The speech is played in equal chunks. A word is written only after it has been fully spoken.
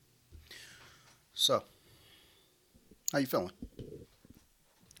So, how you feeling?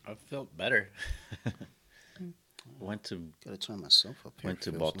 I felt better. went to Gotta turn myself up here. went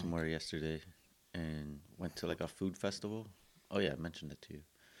to Feels like. Baltimore yesterday and went to like a food festival. Oh yeah, I mentioned it to you.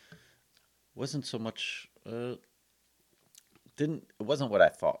 Wasn't so much didn't it wasn't what I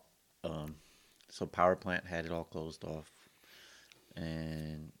thought. Um so power plant had it all closed off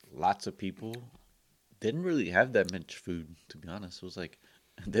and lots of people didn't really have that much food, to be honest. It was like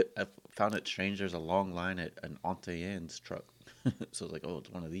I found it strange there's a long line at an Auntie Anne's truck. So I was like, "Oh, it's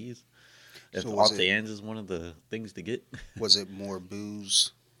one of these." So If was it Auntie Anne's is one of the things to get. was it more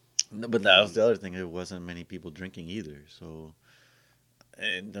booze? No, but that was And the other thing. There wasn't many people drinking either. So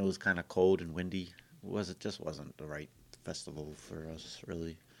and it was kind of cold and windy. It just wasn't the right festival for us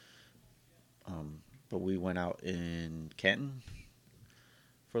really. But we went out in Canton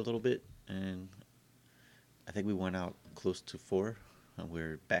for a little bit, and I think we went out close to 4, and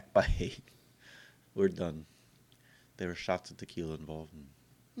we're back by 8. We're done. There were shots of tequila involved,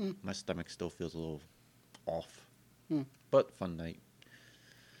 and mm, my stomach still feels a little off. mm. But fun night.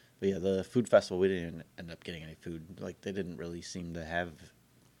 But yeah, the food festival, we didn't end up getting any food. Like, they didn't really seem to have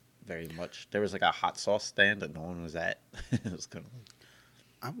very much. There was like a hot sauce stand that no one was at. It was kind of like,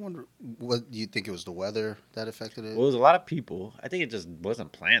 I wonder, what do you think it was the weather that affected well, it? it was a lot of people. I think it just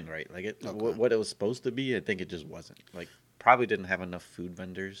wasn't planned right. Like Okay. what it was supposed to be. I think it just wasn't. Like probably didn't have enough food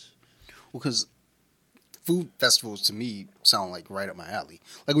vendors. Well, because food festivals to me sound like right up my alley.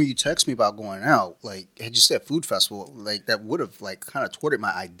 Like when you text me about going out, like had you said food festival, like that would have like kind of thwarted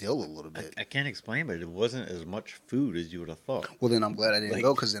my ideal a little bit. I can't explain, but it wasn't as much food as you would have thought. Well, then I'm glad I didn't Like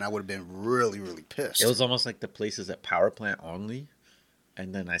go because then I would have been really, really it pissed. was almost like the places at power plant only.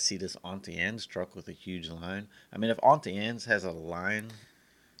 And then I see this Auntie Anne's truck with a huge line. I mean, if Auntie Anne's has a line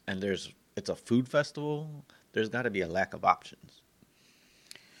and it's a food festival, there's got to be a lack of options.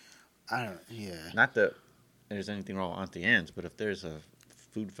 I don't. Yeah. Not that there's anything wrong with Auntie Anne's, but if there's a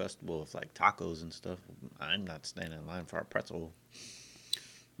food festival of like tacos and stuff, I'm not standing in line for a pretzel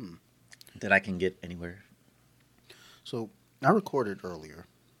Hmm. that I can get anywhere. So I recorded earlier,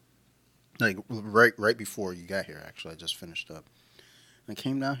 like right before you got here. Actually, I just finished up. I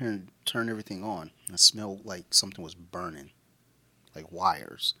came down here and turned everything on. I smelled like something was burning, like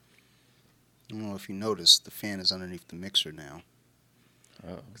wires. I don't know if you noticed, the fan is underneath the mixer now.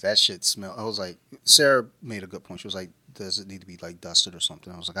 Oh, 'Cause that shit smelled. I was like, Sarah made a good point. She was like, "Does it need to be like dusted or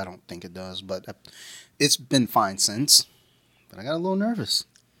something?" I was like, "I don't think it does, but it's been fine since." But I got a little nervous.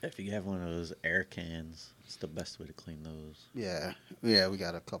 if you have one of those air cans, it's the best way to clean those. Yeah, yeah, we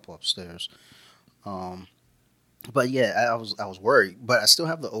got a couple upstairs. Um, but yeah, I was worried, but I still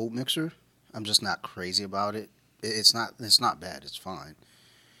have the old mixer. I'm just not crazy about it. It's not bad. It's fine,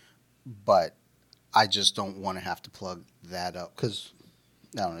 but I just don't want to have to plug that up because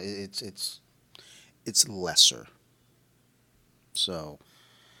I don't know. It's lesser. So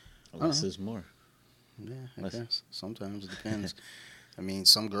I don't Less know. is more. Yeah, I Less. guess sometimes it depends. I mean,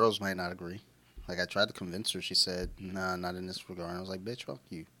 some girls might not agree. Like I tried to convince her. She said, "Nah, not in this regard." And I was like, "Bitch, fuck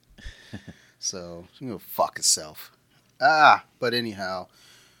you." So she can go fuck herself. But anyhow,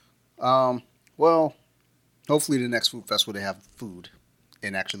 um, well, hopefully the next food festival they have food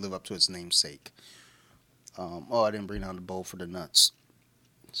and actually live up to its namesake. Oh, I didn't bring down the bowl for the nuts.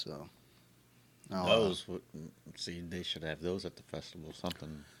 So, no. Those would see they should have those at the festival.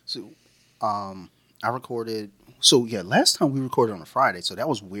 Something. So, I recorded. So yeah, last time we recorded on a Friday, so that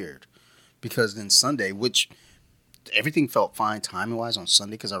was weird because then Sunday, which everything felt fine timing wise on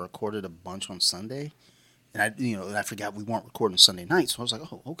Sunday because I recorded a bunch on Sunday, and I forgot we weren't recording Sunday night, so I was like,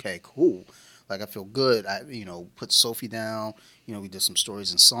 oh, okay, cool. Like I feel good. I put Sophie down. We did some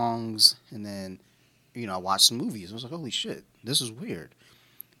stories and songs, and then I watched some movies. I was like, holy shit, this is weird.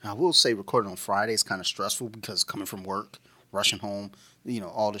 I will say recording on Friday is kind of stressful because coming from work, rushing home,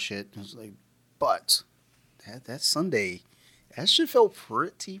 all the shit. It was like, but that Sunday, that shit felt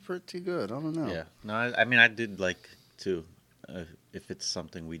pretty good. I don't know. Yeah. No, I mean I did like too. If it's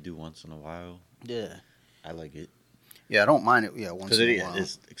something we do once in a while, Yeah. I like it Yeah, I don't mind it. Yeah, once because in it a while.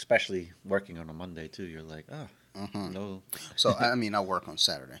 is especially working on a Monday too. You're like, oh Hmm. no. So I mean, I work on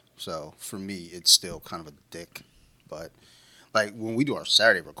Saturday, so for me, it's still kind of a dick. But like when we do our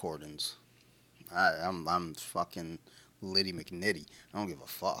Saturday recordings, I'm fucking Liddy McNitty. I don't give a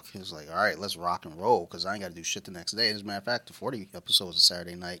fuck. It's like, all right, let's rock and roll because I ain't got to do shit the next day. As a matter of fact, the 40 episodes of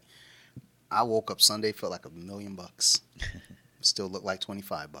Saturday night. I woke up Sunday, felt like $1,000,000. Still look like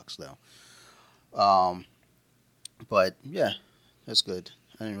 $25 though. Um, but yeah, that's good.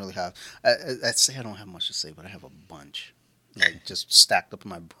 I didn't really have. I'd say I don't have much to say, but I have a bunch, like just stacked up in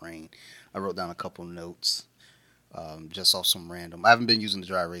my brain. I wrote down a couple notes, just off some random. I haven't been using the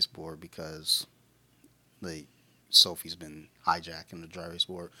dry erase board because Like Sophie's been hijacking the dry erase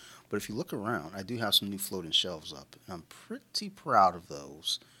board. But if you look around, I do have some new floating shelves up. And I'm pretty proud of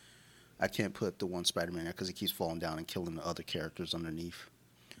those. I can't put the one Spider-Man there because he keeps falling down and killing the other characters underneath.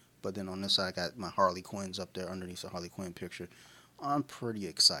 But then on this side, I got my Harley Quinn's up there underneath the Harley Quinn picture. I'm pretty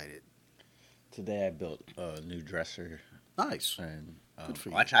excited. Today I built a new dresser, Nice. and Good for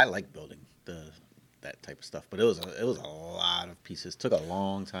you. actually I like building that type of stuff. But it was a lot of pieces. Took a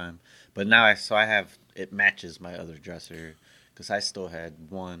long time. But now I have it matches my other dresser because I still had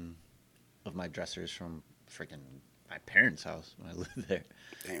one of my dressers from freaking my parents' house when I lived there.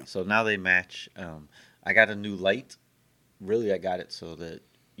 Damn. So now they match. I got a new light. Really, I got it so that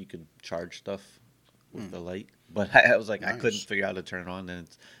you could charge stuff with the light. But I was like, I couldn't Nice. figure out how to turn it on. Then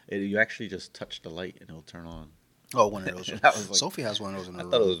you actually just touch the light and it'll turn on. Oh, one of those. And I was like, Sophie has one of those in her I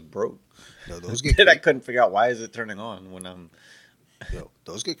room. thought it was broke. No, those get Then I creepy. couldn't figure out why is it turning on when I'm.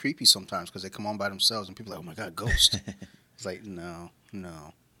 Those get creepy sometimes because they come on by themselves and people are like, oh my god, ghost. It's like, no,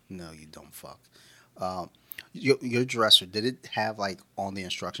 you dumb fuck. Your dresser, did it have like on the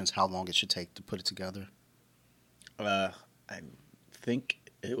instructions how long it should take to put it together? I think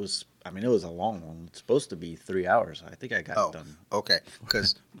it was. I mean, it was a long one. It's supposed to be 3 hours. I think I got it done. Okay,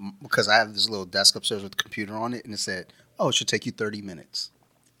 because I have this little desk upstairs with a computer on it, and it said, "Oh, it should take you 30 minutes."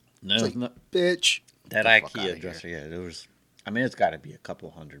 No, It's like, no, bitch. that get the fuck IKEA outta dresser. Yeah, there was. I mean, it's got to be a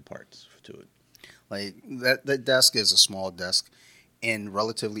couple hundred parts to it. Like that desk is a small desk and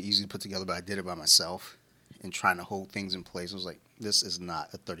relatively easy to put together, but I did it by myself and trying to hold things in place. I was like, this is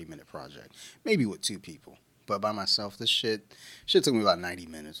not a 30-minute project. Maybe with two people. But by myself, this shit took me about 90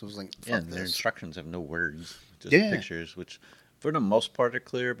 minutes. I was like, fuck Yeah, and their this. instructions have no words, just Yeah. pictures, which for the most part are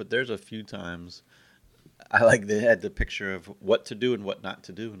clear. But there's a few times I like they had the picture of what to do and what not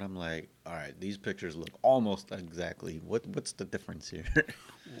to do, and I'm like, all right, these pictures look almost exactly. What's the difference here?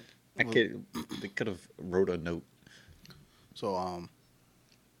 They could have wrote a note. So,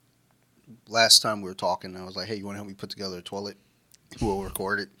 last time we were talking, I was like, hey, you want to help me put together a toilet? We'll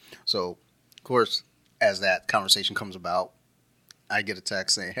record it. So, of course, as that conversation comes about, I get a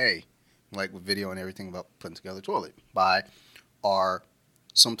text saying, hey, like with video and everything about putting together a toilet by our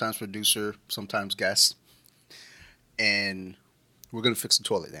sometimes producer, sometimes guest. And we're going to fix the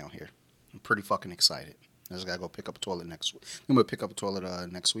toilet down here. I'm pretty fucking excited. I just got to go pick up a toilet next week. I'm going to pick up a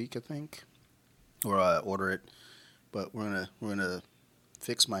toilet next week, I think, or order it. But we're gonna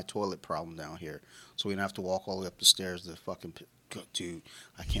fix my toilet problem down here, so we don't have to walk all the way up the stairs to fucking. Dude,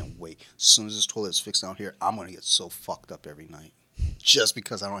 I can't wait. As soon as this toilet is fixed down here, I'm gonna get so fucked up every night, just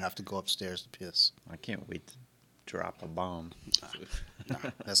because I don't have to go upstairs to piss. I can't wait to drop a bomb. Nah,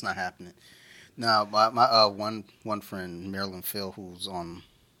 that's not happening. Now, my one friend, Marilyn Phil, who's on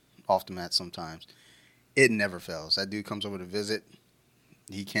off the mat sometimes, it never fails. That dude comes over to visit.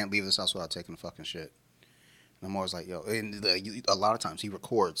 He can't leave this house without taking a fucking shit. And I'm always like, yo, and a lot of times he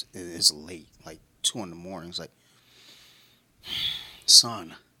records and it's late, like 2 in the morning. It's like,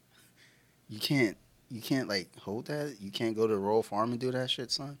 son, you can't like hold that. You can't go to the Royal Farm and do that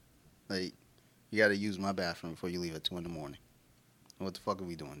shit, son. Like, you got to use my bathroom before you leave at 2 in the morning. What the fuck are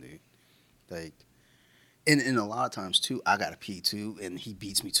we doing, dude? Like, and a lot of times too, I gotta pee too, and he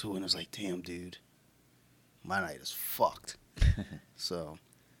beats me to it, and it's like, damn, dude, my night is fucked. So.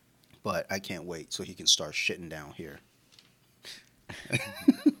 But I can't wait so he can start shitting down here.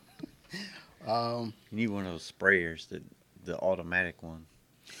 You need one of those sprayers, the automatic one.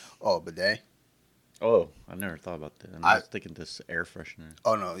 Oh, bidet? Oh, I never thought about that. I was thinking this air freshener.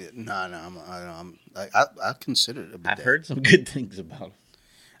 Oh no, I considered a bidet. I've heard some good things about it.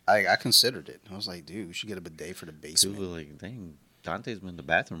 I considered it. I was like, dude, we should get a bidet for the basement. People were like, dang, Dante's been in the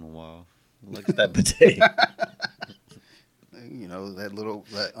bathroom a while. Look at that bidet. You know, that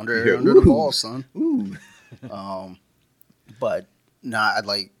under the ball, son. Ooh. But nah,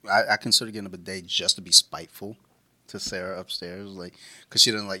 I consider getting a bidet just to be spiteful to Sarah upstairs, like, cause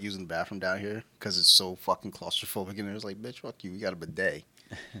she doesn't like using the bathroom down here because it's so fucking claustrophobic in there. It's like, bitch, fuck you, we got a bidet.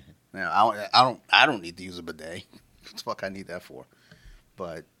 Now I don't need to use a bidet. What the fuck I need that for?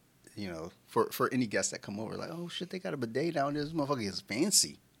 But you know, for any guests that come over, like, oh shit, they got a bidet down there. This motherfucker is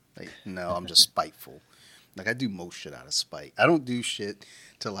fancy. Like, no, I'm just spiteful. Like, I do most shit out of spite. I don't do shit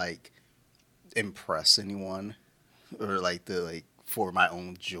to like impress anyone or for my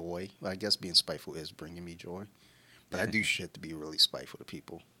own joy. Well, I guess being spiteful is bringing me joy, but I do shit to be really spiteful to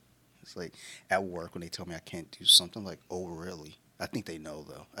people. It's like at work when they tell me I can't do something, like, oh really? I think they know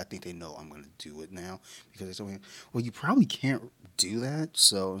though. I think they know I'm gonna do it now because they told me, well, you probably can't do that.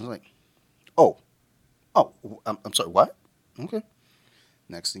 So I was like, oh, I'm sorry, what? Okay.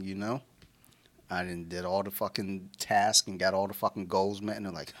 Next thing you know, I did all the fucking tasks and got all the fucking goals met, and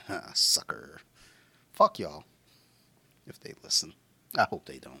they're like, sucker. Fuck y'all if they listen. I hope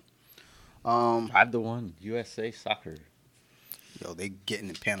they don't. Um, 5-1 USA soccer. Yo, they getting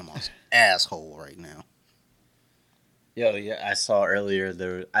in Panama's asshole right now. Yo, yeah, I saw earlier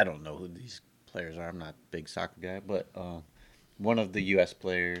there. I don't know who these players are. I'm not a big soccer guy, but one of the U.S.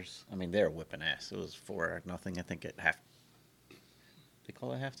 players. I mean, they're whipping ass. It was 4-0. I think at half. They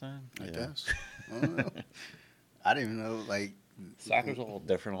call it halftime. I Yeah. guess. I don't know. I didn't even know. Like, Soccer's all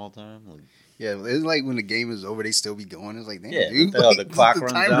different all the time. Like, yeah, it's like when the game is over, they still be going. It's like, damn, yeah, dude, the clock the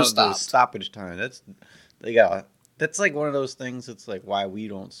runs timer out. The stopped. stoppage time. They got. That's like one of those things. It's like why we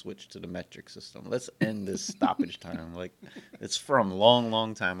don't switch to the metric system. Let's end this stoppage time. Like it's from long,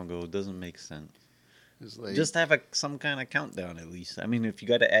 long time ago. It doesn't make sense. It's like, Just have some kind of countdown at least. I mean, if you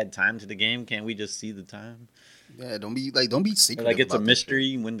got to add time to the game, can't we just see the time? yeah, don't be Or secretive. like it's a about that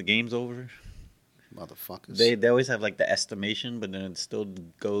mystery when the game's over. shit, motherfuckers. They always have like the estimation, but then it still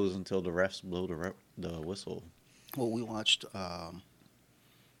goes until the refs blow the whistle. Well, we watched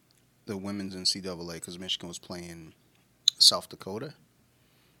the women's NCAA because Michigan was playing South Dakota,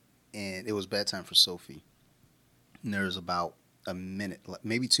 and it was bad time for Sophie. And there was about a minute,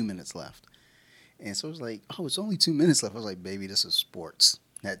 maybe 2 minutes left, and so it was like, oh, it's only 2 minutes left. I was like, baby, this is sports.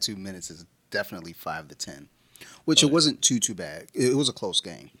 That 2 minutes is definitely 5 to 10, which Oh, it yeah. wasn't too bad. It was a close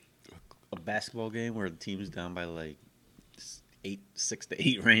game. A basketball game where the team's down by like 6 to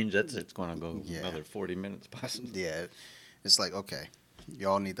 8 range. It's going to go Yeah. another 40 minutes possibly. Yeah, it's like, okay,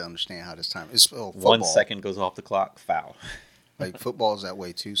 y'all need to understand how this time. It's football. 1 second goes off the clock, foul. Like football is that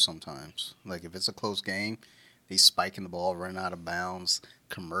way too sometimes. Like if it's a close game, they spiking the ball, running out of bounds,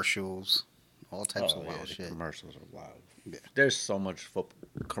 commercials, all types of wild the shit. commercials are wild. Yeah. There's so much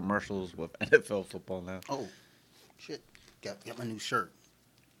commercials with NFL football now. Oh, shit! Got my new shirt,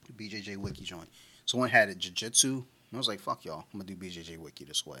 the BJJ Wiki joint. Someone had it jiu-jitsu, and I was like, "Fuck y'all, I'm gonna do BJJ Wiki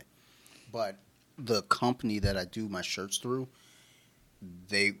this way." But the company that I do my shirts through,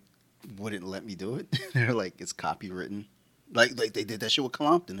 they wouldn't let me do it. They're like, it's copywritten. Like they did that shit with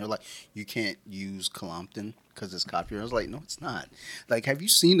Colompton. They're like, you can't use Colompton because it's copyrighted. I was like, no, it's not. Like, have you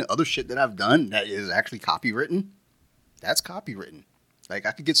seen the other shit that I've done that is actually copywritten? That's copywritten. Like,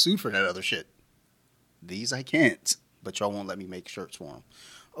 I could get sued for that other shit. These I can't, but y'all won't let me make shirts for them.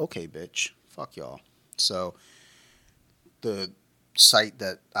 Okay, bitch. Fuck y'all. So the site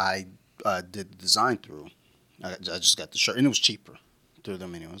that I did the design through, I just got the shirt, and it was cheaper through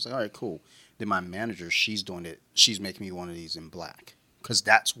them anyway. I was like, all right, cool. Then my manager, she's doing it. She's making me one of these in black because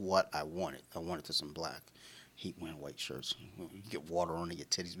that's what I wanted. I wanted this in black. Hate wearing white shirts. You get water on it, your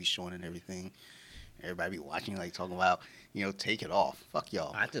titties be showing and everything. Everybody be watching, like talking about, take it off. Fuck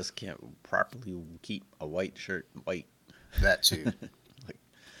y'all. I just can't properly keep a white shirt white. That too. Like,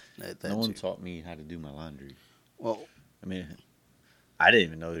 that no one too. taught me how to do my laundry. Well, I mean, I didn't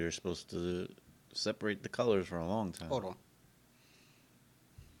even know you were supposed to separate the colors for a long time. hold on.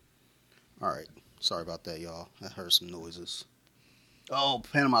 All right. Sorry about that, y'all. I heard some noises. Oh,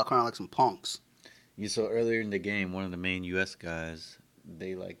 Panama kind of like some punks. You saw earlier in the game, one of the main U.S. guys,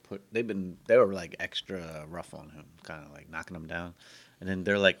 they were like extra rough on him, kind of like knocking him down, and then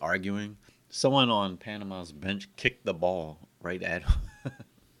they're like arguing. Someone on Panama's bench kicked the ball right at him.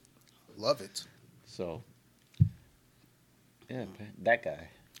 Love it. So, yeah, that guy.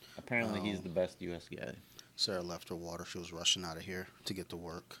 Apparently, he's the best U.S. guy. Sarah left her water. She was rushing out of here to get to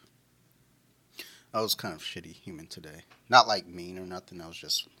work. I was kind of shitty human today. Not like mean or nothing. I was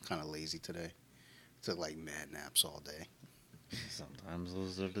just kind of lazy today. Took like mad naps all day. Sometimes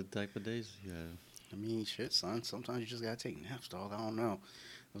those are the type of days. Yeah. I mean, shit, son. Sometimes you just gotta take naps, dog. I don't know.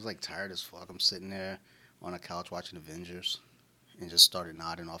 I was like tired as fuck. I'm sitting there on a couch watching Avengers and just started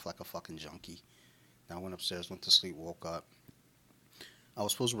nodding off like a fucking junkie. Then I went upstairs, went to sleep, woke up. I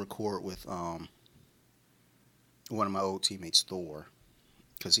was supposed to record with one of my old teammates, Thor,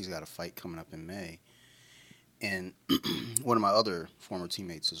 because he's got a fight coming up in May. And one of my other former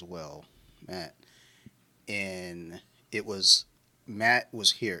teammates as well, Matt. And Matt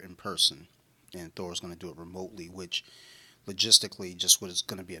was here in person, and Thor was going to do it remotely, which logistically just was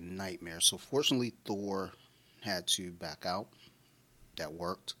going to be a nightmare. So fortunately, Thor had to back out. That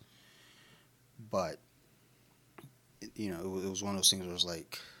worked. But, it was one of those things where it was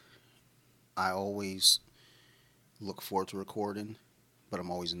like, I always look forward to recording, but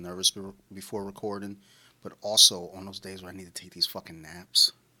I'm always nervous before recording. But also on those days where I need to take these fucking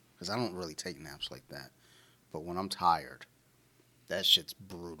naps, because I don't really take naps like that. But when I'm tired, that shit's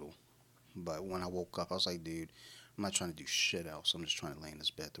brutal. But when I woke up, I was like, dude, I'm not trying to do shit else. I'm just trying to lay in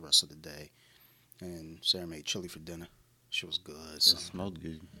this bed the rest of the day. And Sarah made chili for dinner. She was good. It smelled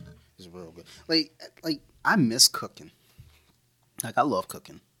good. It's real good. Like I miss cooking. Like, I love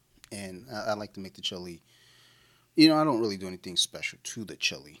cooking. and I like to make the chili. You know, I don't really do anything special to the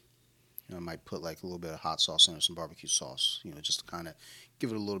chili. You know, I might put like a little bit of hot sauce in or some barbecue sauce. You know, just to kind of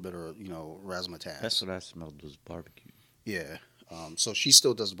give it a little bit of That's razzmatazz. what I smelled was barbecue. Yeah. So she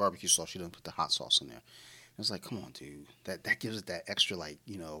still does the barbecue sauce. She doesn't put the hot sauce in there. It's like, come on, dude. That gives it that extra, like,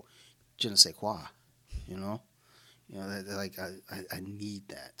 je ne sais quoi. You know. Like I need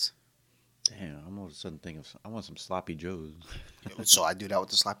that. Damn, I'm all of a sudden thinking I want some sloppy joes. So I do that with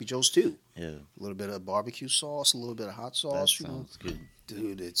the sloppy joes too. Yeah, A little bit of barbecue sauce, a little bit of hot that sauce. sounds good.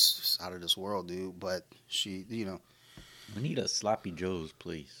 Dude, it's just out of this world, dude. But We need a sloppy joes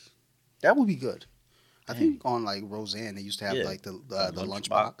place. that would be good. I Dang. think on like Roseanne, they used to have Yeah, like the lunch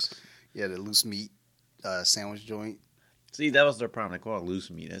lunchbox. Yeah, the loose meat sandwich joint. See, that was their problem. They call it loose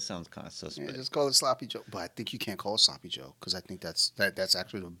meat. That sounds kind of Yeah, suspect. just call it Sloppy Joe. But I think you can't call it Sloppy Joe because I think that's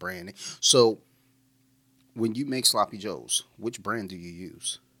actually the brand. So when you make Sloppy Joes, which brand do you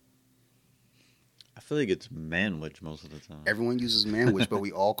use? I feel like it's manwich most of the time. Everyone uses Manwich, but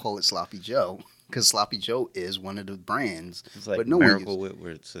we all call it Sloppy Joe because Sloppy Joe is one of the brands. It's like but no one Miracle uses. Whip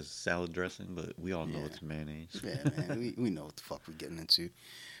where it says salad dressing, but we all know Yeah. it's mayonnaise. Yeah, man, we know what the fuck we're getting into.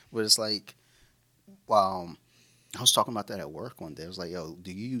 But it's like, um, I was talking about that at work one day. I was like, yo,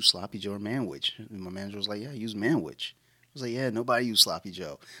 do you use Sloppy Joe or Manwich? And my manager was like, yeah, I use Manwich. I was like, yeah, nobody use Sloppy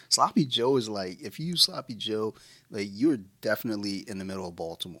Joe. Sloppy Joe is like, if you use Sloppy Joe, like you're definitely in the middle of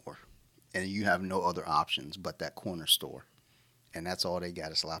Baltimore and you have no other options but that corner store. And that's all they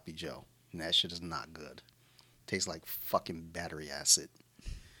got is Sloppy Joe. And that shit is not good. Tastes like fucking battery acid.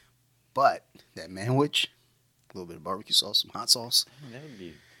 But that Manwich, a little bit of barbecue sauce, some hot sauce. That would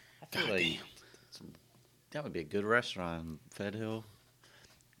be. I feel God like damn. that would be a good restaurant in Fed Hill.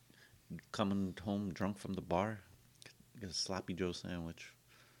 Coming home drunk from the bar, get a sloppy Joe sandwich,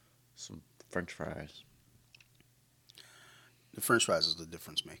 some French fries. The French fries is the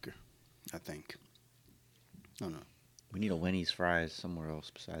difference maker, I think. I don't know. We need a Wendy's fries somewhere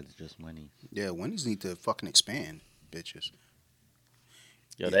else besides just Wendy's. Yeah, Wendy's need to fucking expand, bitches.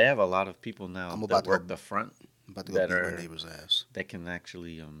 Yo, Yeah. they have a lot of people now I'm that about to work go- the front I'm about to go that beat are my neighbor's ass. that can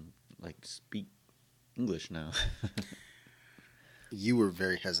actually like speak English now. You were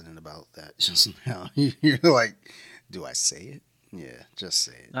very hesitant about that just now. You're like, do I say it? Yeah, just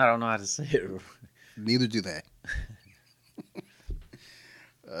say it. I don't know how to say it. Neither do they.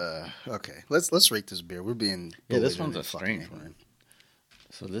 Okay, let's rate this beer. We're being Yeah, this belligerent one's a and fucking strange ignorant. one.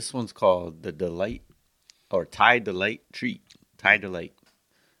 So this one's called the Delight or Thai Delight Treat. Thai Delight.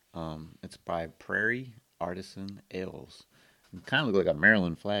 It's by Prairie Artisan Ales. It kind of look like a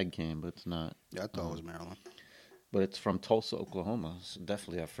Maryland flag can, but it's not. Yeah, I thought it was Maryland. But it's from Tulsa, Oklahoma. It's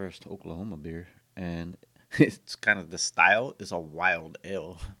definitely our first Oklahoma beer, and it's kind of the style is a wild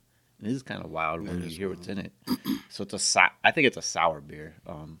ale. It is kind of wild when It you is hear what's in it. So it's I think it's a sour beer.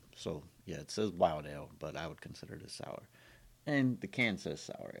 So yeah, it says wild ale, but I would consider it a sour. And the can says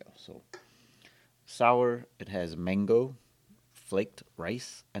sour ale. So sour, it has mango, flaked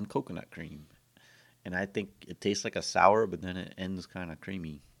rice, and coconut cream. And I think it tastes like a sour, but then it ends kind of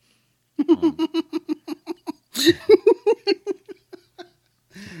creamy.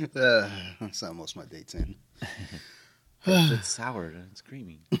 That's how most of my dates end. If it's sour, then it's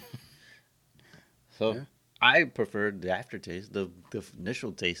creamy. So Yeah. I preferred the aftertaste. The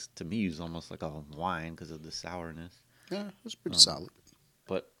initial taste to me is almost like a wine because of the sourness. Yeah, it was pretty solid.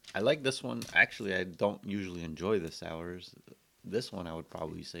 But I like this one. Actually, I don't usually enjoy the sours. This one I would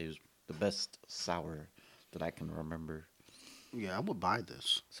probably say is the best sour that I can remember. Yeah, I would buy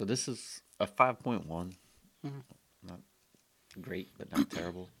this. So this is a 5.1. Mhm. Not great, but not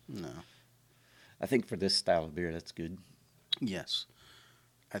terrible. No. I think for this style of beer, that's good. Yes,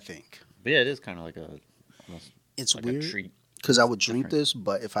 I think. But yeah, it is kind of like almost It's like weird a treat. because I would drink different. this,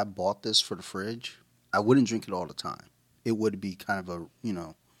 but if I bought this for the fridge, I wouldn't drink it all the time. It would be kind of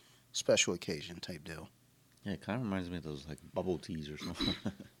a, special occasion type deal. Yeah, it kind of reminds me of those like bubble teas or something.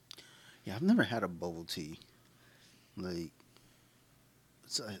 Yeah, I've never had a bubble tea. Like,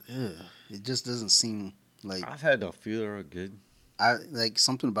 it just doesn't seem like I've had a few that are good. I like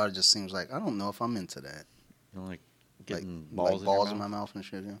something about it. Just seems like I don't know if I'm into that. You know, like Like, getting balls, balls, in my mouth and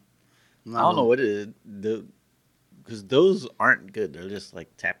shit. Yeah, I'm I not don't know really- what it is. Because those aren't good. They're just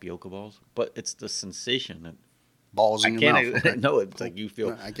like tapioca balls. But it's the sensation that balls I in your can't. mouth. Okay? No, it's like you feel.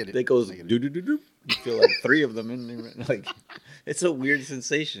 No, I get it. It goes I get it. do do do do. You feel like three of them in there. Like it's a weird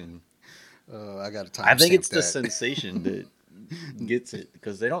sensation. I got to time. I think it's stamp the sensation that gets it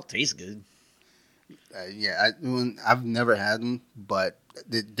because they don't taste good. I've never had them, but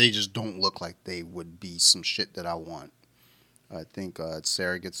they just don't look like they would be some shit that I want. I think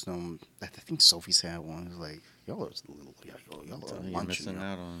Sarah gets them. I think Sophie's had one. It's like y'all are little, y'all are You're lunch, missing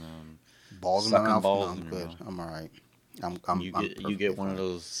out on balls in my sucking mouth. No, balls I'm in your good. mouth. I'm all right. I'm You perfectly get one of fine.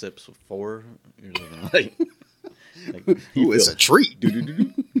 those sips with 4. You're looking like Ooh, it's a treat.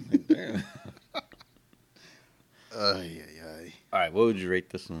 Like, damn. Yeah, yeah. All right, what would you rate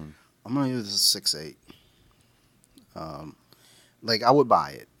this one? I'm gonna give this a 6.8. Like I would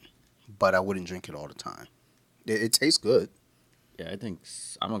buy it, but I wouldn't drink it all the time. It tastes good. Yeah, I think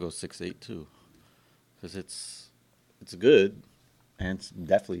I'm gonna go 6.8 too, because it's good, and it's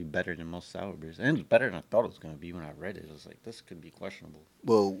definitely better than most sour beers, and it's better than I thought it was gonna be when I read it. I was like, this could be questionable.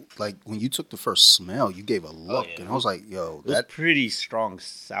 Well, like when you took the first smell, you gave a Oh look, yeah, and I was like, "Yo, it was that." pretty strong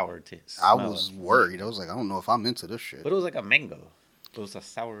sour taste I smell, was worried. I was like, "I don't know if I'm into this shit." but it was like a mango. It was a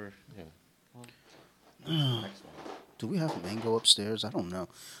sour. Yeah. Well, next one. Do we have mango upstairs? I don't know.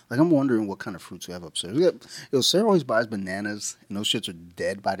 Like I'm wondering what kind of fruits we have upstairs. Sarah always buys bananas, and those shits are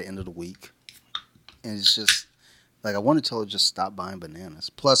dead by the end of the week. And it's just like I want to tell her just stop buying bananas.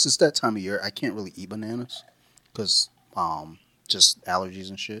 Plus, it's that time of year I can't really eat bananas because just allergies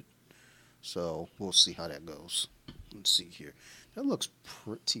and shit. So we'll see how that goes. Let's see here. That looks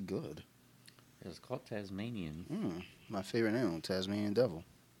pretty good. It's called Tasmanian. My favorite animal, Tasmanian devil.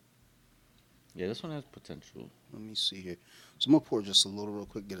 Yeah, this one has potential. Let me see here. So I'm gonna pour just a little real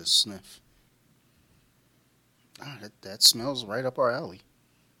quick, get a sniff. That smells right up our alley.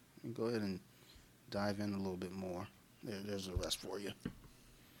 Go ahead and dive in a little bit more. There's the rest for you.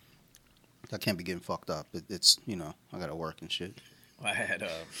 I can't be getting fucked up. It's I gotta work and shit. I had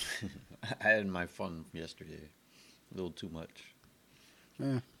I had my fun yesterday. A little too much.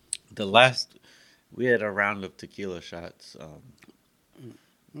 Yeah. We had a round of tequila shots.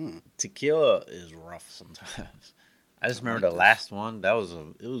 Tequila is rough sometimes. I just remember the last one.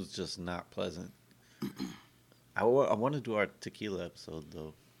 It was just not pleasant. I want to do our tequila episode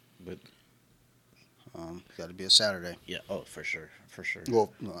though, but Got to be a Saturday. yeah, oh for sure.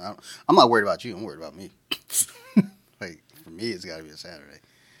 Well, no, I'm not worried about you. I'm worried about me. Like for me, it's got to be a Saturday.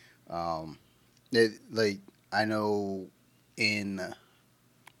 Like I know in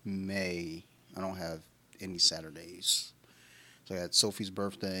May I don't have any Saturdays. So I got Sophie's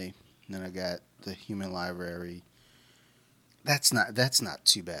birthday, and then I got the Human Library. That's not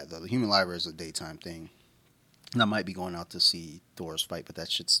too bad though. The Human Library is a daytime thing. And I might be going out to see Thor's fight, but that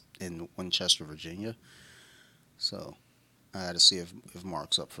shit's in Winchester, Virginia. So I got to see if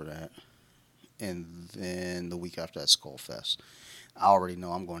Mark's up for that. And then the week after that's Skull Fest. I already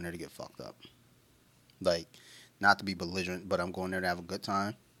know I'm going there to get fucked up. Like, not to be belligerent, but I'm going there to have a good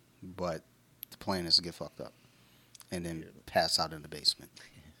time. But the plan is to get fucked up. And then pass out in the basement.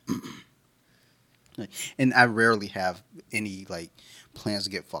 And I rarely have any, plans to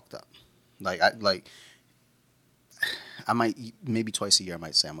get fucked up. I might, maybe twice a year, I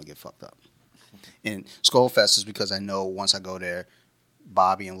might say I'm going to get fucked up. And Skull Fest is because I know once I go there,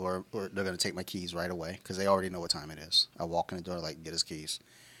 Bobby and Laura, they're going to take my keys right away because they already know what time it is. I walk in the door, get his keys.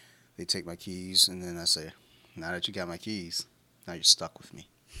 They take my keys, and then I say, now that you got my keys, now you're stuck with me.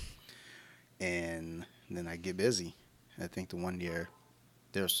 And then I get busy. I think the one year,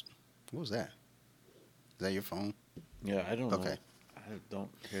 what was that? Is that your phone? Yeah, I don't know. Okay. I don't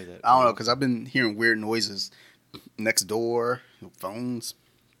hear that. I don't know because I've been hearing weird noises next door, phones,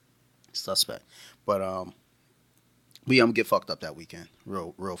 suspect. But yeah, I'm gonna get fucked up that weekend,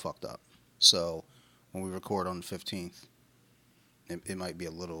 real fucked up. So when we record on the 15th, it might be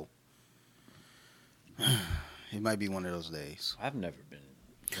a little. It might be one of those days. I've never been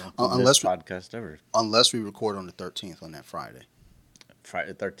Unless this podcast ever. Unless we record on the 13th on that Friday.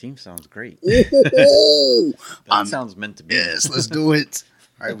 Friday the 13th sounds great. Ooh, that sounds meant to be. Yes, let's do it.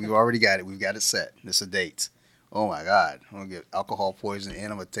 All right, we've already got it. We've got it set. It's a date. Oh my God, I'm gonna get alcohol poisoning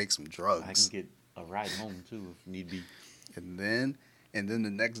and I'm gonna take some drugs. I can get a ride home too if need be. And then the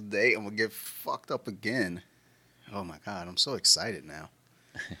next day I'm gonna get fucked up again. Oh my God, I'm so excited now.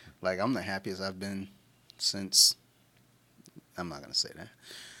 I'm the happiest I've been since. I'm not gonna say that.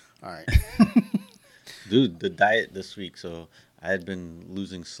 All right. Dude, the diet this week. So I had been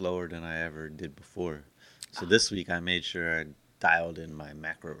losing slower than I ever did before. So this week I made sure I dialed in my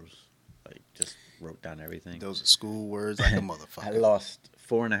macros. Just wrote down everything. Those are school words like a motherfucker. I lost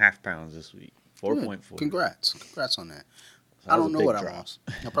 4.5 pounds this week. 4.4. Congrats on that. So I don't know what drop. I lost.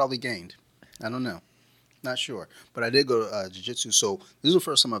 I probably gained. I don't know. Not sure. But I did go to jiu-jitsu. So this is the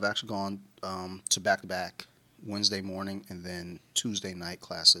first time I've actually gone to back-to-back Wednesday morning and then Tuesday night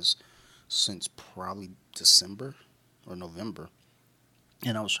classes since probably December or November.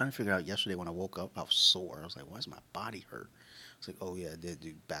 And I was trying to figure out yesterday when I woke up, I was sore. I was like, why does my body hurt? It's like, oh yeah, I did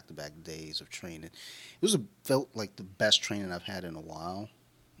do back-to-back days of training. Felt like the best training I've had in a while,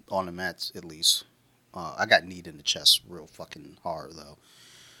 on the mats at least. I got kneed in the chest real fucking hard though,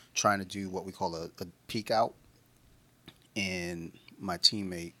 trying to do what we call a peek out, and my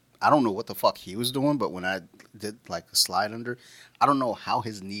teammate, I don't know what the fuck he was doing, but when I did like the slide under, I don't know how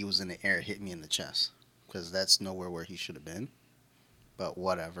his knee was in the air, hit me in the chest, because that's nowhere where he should have been. But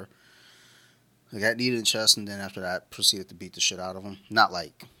whatever. I got kneed in the chest, and then after that, proceeded to beat the shit out of him. Not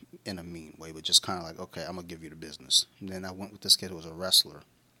like in a mean way, but just kind of like, okay, I'm gonna give you the business. And then I went with this kid who was a wrestler,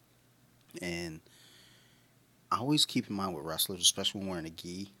 and I always keep in mind with wrestlers, especially when wearing a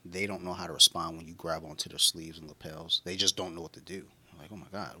gi, they don't know how to respond when you grab onto their sleeves and lapels. They just don't know what to do. I'm like, oh my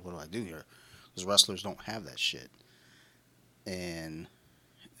god, what do I do here? Because wrestlers don't have that shit. And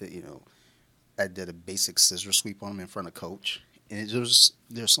you know, I did a basic scissor sweep on him in front of coach, and there's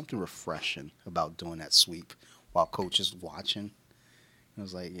something refreshing about doing that sweep while coach is watching. I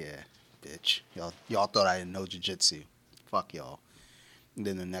was like, yeah, bitch, y'all thought I didn't know jiu-jitsu. Fuck y'all. And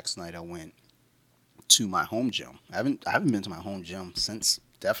then the next night I went to my home gym. I haven't been to my home gym since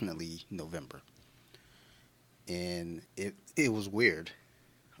definitely November, and it was weird.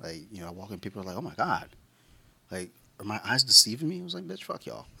 Like, you know, I walk in, people are like, oh my god, like, are my eyes deceiving me? I was like, bitch, fuck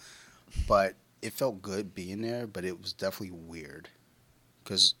y'all. But it felt good being there, but it was definitely weird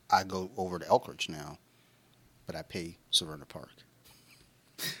because I go over to Elkridge now, but I pay Severna Park.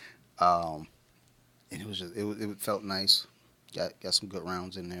 Um, and it felt nice. Got some good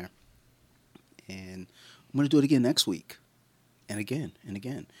rounds in there, and I'm gonna do it again next week, and again and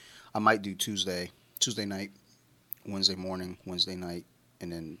again. I might do Tuesday night, Wednesday morning, Wednesday night,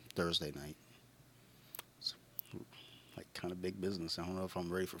 and then Thursday night. It's like kind of big business. I don't know if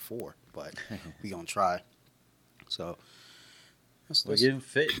I'm ready for 4, but we gonna try. So We're getting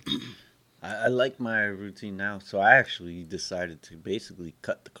fit. I like my routine now, so I actually decided to basically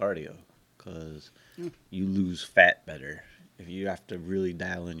cut the cardio because you lose fat better. If you have to really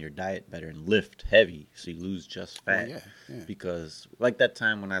dial in your diet better and lift heavy, so you lose just fat. Yeah. Because like that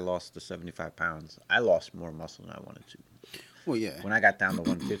time when I lost the 75 pounds, I lost more muscle than I wanted to. Well, yeah. When I got down to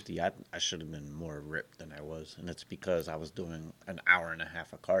 150, I should have been more ripped than I was, and it's because I was doing an hour and a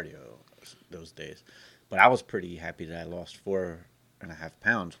half of cardio those days. But I was pretty happy that I lost 4.5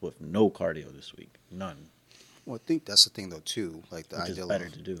 pounds with no cardio this week, none. Well, I think that's the thing though too, like the Which is ideal better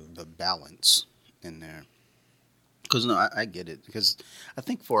of to do. the balance in there. Because no, I get it. Because I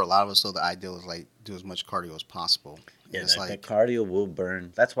think for a lot of us though, the ideal is like do as much cardio as possible. And Yeah, it's that cardio will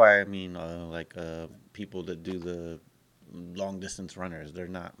burn. That's why I mean, people that do the long distance runners, they're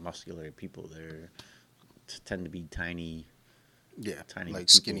not muscular people. They're tend to be tiny. yeah, Tiny like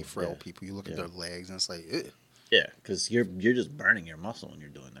people, skinny, frail yeah. people. You look at Yeah. their legs and it's like, ugh. Yeah, because you're just burning your muscle when you're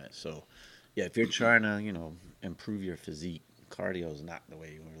doing that. So, yeah, if you're trying to improve your physique, cardio is not the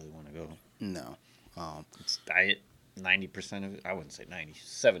way you really want to go. No. It's diet 90% of it. I wouldn't say 90,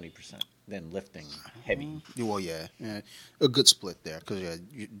 70%. Then lifting heavy. Well, yeah, a good split there. Because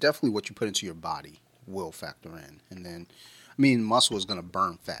definitely what you put into your body will factor in, and then, I mean, muscle is gonna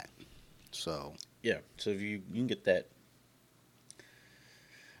burn fat. So Yeah, so if you can get that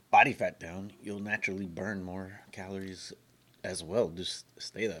body fat down, you'll naturally burn more calories as well. Just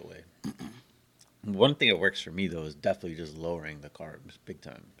stay that way. One thing that works for me though is definitely just lowering the carbs big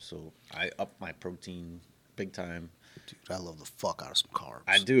time. So I up my protein big time. dude, I love the fuck out of some carbs.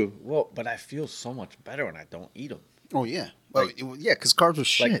 I do well, but I feel so much better when I don't eat them. Oh yeah, well, yeah, because carbs are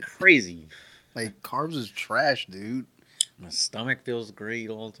shit. Like crazy. Like carbs is trash, dude. My stomach feels great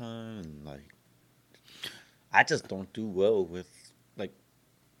all the time, and like I just don't do well with like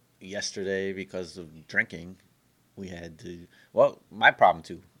yesterday because of drinking. We had to. Well, my problem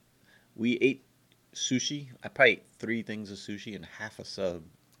too. We ate sushi. I probably ate 3 things of sushi and half a sub,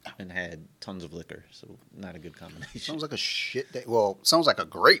 and had tons of liquor. So not a good combination. Sounds like a shit day. Well, sounds like a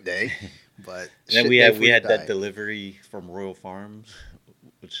great day, but And then shit we day had for we your had that diet. delivery from Royal Farms,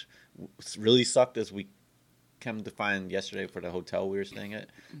 which really sucked as we came to find yesterday for the hotel we were staying at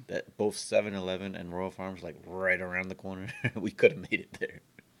that both 7-Eleven and Royal Farms like right around the corner. We could have made it there.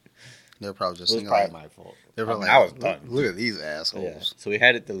 They're probably just It was thinking probably like, my fault. they're probably I like, was done. look at these Yeah, assholes. so we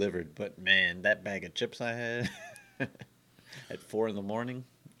had it delivered, but man, that bag of chips I had at 4 in the morning.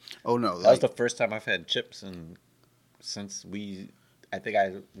 Oh no, That was like the first time I've had chips, and since I think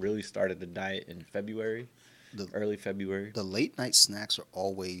I really started the diet in February, early February. the late night snacks are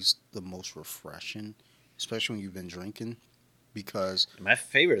always the most refreshing, especially when you've been drinking, because My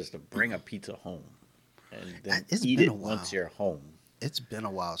favorite is to bring a pizza home and then It's eat been it a while. once you're home. it's been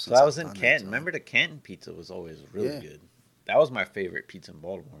a while So since I was I've in done that, Canton. so- Remember the Canton pizza was always really Yeah. good. That was my favorite pizza in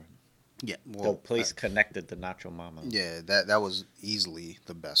Baltimore. Yeah, The well, place connected to Nacho Mama. yeah, that was easily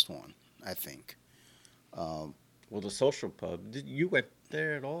the best one, I think. Well, the social pub. Did you went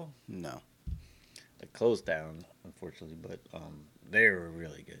there at all? No, It closed down, unfortunately, but they were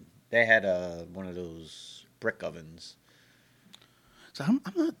really good. They had one of those brick ovens. So I'm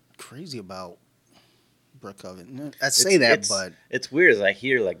not crazy about brick oven. I say that, but it's weird as I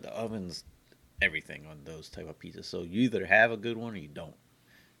hear like the ovens, everything on those type of pizzas. So you either have a good one or you don't.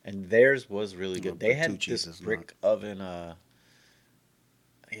 And theirs was really good. They had this brick oven.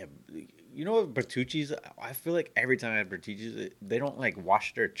 Yeah, you know what Bertucci's? I feel like every time I have Bertucci's, they don't like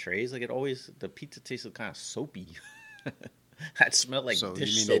wash their trays. Like it always, the pizza tasted kind of soapy. That smelled like so dish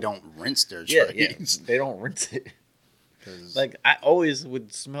you mean soap. they don't rinse their trays? Yeah, they don't rinse it. Like I always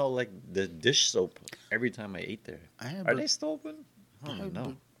would smell like the dish soap every time I ate there. Are they still open? I don't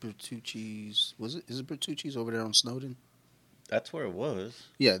know. Bertucci's is it Bertucci's over there on Snowden? That's where it was.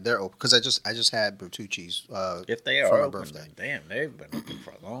 Yeah, they're open because I just had Bertucci's. If they are open, birthday. Damn, they've been open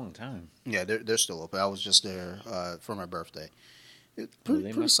for a long time. Yeah, they're still open. I was just there for my birthday.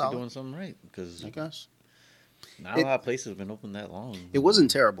 They must be doing something right because I guess not a lot of places have been open that long. It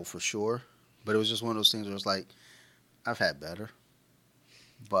wasn't terrible for sure, but it was just one of those things where it's like I've had better.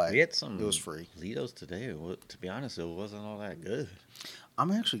 But we had some. It was free. Litos today. To be honest, it wasn't all that good. I'm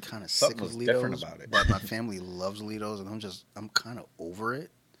actually kind of sick of Litos, different about it. But my family loves Litos, and I'm kind of over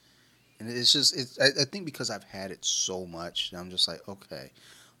it. And I think because I've had it so much, I'm just like, okay,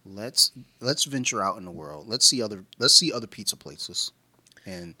 let's venture out in the world. Let's see other pizza places.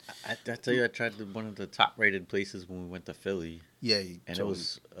 And I tell you, I tried one of the top rated places when we went to Philly. Yeah, and it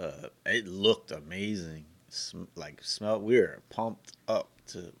was it looked amazing. Smelled. We were pumped up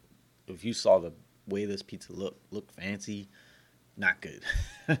to. If you saw the way this pizza looked fancy. Not good.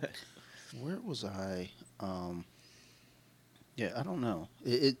 Where was I? Yeah, I don't know.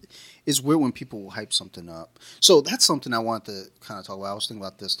 It's weird when people hype something up. So that's something I want to kind of talk about. I was thinking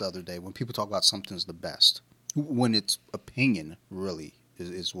about this the other day. When people talk about something's the best, when it's opinion really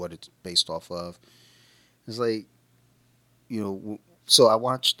is what it's based off of. It's like, so I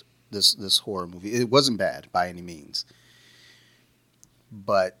watched this horror movie. It wasn't bad by any means,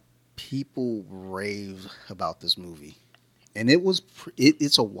 but people raved about this movie. And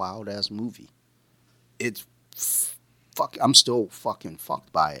it's a wild ass movie. It's I'm still fucking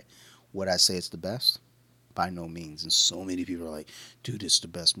fucked by it. Would I say it's the best? By no means. And so many people are like, dude, it's the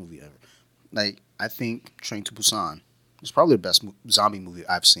best movie ever. Like, I think Train to Busan is probably the best zombie movie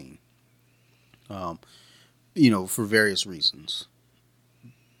I've seen. For various reasons.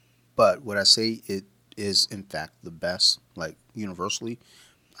 But would I say it is in fact the best, like universally?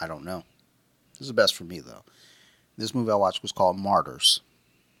 I don't know. It's the best for me though. This movie I watched was called Martyrs.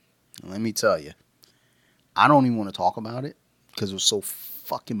 And let me tell you, I don't even want to talk about it because it was so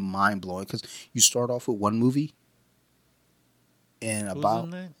fucking mind-blowing. Because you start off with one movie and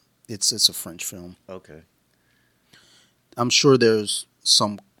it's a French film. Okay. I'm sure there's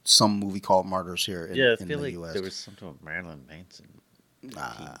some movie called Martyrs here in the like U.S. There was something with Marilyn Manson he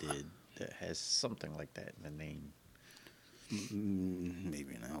did that has something like that in the name.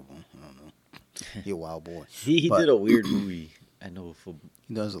 Maybe an album. I don't know. He's a wild boy. He did a weird movie. I know.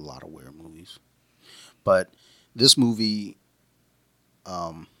 He does a lot of weird movies. But this movie,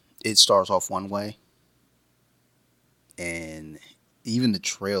 it starts off one way. And even the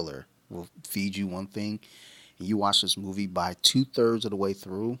trailer will feed you one thing. And you watch this movie by 2/3 of the way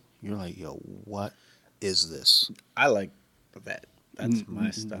through, you're like, yo, what is this? I like that. That's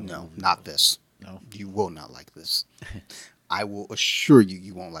my style. No, not this. No. You will not like this. I will assure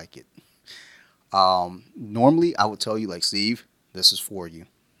you won't like it. Normally, I would tell you, like, Steve, this is for you.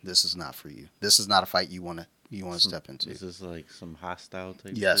 This is not for you. This is not a fight you want to step into. This is like some hostile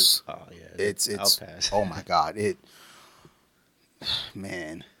type. Yes. Shit? Oh yeah. It's. I'll pass. Oh my God.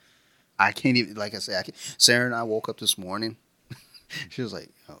 Man, I can't even. Like I said, Sarah and I woke up this morning. She was like,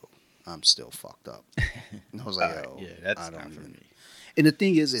 "Oh, I'm still fucked up." And I was like, "Oh, yeah, that's not for me." And the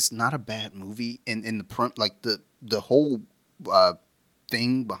thing is, it's not a bad movie. And in the whole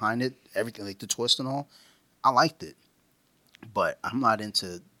thing behind it, everything, like the twist and all, I liked it. But I'm not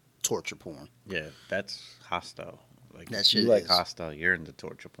into torture porn. Yeah, that's hostile. Like, that you like hostile, you're into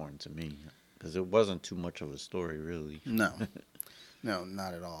torture porn to me. Because it wasn't too much of a story, really. No. No,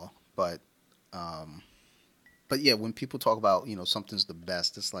 not at all. But yeah, when people talk about, something's the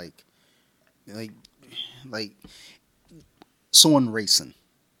best, it's like someone racing.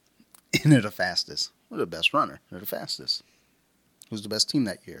 And they're the fastest. They're the best runner. They're the fastest. Who's the best team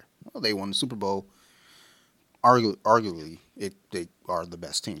that year? Well, they won the Super Bowl. Arguably, they are the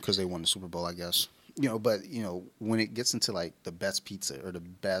best team because they won the Super Bowl, I guess. But when it gets into like the best pizza or the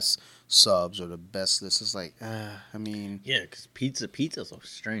best subs or the best this, is like, I mean, yeah, because pizza's so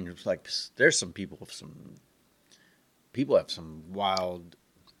strange. It's like there's some people have some wild,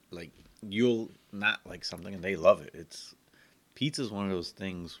 like, you'll not like something and they love it. It's pizza is one of those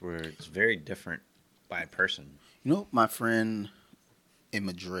things where it's very different by person. You know, my friend in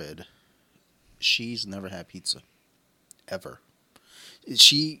Madrid, she's never had pizza ever.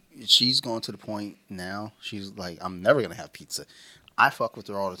 She's gone to the point now. She's like, I'm never gonna have pizza. I fuck with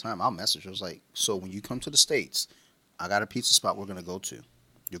her all the time. I'll message her. I was like, so when you come to the States, I got a pizza spot we're gonna go to.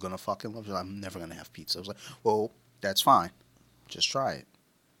 You're gonna fucking love it. I'm never gonna have pizza. I was like, well, that's fine. Just try it.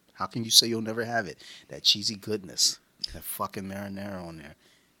 How can you say you'll never have it? That cheesy goodness, that fucking marinara on there,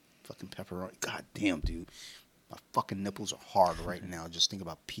 fucking pepperoni. God damn, dude. My fucking nipples are hard right now. Just think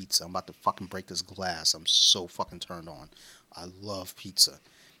about pizza. I'm about to fucking break this glass. I'm so fucking turned on. I love pizza.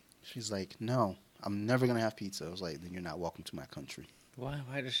 She's like, no, I'm never gonna have pizza. I was like, then you're not welcome to my country. Why?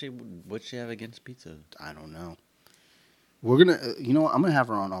 Why does she? What's she have against pizza? I don't know. We're gonna, you know what? I'm gonna have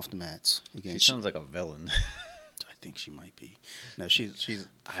her on off the mats again. She sounds like a villain. I think she might be. No, she's.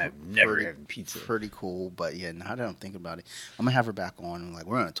 I've never had pizza. Pretty cool, but yeah. Now that I'm thinking about it, I'm gonna have her back on and like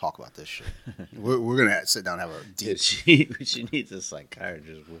we're gonna talk about this shit. we're gonna sit down and have a deep. Yeah, she needs a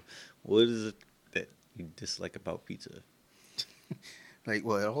psychiatrist. What is it that you dislike about pizza? Like,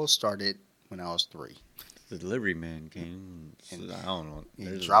 well, it all started when I was 3. The delivery man came. And I don't know.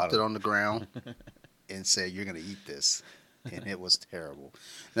 He dropped it on the ground and said, "You're gonna eat this," and it was terrible.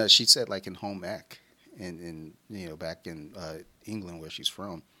 Now she said, like in home ec, in you know back in England where she's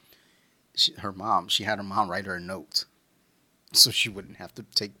from, she had her mom write her a note so she wouldn't have to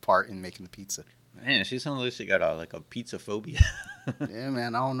take part in making the pizza. Man, she sounds like she got like a pizza phobia. Yeah,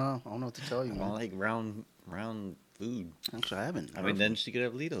 man, I don't know what to tell you. I Man. don't like round food. Actually, I haven't. I mean, then she could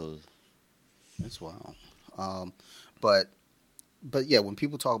have Litos. That's wild. But yeah, when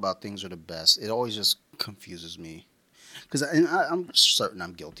people talk about things are the best, it always just confuses me. Because I'm certain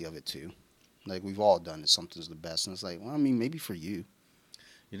I'm guilty of it too. Like, we've all done it. Something's the best. And it's like, well, I mean, maybe for you.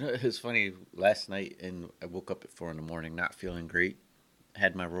 You know, it's funny. Last night, and I woke up at 4 a.m, not feeling great.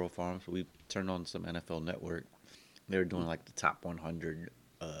 Had my Rural Farm, so we turned on some NFL Network. They were doing like the top 100.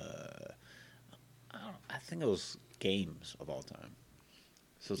 I think it was games of all time.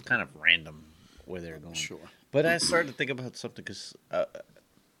 So it's kind of random where they're going. Sure. But I started to think about something because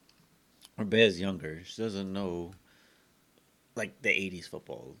Bear's younger. She doesn't know like the 80s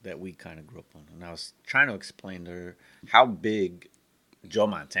football that we kind of grew up on. And I was trying to explain to her how big Joe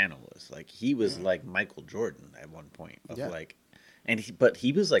Montana was. Like, he was like Michael Jordan at one point. But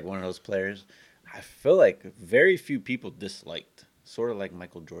he was like one of those players I feel like very few people disliked, sort of like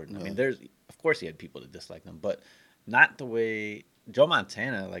Michael Jordan. I mean, of course he had people that disliked him, but not the way Joe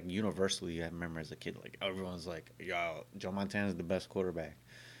Montana, like, universally, I remember as a kid, like, everyone's like, yo, Joe Montana's the best quarterback.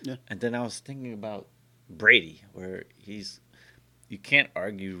 Yeah. And then I was thinking about Brady, where you can't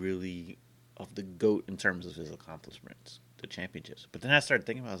argue really of the GOAT in terms of his accomplishments, the championships. But then I started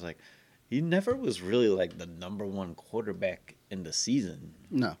thinking about it, I was like, he never was really like the number one quarterback in the season.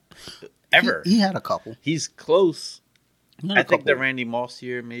 No. Ever. He had a couple. He's close. I think the couple. Randy Moss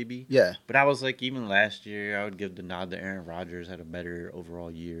year, maybe. Yeah. But I was like, even last year, I would give the nod to Aaron Rodgers, had a better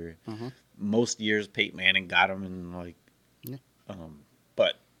overall year. Mm-hmm. Most years, Peyton Manning got him in, like,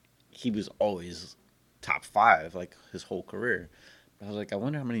 but he was always top 5, like, his whole career. I was like, I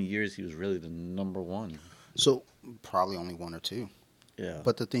wonder how many years he was really the number one. So, probably only 1 or 2. Yeah.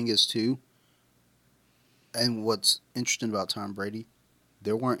 But the thing is, too, and what's interesting about Tom Brady,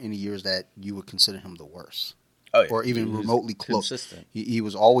 there weren't any years that you would consider him the worst. Oh, yeah. Or even remotely close. Consistent. He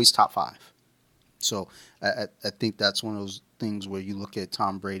was always top 5. So I think that's one of those things where you look at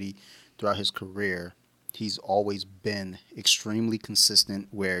Tom Brady throughout his career, he's always been extremely consistent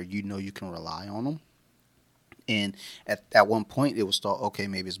where you know you can rely on him. And at one point, it was thought, okay,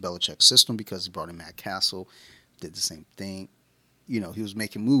 maybe it's Belichick's system because he brought in Matt Castle, did the same thing. You know, he was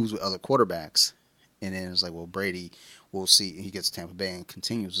making moves with other quarterbacks. And then it's like, well, Brady, we'll see. He gets Tampa Bay and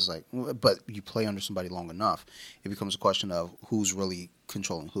continues. It's like, but you play under somebody long enough, it becomes a question of who's really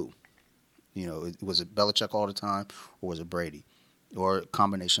controlling who. You know, was it Belichick all the time, or was it Brady, or a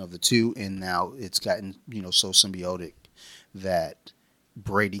combination of the two? And now it's gotten, you know, so symbiotic that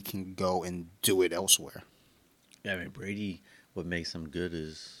Brady can go and do it elsewhere. Yeah, I mean, Brady, what makes him good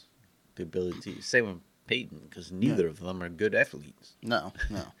is the ability. Same with Peyton, because neither of them are good athletes. No.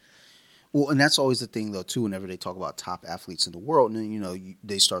 Well, and that's always the thing, though, too, whenever they talk about top athletes in the world. And then, you know,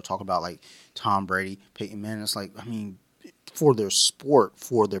 they start talking about, like, Tom Brady, Peyton Manning. It's like, I mean, for their sport,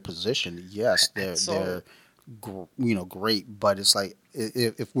 for their position, yes, they're great. But it's like,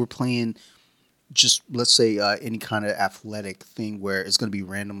 if we're playing just, let's say, any kind of athletic thing where it's going to be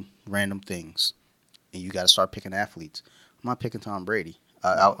random things, and you got to start picking athletes, I'm not picking Tom Brady.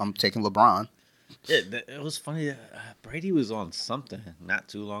 I'm taking LeBron. Yeah, it was funny. Brady was on something not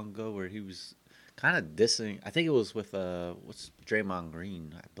too long ago where he was kind of dissing. I think it was with what's Draymond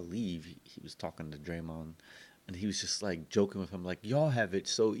Green. I believe he was talking to Draymond, and he was just like joking with him, like y'all have it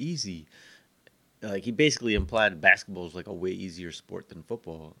so easy. Like he basically implied basketball is like a way easier sport than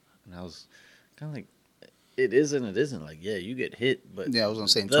football, and I was kind of like, it isn't. It isn't. Like yeah, you get hit, but Yeah, I was gonna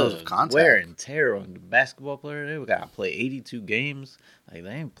say in terms of the wear contact. and tear on the basketball player, they gotta play 82 games. Like they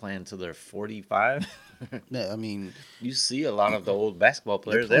ain't playing till they're 45. Yeah, I mean, You see a lot of the old basketball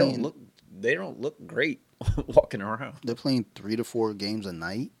they're players. playing They don't look great walking around. they're playing 3 to 4 games a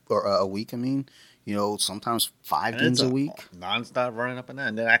night or a week. I mean, sometimes five And it's games a a week. nonstop running up and down.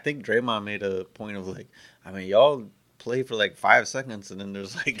 And then I think Draymond made a point of like, I mean, y'all play for like 5 seconds and then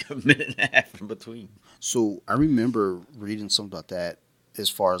there's like a minute and a half in between. So I remember reading something about that as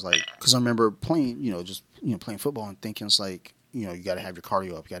far as like, because I remember playing, playing football and thinking it's like, you got to have your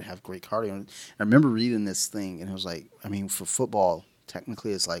cardio up, you got to have great cardio. And I remember reading this thing and it was like, I mean, for football,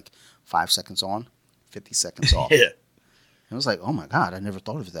 technically it's like 5 seconds on, 50 seconds off. Yeah. And I was like, oh my God, I never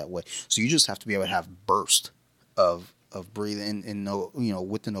thought of it that way. So you just have to be able to have burst of breathing and know,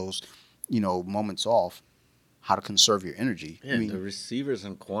 within those, moments off, how to conserve your energy. Yeah, I mean, the receivers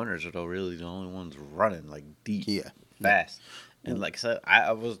and corners are really the only ones running like deep, yeah. fast. And like I said,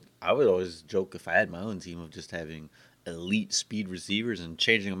 I would always joke if I had my own team of just having elite speed receivers and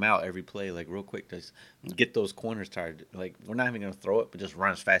changing them out every play, like real quick, just get those corners tired. Like we're not even gonna throw it, but just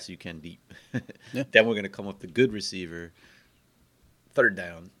run as fast as you can deep. Yeah. Then we're gonna come with the good receiver, third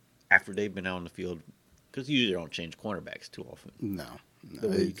down, after they've been out on the field, because usually they don't change cornerbacks too often. No. The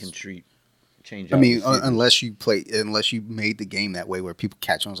way you can change I out mean, receivers. unless you made the game that way where people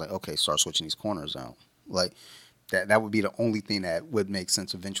catch on, it's like, okay, start switching these corners out. Like that would be the only thing that would make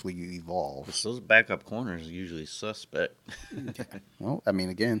sense. Eventually, you evolve. Those backup corners are usually suspect. Yeah. Well, I mean,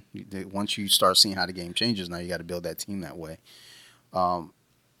 again, once you start seeing how the game changes, now you got to build that team that way. I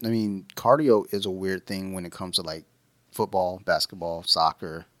mean, cardio is a weird thing when it comes to like football, basketball,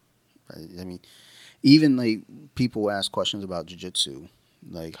 soccer. I mean, even like people ask questions about jiu-jitsu.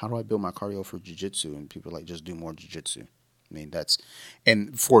 Like, how do I build my cardio for jiu-jitsu? And people are like, just do more jiu-jitsu. I mean,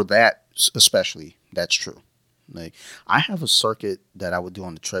 and for that especially, that's true. Like, I have a circuit that I would do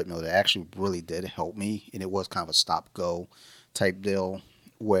on the treadmill that actually really did help me, and it was kind of a stop-go type deal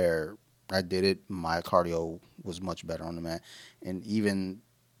where I did it. My cardio was much better on the mat, and even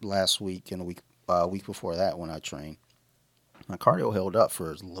last week and a week before that when I trained, my cardio held up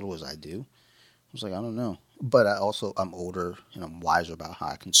for as little as I do. I was like, I don't know, but I'm older and I'm wiser about how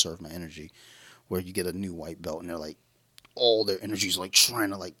I conserve my energy. Where you get a new white belt and they're like, all their energy is like trying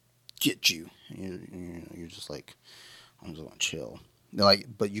to like get you. You're just like, I'm just gonna chill. They're like,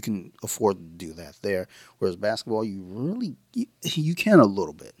 but you can afford to do that there. Whereas basketball, you can a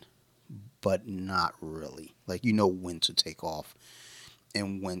little bit, but not really. Like when to take off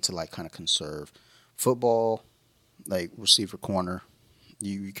and when to like kind of conserve. Football, like receiver corner,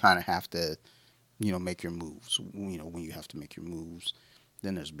 you kind of have to make your moves. When you have to make your moves.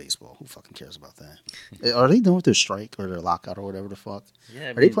 Then there's baseball. Who fucking cares about that? Are they done with their strike or their lockout or whatever the fuck?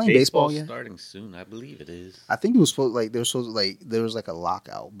 Yeah, Are they playing baseball yet? Starting soon, I believe it is. I think it was supposed there was like a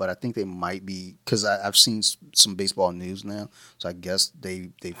lockout, but I think they might be because I've seen some baseball news now, so I guess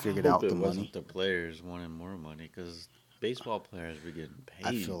they figured out the money. The players wanting more money because baseball players were getting paid.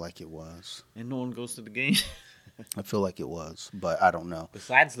 I feel like it was, and no one goes to the game. I feel like it was, but I don't know.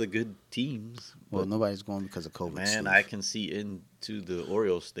 Besides the good teams, well, nobody's going because of COVID. Man, Steve. I can see into the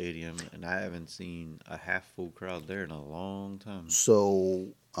Orioles stadium, and I haven't seen a half full crowd there in a long time. So,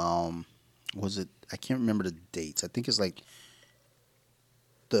 was it? I can't remember the dates. I think it's like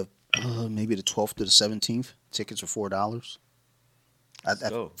the maybe the 12th to the 17th. Tickets are $4.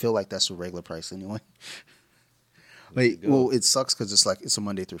 I feel like that's the regular price anyway. Like, well, it sucks because it's a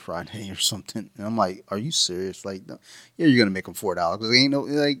Monday through Friday or something, and I'm like, are you serious? Like, no, yeah, you're gonna make them $4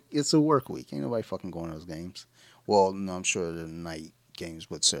 because it's a work week. Ain't nobody fucking going to those games. Well, no, I'm sure the night games,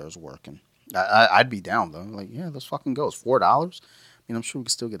 but Sarah's working. I'd be down though. Like, yeah, let's fucking go. It's $4. I mean, I'm sure we can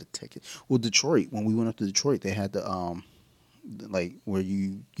still get a ticket. Well, Detroit, when we went up to Detroit, they had the like where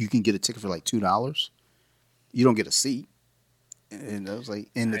you can get a ticket for like $2. You don't get a seat. And I was like,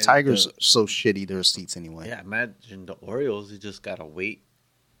 and the Tigers are so shitty, their seats anyway. Yeah, imagine the Orioles. You just gotta wait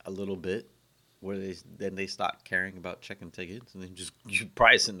a little bit, where they stop caring about checking tickets, and then you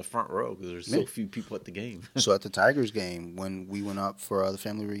probably sit in the front row because there's so few people at the game. So at the Tigers game, when we went up for the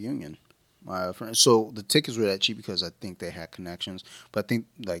family reunion, my friend, so the tickets were that cheap because I think they had connections, but I think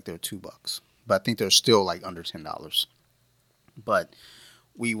like they're $2, but I think they're still like under $10. But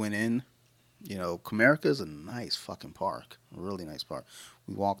we went in. Comerica is a nice fucking park. A really nice park.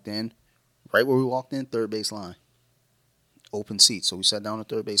 We walked in. Right where we walked in, third base line. open seats. So we sat down on the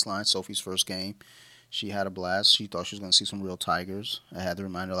third base line. Sophie's first game. She had a blast. She thought she was going to see some real Tigers. I had to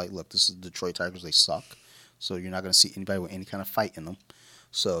remind her, like, look, this is the Detroit Tigers. They suck. So you're not going to see anybody with any kind of fight in them.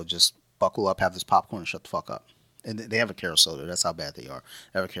 So just buckle up, have this popcorn, and shut the fuck up. And they have a carousel there. That's how bad they are.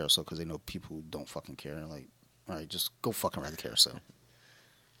 They have a carousel because they know people who don't fucking care. They're like, all right, just go fucking ride the carousel.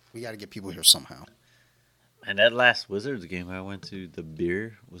 We got to get people here somehow. And that last Wizards game I went to, the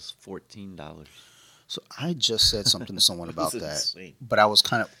beer was $14. So I just said something to someone about that, insane. but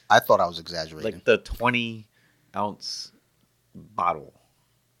I thought I was exaggerating. Like the 20-ounce bottle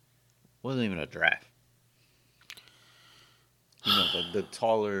wasn't even a draft. You know, the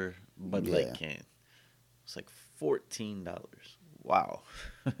taller Bud Light can. It's like $14. Wow.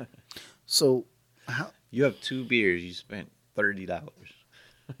 So how? You have 2 beers, you spent $30.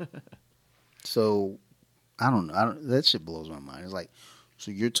 So I don't know. That shit blows my mind. It's like,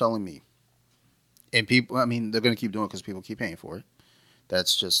 so you're telling me, and people, I mean, they're going to keep doing it because people keep paying for it.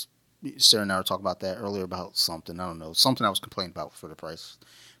 That's just, Sarah and I were talking about that earlier about something. I don't know. Something I was complaining about for the price. I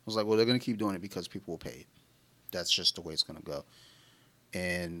was like, well, they're going to keep doing it because people will pay it. That's just the way it's going to go.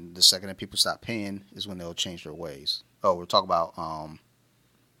 And the second that people stop paying is when they'll change their ways. Oh, we're talking about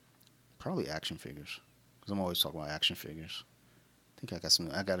probably action figures. Because I'm always talking about action figures. I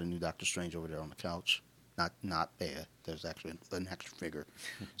think I got a new Doctor Strange over there on the couch. Not bad. There's actually an action figure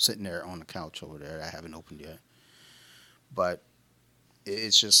sitting there on the couch over there that I haven't opened yet. But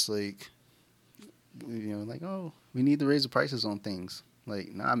it's just like, you know, like, oh, we need to raise the prices on things.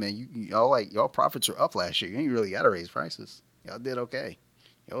 Like, nah, man, y'all profits are up last year. You ain't really got to raise prices. Y'all did okay.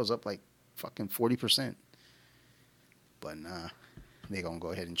 Y'all was up like fucking 40%. But nah, they gonna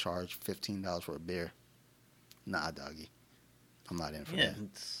go ahead and charge $15 for a beer. Nah, doggy. I'm not in for that.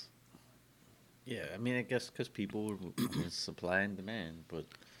 Yeah, I mean, I guess because people supply and demand, but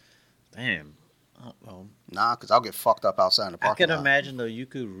damn. Well, nah, because I'll get fucked up outside in the parking lot. I can imagine, though, you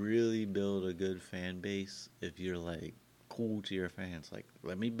could really build a good fan base if you're, like, cool to your fans. Like,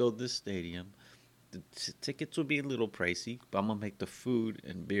 let me build this stadium. The tickets will be a little pricey, but I'm going to make the food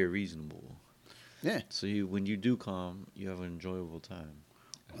and beer reasonable. Yeah. So when you do come, you have an enjoyable time.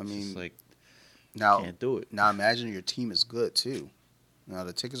 I mean, just like, now, can't do it. Now imagine your team is good, too. Now,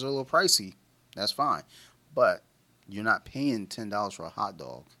 the tickets are a little pricey. That's fine. But you're not paying $10 for a hot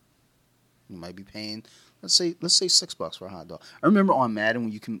dog. You might be paying, let's say $6 for a hot dog. I remember on Madden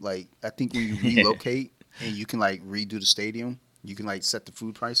when you can, like, I think when you relocate and you can, like, redo the stadium, you can, like, set the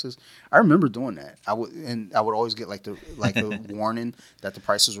food prices. I remember doing that. I would always get like a warning that the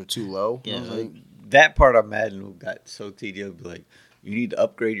prices were too low. Yeah, like, that part of Madden got so tedious. Like, you need to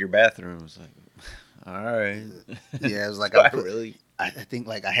upgrade your bathrooms. Like, all right. Yeah, it was like really. I think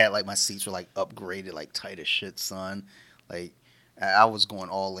like I had like my seats were like upgraded like tight as shit, son. Like I was going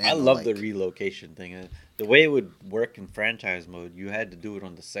all in. I love the relocation thing. The way it would work in franchise mode, you had to do it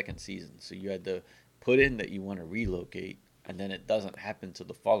on the second season. So you had to put in that you want to relocate, and then it doesn't happen till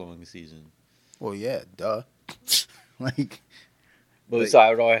the following season. Well, yeah, duh. So I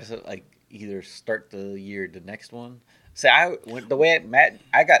would always like either start the year the next one. See, I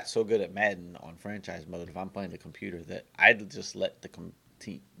got so good at Madden on franchise mode. If I'm playing the computer, that I'd just let the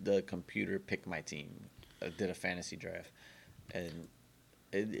computer pick my team. I did a fantasy draft, and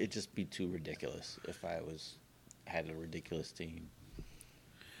it'd just be too ridiculous if I had a ridiculous team.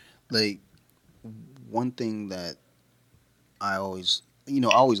 Like one thing that I always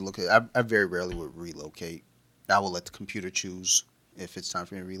look at. I very rarely would relocate. I will let the computer choose if it's time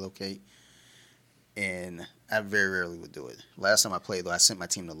for me to relocate. And I very rarely would do it. Last time I played, though, I sent my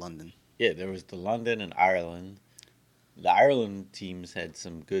team to London. Yeah, there was the London and Ireland. The Ireland teams had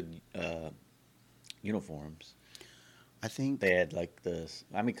some good uniforms. I think they had like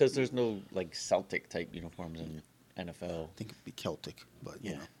because there's no like Celtic type uniforms in NFL. I think it'd be Celtic, but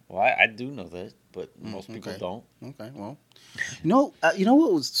yeah. You know. Well, I do know that, but most people don't. Okay, well, you know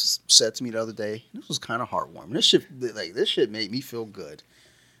what was said to me the other day? This was kind of heartwarming. This shit made me feel good.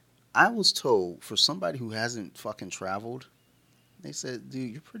 I was told, for somebody who hasn't fucking traveled, they said,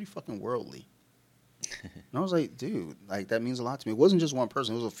 dude, you're pretty fucking worldly. And I was like, dude, like, that means a lot to me. It wasn't just one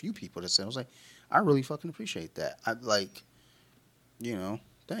person. It was a few people that said, I was like, I really fucking appreciate that. I like,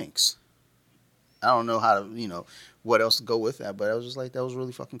 thanks. I don't know how to, what else to go with that, but I was just like, that was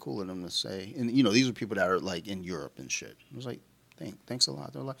really fucking cool of them to say. And, these are people that are, like, in Europe and shit. I was like, thanks a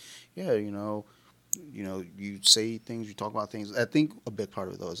lot. They're like, yeah, you say things, you talk about things. I think a big part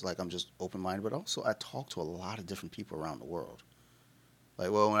of it, though, is like I'm just open-minded, but also I talk to a lot of different people around the world. Like,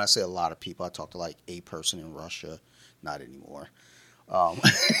 well, when I say a lot of people, I talk to like a person in Russia. Not anymore.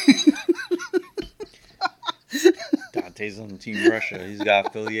 Dante's on Team Russia. He's got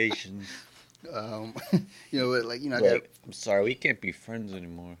affiliations. Um, like Like, I'm sorry, we can't be friends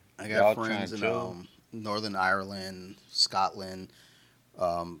anymore. I got Y'all trying friends to in chill? Northern Ireland, Scotland,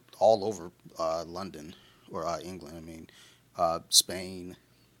 all over London or England. I mean, Spain.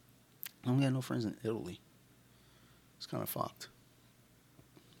 I don't got no friends in Italy. It's kind of fucked.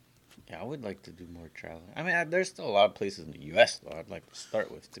 Yeah, I would like to do more traveling. I mean, there's still a lot of places in the U.S. though I'd like to start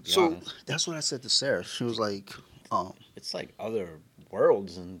with, to be So honest. that's what I said to Sarah. She was like, um, It's like other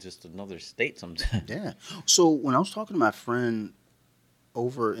worlds and just another state sometimes. yeah. So when I was talking to my friend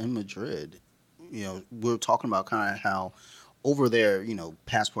over in Madrid, we were talking about kind of how over there,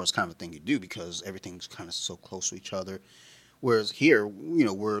 passport is kind of a thing you do because everything's kind of so close to each other. Whereas here,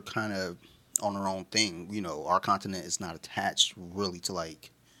 we're kind of on our own thing. Our continent is not attached really to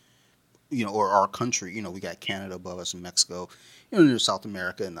like, or our country. We got Canada above us and Mexico, there's South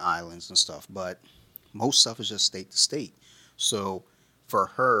America and the islands and stuff. But most stuff is just state to state. So for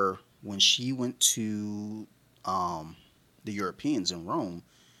her, when she went to um, the Europeans in Rome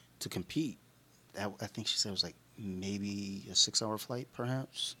to compete, I think she said it was like maybe a 6 hour flight,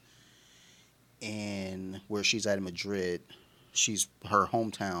 perhaps. And where she's at in Madrid, her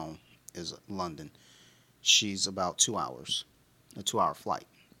hometown is London. She's about 2 hours, a 2 hour flight.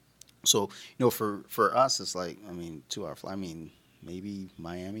 So for us, it's like, I mean, 2 hour flight. I mean, maybe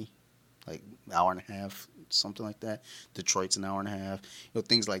Miami, like hour and a half, something like that. Detroit's an hour and a half.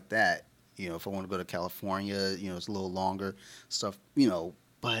 Things like that. If I want to go to California, it's a little longer stuff.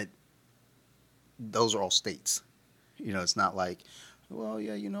 But those are all states. It's not like, well,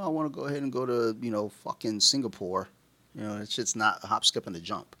 yeah, I want to go ahead and go to, fucking Singapore. It's just not a hop, skip, and a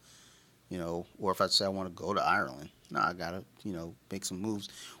jump. Or if I say I want to go to Ireland, no, I gotta, make some moves.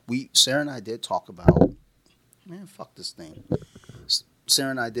 Sarah and I did talk about, man, fuck this thing.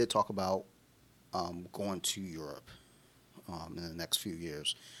 Sarah and I did talk about going to Europe in the next few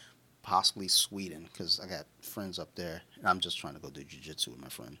years, possibly Sweden, because I got friends up there, and I'm just trying to go do jiu-jitsu with my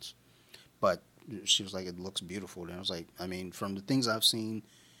friends. But she was like, it looks beautiful. And I was like, I mean, from the things I've seen,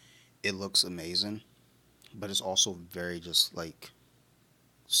 it looks amazing, but it's also very just like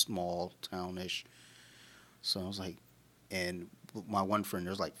small townish. So I was like, and my one friend,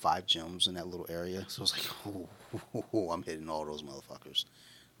 there's like 5 gyms in that little area. So I was like, oh, I'm hitting all those motherfuckers.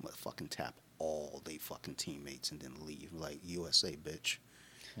 I'm gonna fucking tap all they fucking teammates and then leave. Like, USA, bitch.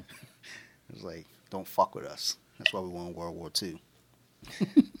 It was like, don't fuck with us. That's why we won World War II.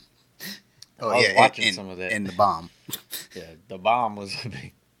 Oh I was yeah, watching some of that. and the bomb. Yeah, the bomb was a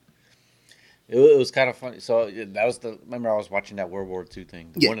big. It was kind of funny. So that was the. Remember, I was watching that World War II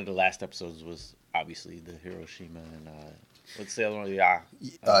thing. Yeah, One of the last episodes was obviously the Hiroshima and what's the other one? Yeah,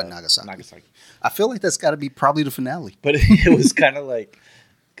 Nagasaki. Nagasaki. I feel like that's got to be probably the finale. But it was kind of like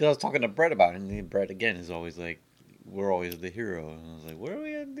because I was talking to Brett about it, and Brett again is always like, "We're always the hero," and I was like, "Where are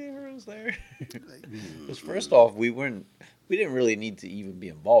we at the heroes there?" Because first off, we didn't really need to even be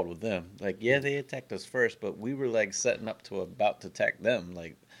involved with them. Like, yeah, they attacked us first, but we were like setting up to about to attack them.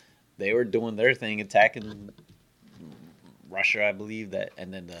 Like, they were doing their thing, attacking Russia, I believe that,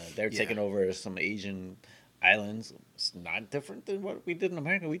 and then they're Yeah. taking over some Asian islands. It's not different than what we did in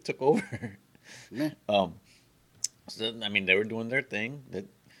America. We took over. Yeah. um, so I mean, they were doing their thing that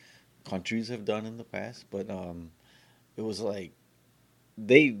countries have done in the past, but it was like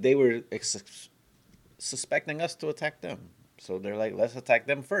they were suspecting us to attack them. So they're like, let's attack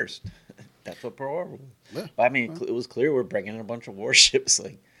them first. That's what Pearl Harbor was. Yeah. But I mean, it was clear we're bringing in a bunch of warships.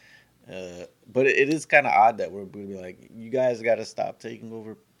 Like, but it is kind of odd that we're going to be like, you guys got to stop taking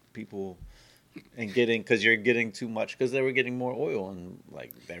over people and getting, because you're getting too much, because they were getting more oil and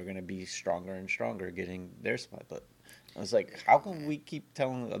like they were going to be stronger and stronger getting their supply. But I was like, how can we keep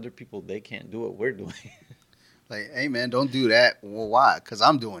telling other people they can't do what we're doing? Like, hey man, don't do that. Well, why? Because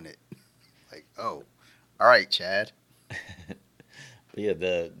I'm doing it. Like, oh, all right, Chad. But yeah,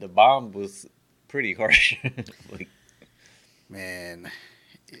 the bomb was pretty harsh. Like, Man,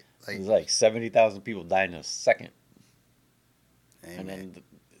 it like, was like 70,000 people died in a second, hey, and man.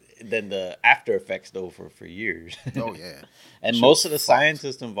 then the after effects though for years. Oh yeah. And Shit most was of the fucked.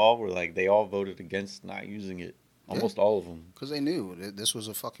 scientists involved were like they all voted against not using it. Almost all of them. Because they knew that this was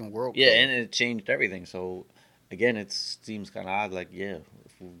a fucking world Yeah, killer. and it changed everything. So again, it seems kind of odd. Like, yeah,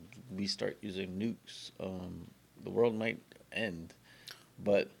 if we start using nukes, the world might end.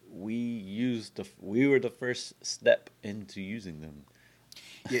 But we were the first step into using them.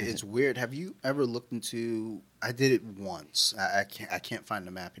 Yeah, it's weird. Have you ever looked into? I did it once. I can't find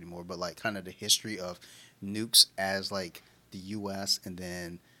the map anymore. But like, kind of the history of nukes as like the U.S. and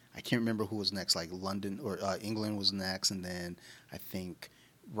then I can't remember who was next. Like London or England was next, and then I think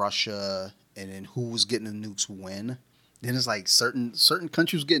Russia, and then who was getting the nukes when. Then it's like certain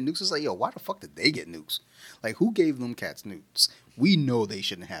countries get nukes. It's like, yo, why the fuck did they get nukes? Like, who gave them cats nukes? We know they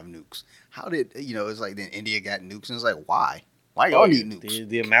shouldn't have nukes. How did it's like then India got nukes, and it's like, why? Why y'all need nukes?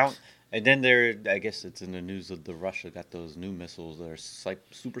 The amount, and then there, I guess it's in the news of the Russia got those new missiles that are like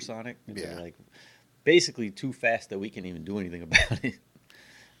supersonic. Yeah. They're like basically too fast that we can't even do anything about it.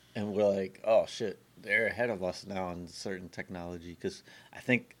 And we're like, oh shit, they're ahead of us now on certain technology because I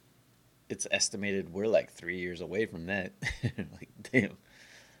think it's estimated we're like 3 years away from that. Like, damn.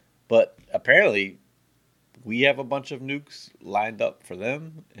 But apparently, we have a bunch of nukes lined up for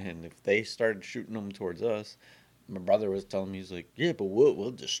them, and if they started shooting them towards us, my brother was telling me, he's like, yeah, but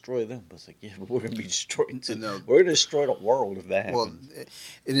we'll destroy them. I was like, yeah, but we're gonna be destroyed too. No. We're gonna destroy the world if that happens. Well,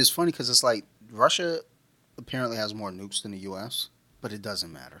 it is funny because it's like Russia apparently has more nukes than the U.S., but it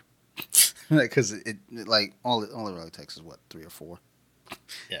doesn't matter because it like all it really takes is what 3 or 4.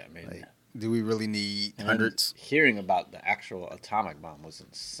 Yeah, I mean, like, do we really need hundreds? Hearing about the actual atomic bomb was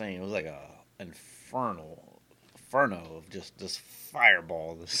insane. It was like a inferno of just this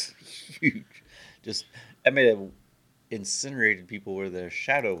fireball, this huge, just I mean, it incinerated people where their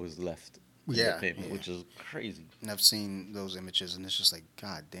shadow was left. Yeah, which is crazy. And I've seen those images, and it's just like,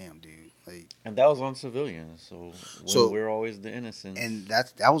 God damn, dude. Like, and that was on civilians, so we're always the innocents. And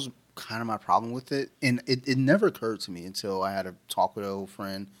that was kind of my problem with it, and it never occurred to me until I had a talk with an old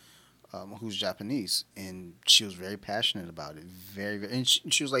friend who's Japanese, and she was very passionate about it, very, very, and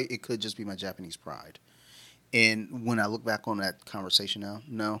she was like, it could just be my Japanese pride. And when I look back on that conversation now,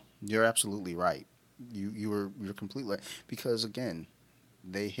 no, you're absolutely right. You're completely right, because again,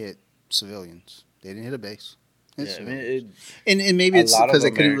 they hit civilians. They didn't hit a base. Yeah, I mean, and maybe it's because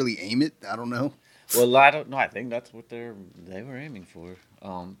they couldn't really aim it. I don't know. Well, I don't know. I think that's what they were aiming for.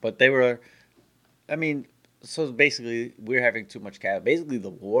 But they were, I mean, so basically we're having too much cash. Basically the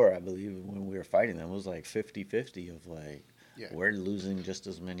war, I believe, when we were fighting them was like 50-50 of like, we're losing just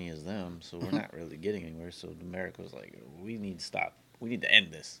as many as them, so we're not really getting anywhere. So America was like, we need to stop. We need to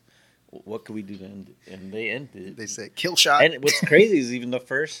end this. What can we do to end it? And they ended it. They said, kill shot. And what's crazy is even the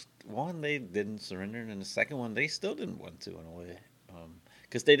first one, they didn't surrender, and the second one, they still didn't want to, in a way.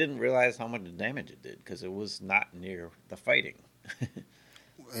 Because they didn't realize how much damage it did, because it was not near the fighting.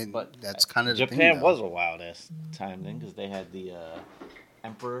 And but that's kind of Japan the thing, was a wild-ass time then, because they had the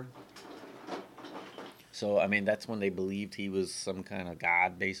emperor. So, I mean, that's when they believed he was some kind of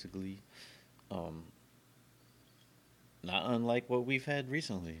god, basically. Not unlike what we've had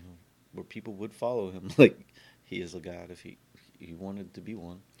recently, where people would follow him like he is a god if he wanted to be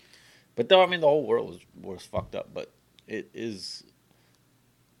one. But though, I mean, the whole world was fucked up, but there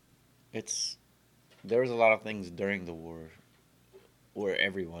was a lot of things during the war where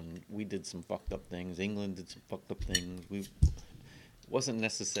we did some fucked up things. England did some fucked up things. It wasn't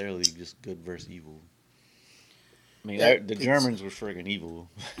necessarily just good versus evil. I mean, the Germans were friggin' evil.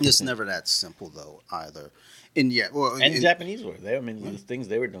 It's never that simple, though, either. And the Japanese were. I mean, the things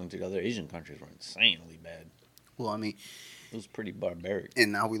they were doing to other Asian countries were insanely bad. Well, I mean, it was pretty barbaric.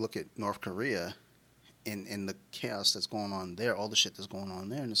 And now we look at North Korea and the chaos that's going on there, all the shit that's going on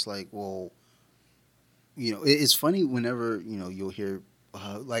there, and it's like, well, it's funny whenever you'll hear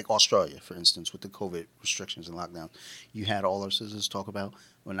like Australia, for instance, with the COVID restrictions and lockdowns. You had all our citizens talk about,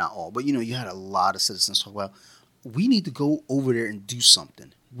 well, not all, but you had a lot of citizens talk about, we need to go over there and do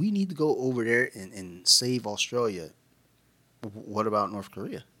something. We need to go over there and save Australia. What about North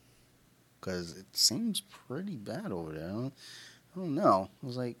Korea? Because it seems pretty bad over there. I don't know. I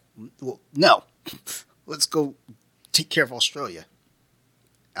was like, well, no. Let's go take care of Australia.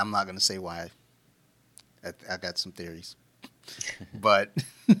 I'm not going to say why. I got some theories. But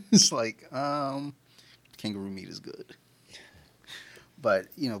it's like, kangaroo meat is good. But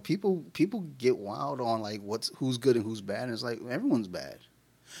people get wild on like who's good and who's bad, and it's like everyone's bad.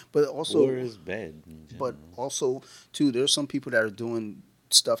 But also, war is bad. But also, too, there's some people that are doing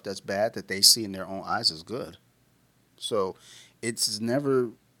stuff that's bad that they see in their own eyes as good. So it's never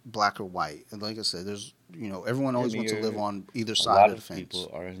black or white. And like I said, there's everyone always wants to live on either side of the fence. A lot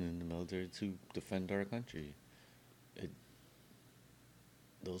of people are in the military to defend our country.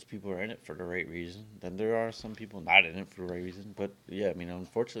 Those people are in it for the right reason. Then there are some people not in it for the right reason. But yeah, I mean,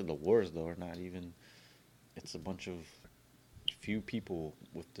 unfortunately, the wars though are not even. It's a bunch of few people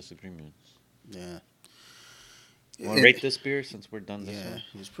with disagreements. Yeah. You want to rate this beer since we're done this one? Yeah,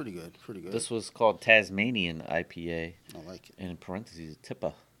 it was pretty good. Pretty good. This was called Tasmanian IPA. I like it. And in parentheses,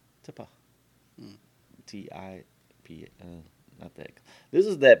 Tippa. T-I-P. Not that. This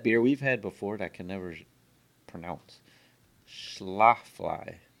is that beer we've had before that I can never pronounce.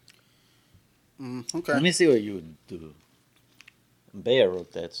 Schlafly. Okay. Let me see what you would do. Bea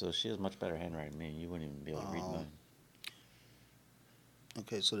wrote that, so she has much better handwriting than me. You wouldn't even be able to read mine.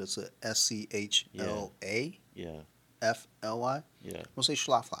 Okay, so that's a SCHLAFLY. Yeah, yeah. We'll say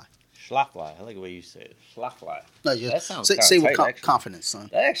Schlafly. Schlafly. I like the way you say it. Schlafly. No, just That sounds kind say of with tight, actually. confidence, son.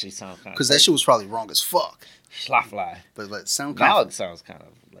 That actually sounds kind of Because that tight. shit was probably wrong as fuck. Schlafly. But sound Now it confident. sounds kind of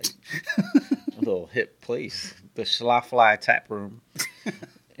like a little hip place. The Schlafly Tap Room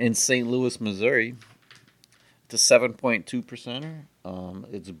in St. Louis, Missouri. It's a 7.2%er.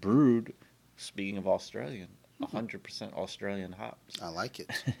 It's brewed, speaking of Australian, 100% Australian hops. I like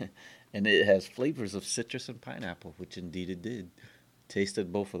it. And it has flavors of citrus and pineapple, which indeed it did.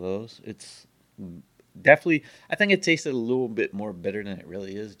 Tasted both of those. It's definitely, I think it tasted a little bit more bitter than it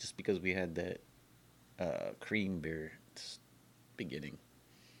really is, just because we had that cream beer beginning.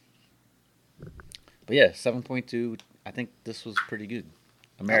 But yeah, 7.2. I think this was pretty good.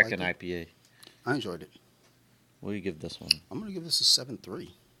 American IPA. I enjoyed it. What do you give this one? I'm going to give this a 7.3.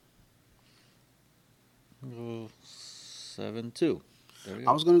 7.2.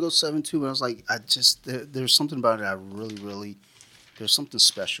 I was going to go 7.2, but I was like, there's something about it I really, there's something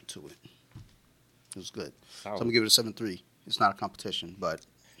special to it. It was good. So I'm going to give it a 7.3. It's not a competition, but.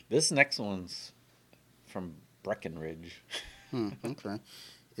 This next one's from Breckenridge. Okay.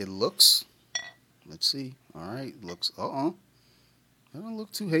 It looks, let's see. All right. Looks, That don't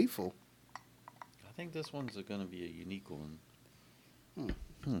look too hateful. I think this one's going to be a unique one.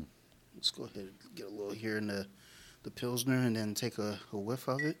 Let's go ahead and get a little here in the Pilsner and then take a whiff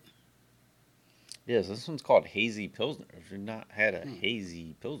of it. Yes, this one's called Hazy Pilsner. If you've not had a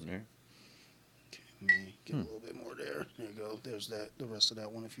Hazy Pilsner. Okay, let me get a little bit more there. There you go. There's the rest of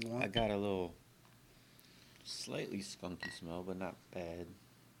that one if you want. I got a little slightly skunky smell, but not bad.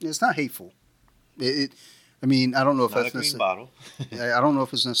 It's not hateful. I mean, I don't know if Not that's a clean bottle. I don't know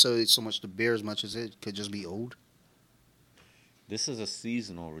if it's necessarily so much the beer as much as it could just be old. This is a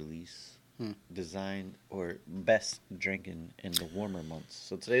seasonal release. Designed or best drinking in the warmer months.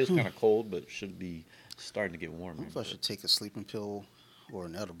 So today was kind of cold, but should be starting to get warmer. I don't know if I should take a sleeping pill or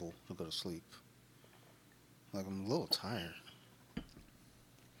an edible to go to sleep. Like, I'm a little tired.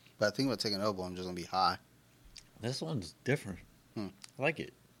 But I think if I take an edible, I'm just going to be high. This one's different. I like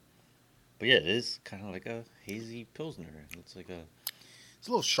it. But yeah, it is kind of like a hazy Pilsner. It's like It's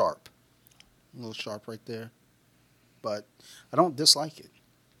a little sharp. A little sharp right there. But I don't dislike it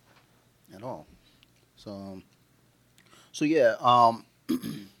at all. So yeah, I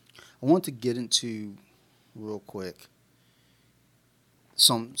want to get into real quick.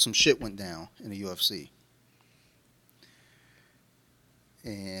 Some shit went down in the UFC.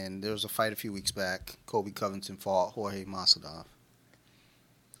 And there was a fight a few weeks back. Colby Covington fought Jorge Masvidal.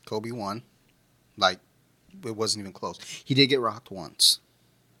 Colby won. Like, it wasn't even close. He did get rocked once.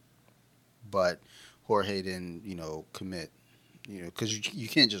 But Jorge didn't, commit. Because you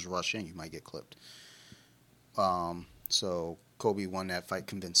can't just rush in. You might get clipped. So Colby won that fight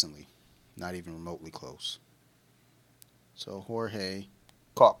convincingly. Not even remotely close. So Jorge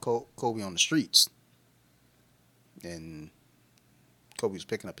caught Colby on the streets. And Colby was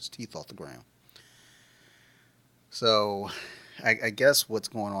picking up his teeth off the ground. So I guess what's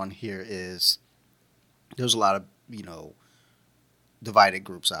going on here is there's a lot of, divided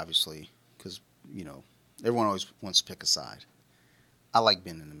groups, obviously. Because, everyone always wants to pick a side. I like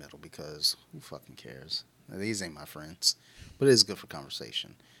being in the middle because who fucking cares? These ain't my friends. But it is good for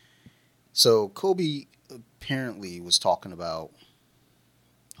conversation. So Colby apparently was talking about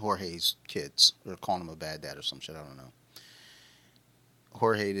Jorge's kids. Or calling him a bad dad or some shit. I don't know.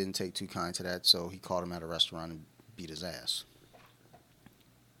 Jorge didn't take too kind to that, so he caught him at a restaurant and beat his ass.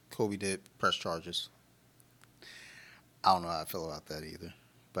 Colby did press charges. I don't know how I feel about that either.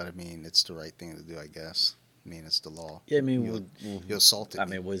 But, I mean, it's the right thing to do, I guess. I mean, it's the law. Yeah, I mean, you assaulted me. I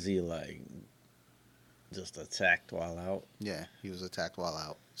mean, was he, like, just attacked while out? Yeah, he was attacked while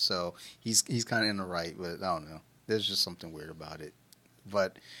out. So, he's kind of in the right, but I don't know. There's just something weird about it.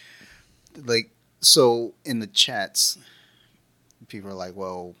 But, like, so in the chats, people are like,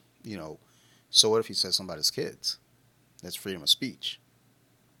 well, so what if he says something about his kids? That's freedom of speech.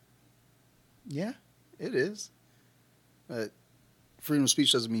 Yeah, it is. But freedom of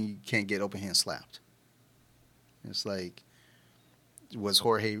speech doesn't mean you can't get open hand slapped. It's like, was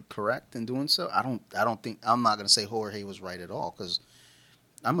Jorge correct in doing so? I don't think, I'm not going to say Jorge was right at all because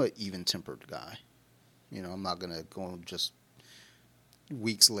I'm an even-tempered guy. I'm not going to go and just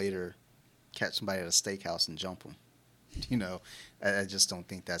weeks later catch somebody at a steakhouse and jump them. I just don't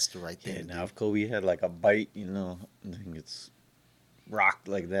think that's the right thing. Yeah, now if Kobe had like a bite, and then gets rocked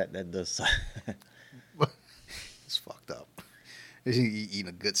like that, that does. It's fucked up. He eating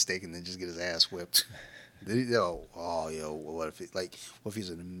a good steak and then just get his ass whipped. What if what if he's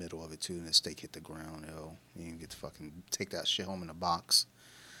in the middle of it too, and the steak hit the ground, yo? You can get to fucking take that shit home in a box.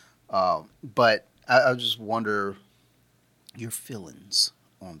 But I just wonder your feelings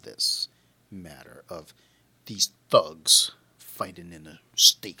on this matter of these thugs fighting in a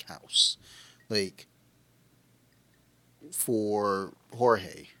steakhouse, like for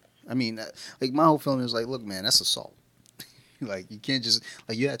Jorge. I mean, like my whole feeling is like, look, man, that's assault. Like you can't just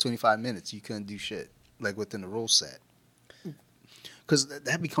like you had 25 minutes, you couldn't do shit like within the rule set. Because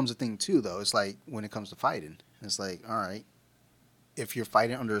that becomes a thing too, though. It's like when it comes to fighting, it's like, all right, if you're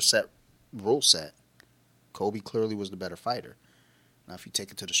fighting under a set rule set, Kobe clearly was the better fighter. Now, if you take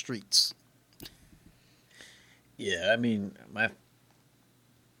it to the streets, Yeah, I mean,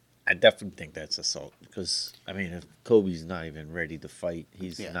 I definitely think that's assault because I mean, if Kobe's not even ready to fight,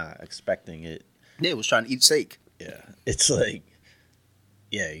 he's yeah, not expecting it. yeah, was trying to eat steak. Yeah, it's like,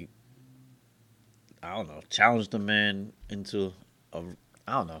 yeah, I don't know, challenge the man into a,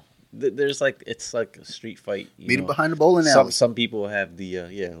 I don't know. There's like it's like a street fight. Beat him behind the bowling alley. Some people have the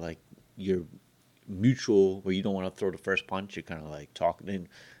yeah, like your mutual where you don't want to throw the first punch. You're kind of like talking. And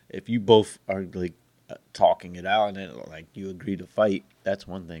if you both are like talking it out and then like you agree to fight, that's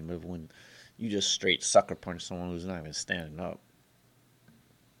one thing. But when you just straight sucker punch someone who's not even standing up,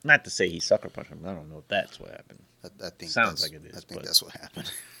 not to say he sucker punched him. I don't know if that's what happened. I think Sounds like it is. I think that's what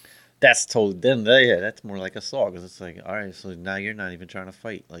happened. That's totally then. Yeah, that's more like assault because it's like, all right, so now you're not even trying to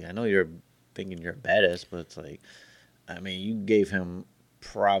fight. Like I know you're thinking you're a badass, but it's like, I mean, you gave him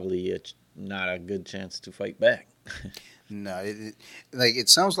probably not a good chance to fight back. No, like it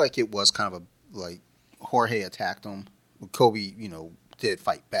sounds like it was kind of a like Jorge attacked him. Kobe, did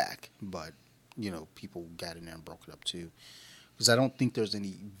fight back, but people got in there and broke it up too. Because I don't think there's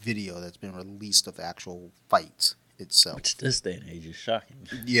any video that's been released of the actual fight itself. Which this day and age is shocking.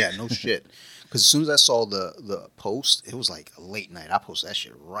 Yeah, no shit. Because as soon as I saw the post, it was like a late night. I posted that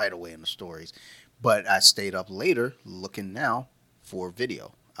shit right away in the stories. But I stayed up later looking now for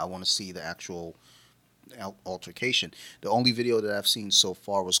video. I want to see the actual altercation. The only video that I've seen so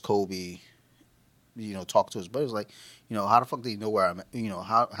far was Kobe, talk to his brothers like, how the fuck do you know where I'm?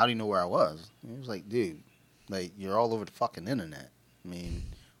 How do you know where I was? And he was like, dude, like you're all over the fucking internet. I mean,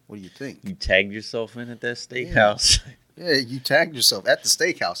 what do you think? You tagged yourself in at that steakhouse. Yeah, you tagged yourself at the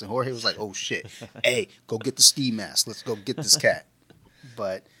steakhouse, and Jorge was like, "Oh shit, hey, go get the ski mask. Let's go get this cat."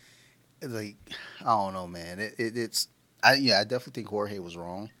 But like, I don't know, man. I definitely think Jorge was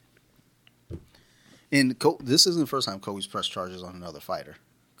wrong. And this isn't the first time Kobe's pressed charges on another fighter,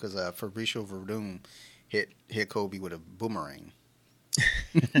 because Fabricio Verdum hit Kobe with a boomerang.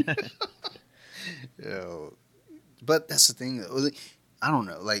 But that's the thing. I don't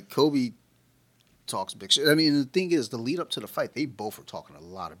know. Like Kobe talks big shit. I mean, the thing is, the lead up to the fight, they both were talking a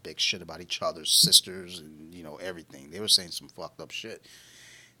lot of big shit about each other's sisters and everything. They were saying some fucked up shit.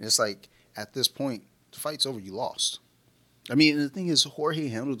 And it's like at this point, the fight's over. You lost. I mean, the thing is, Jorge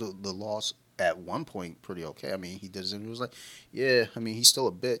handled the loss at one point pretty okay. I mean, he did his interview. He was like, yeah, I mean, he's still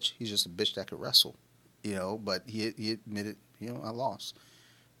a bitch. He's just a bitch that could wrestle, But he admitted, I lost.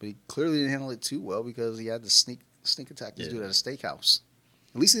 But he clearly didn't handle it too well because he had to sneak attack this dude at a steakhouse.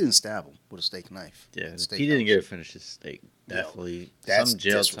 At least he didn't stab him with a steak knife. Yeah, he didn't get to finish his steak. Definitely, some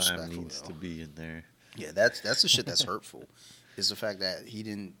jail time needs to be in there. Yeah, that's the shit that's hurtful. Is the fact that he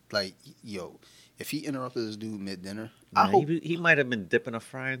didn't if he interrupted this dude mid dinner, I hope he might have been dipping a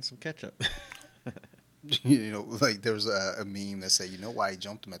fry in some ketchup. Like there was a meme that said, why he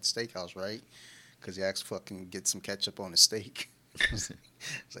jumped him at the steakhouse, right? Because he asked fucking get some ketchup on his steak. It's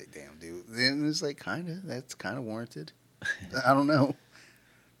like, damn, dude. Then it's like, that's kind of warranted. I don't know.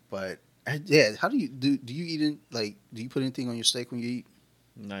 But, yeah, how do you, do you eat in, like, do you put anything on your steak when you eat?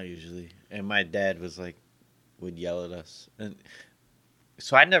 Not usually. And my dad would yell at us. And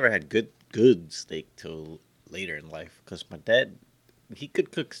so I never had good steak till later in life. Because my dad, he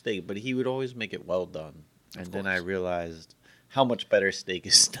could cook steak, but he would always make it well done. And then I realized how much better steak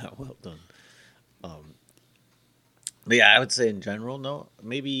is not well done. But yeah, I would say in general, no.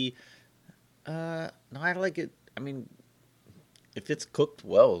 Maybe, no, I like it. I mean, if it's cooked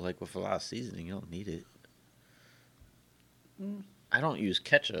well, like with a lot of seasoning, you don't need it. I don't use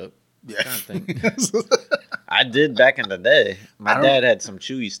ketchup. Yeah. Kind of thing. I did back in the day. My dad had some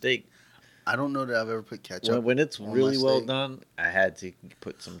chewy steak. I don't know that I've ever put ketchup. When it's really well done, I had to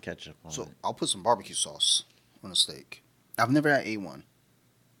put some ketchup on it. So I'll put some barbecue sauce on a steak. I've never had A1.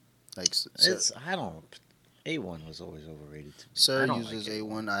 Like, A1 was always overrated to me. Sir uses like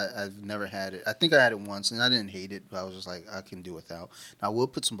A1. I've never had it. I think I had it once, and I didn't hate it, but I was just like, I can do without. Now, I will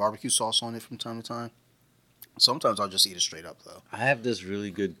put some barbecue sauce on it from time to time. Sometimes I'll just eat it straight up, though. I have this really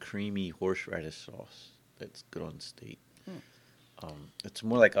good creamy horseradish sauce it's good on steak. Hmm. It's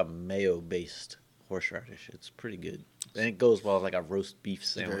more like a mayo-based horseradish. It's pretty good, and it goes well with like a roast beef It's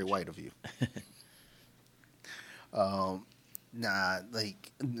sandwich. very white of you. Nah,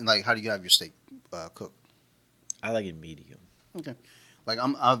 like how do you have your steak cooked? I like it medium. Okay. Like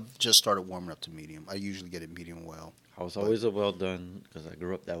I've just started warming up to medium. I usually get it medium well. I was But always a well done because I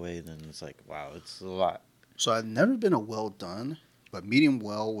grew up that way. Then it's like, wow, it's a lot. so I've never been a well done, but medium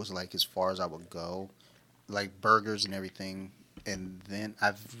well was like as far as I would go, like burgers and everything. And then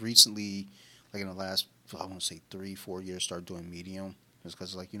I've recently, like in the last, I want to say 3, 4 years, started doing medium. Just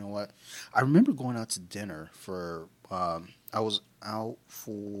because, like, you know what? I remember going out to dinner for, I was out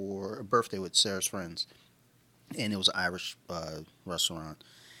for a birthday with Sarah's friends, and it was an Irish restaurant.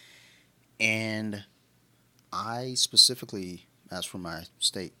 And I specifically asked for my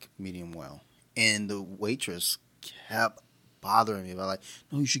steak medium well, and the waitress kept bothering me about like,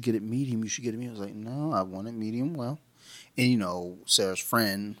 no, you should get it medium. You should get it medium. I was like, no, I want it medium well. And Sarah's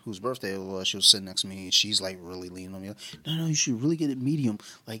friend, whose birthday it was, she was sitting next to me, and she's like really leaning on me. Like, no, you should really get it medium.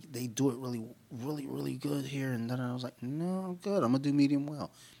 Like they do it really, really, really good here. And then I was like, no, I'm good. I'm gonna do medium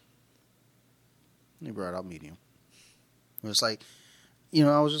well. And they brought out medium. It was like,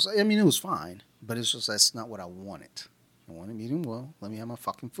 I was just, I mean, it was fine, but it's just that's not what I wanted. I wanted medium well. Let me have my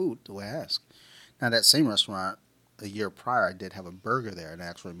fucking food the way I asked. Now that same restaurant, a year prior, I did have a burger there and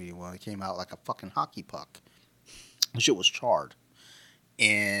asked for a medium well. It came out like a fucking hockey puck. The shit was charred,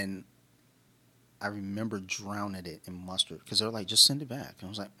 and I remember drowning it in mustard because they're like, just send it back. And I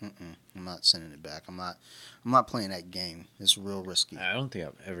was like, I'm not sending it back. I'm not playing that game. It's real risky. I don't think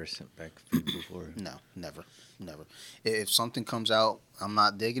I've ever sent back food before. No, never. If something comes out, I'm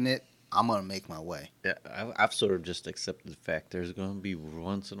not digging it, I'm gonna make my way. Yeah, I've sort of just accepted the fact there's going to be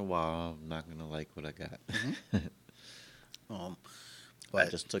once in a while I'm not going to like what I got. Mm-hmm. But I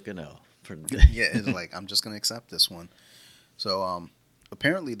just took an L. Yeah, it's like I'm just gonna accept this one. So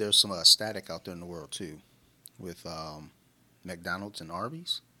apparently there's some static out there in the world too, with McDonald's and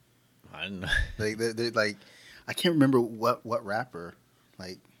Arby's. I don't know. They like, I can't remember what rapper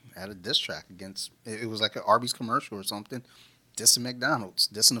like had a diss track against. It was like an Arby's commercial or something, dissing McDonald's,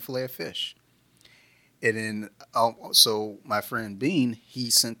 dissing the filet of fish. And then so my friend Bean, he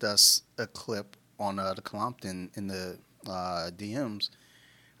sent us a clip on the Colompton in the DMs.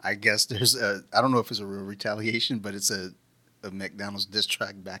 I guess there's I don't know if it's a real retaliation, but it's a McDonald's diss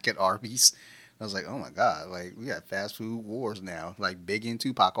track back at Arby's. I was like, oh my God, like we got fast food wars now, like Biggie and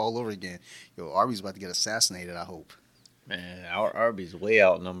Tupac all over again. Yo, Arby's about to get assassinated, I hope. Man, our Arby's way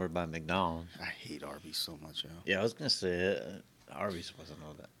outnumbered by McDonald's. I hate Arby's so much, yo. Yeah, I was going to say Arby's wasn't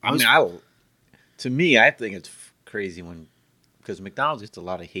all that. To me, I think it's crazy because McDonald's gets a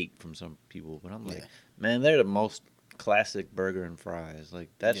lot of hate from some people, but I'm like, man, they're the most classic burger and fries. Like,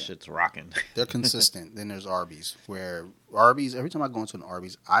 that shit's rocking. They're consistent. Then there's Arby's, where Arby's, every time I go into an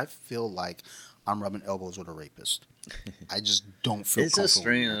Arby's, I feel like I'm rubbing elbows with a rapist. I just don't feel it's comfortable. It's a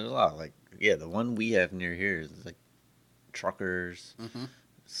strange, a lot. Like, yeah, the one we have near here is like truckers,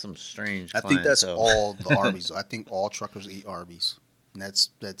 some strange I think that's all the Arby's. I think all truckers eat Arby's. And that's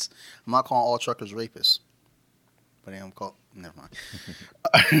I'm not calling all truckers rapists, but I am called. Never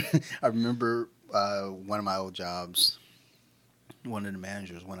mind. I remember one of my old jobs. One of the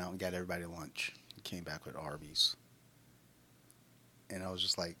managers went out and got everybody lunch. He came back with Arby's, and I was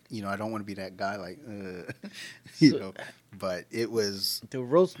just like, I don't want to be that guy, like, But it was the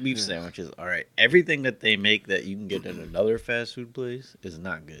roast beef sandwiches. All right, everything that they make that you can get at another fast food place is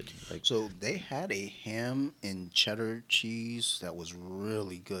not good. Like, so they had a ham and cheddar cheese that was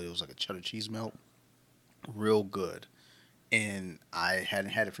really good. It was like a cheddar cheese melt, real good. And I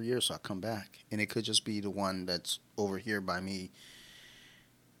hadn't had it for years, so I come back, and it could just be the one that's over here by me.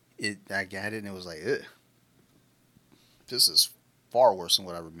 I got it, and it was like, ugh. This is far worse than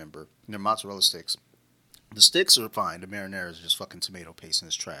what I remember. And their mozzarella sticks. The sticks are fine. The marinara is just fucking tomato paste and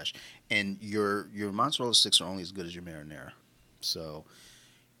it's trash. And your mozzarella sticks are only as good as your marinara. So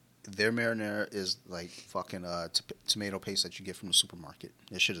their marinara is like fucking tomato paste that you get from the supermarket.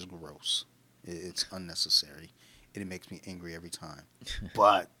 This shit is gross. It's unnecessary. And it makes me angry every time.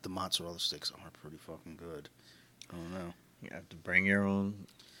 But the mozzarella sticks are pretty fucking good. I don't know. You have to bring your own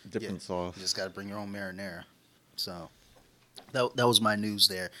different sauce. You just got to bring your own marinara. So that was my news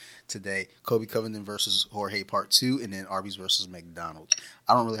there today. Kobe Covington versus Jorge Part 2, and then Arby's versus McDonald's.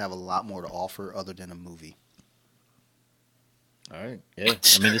 I don't really have a lot more to offer other than a movie. All right. Yeah.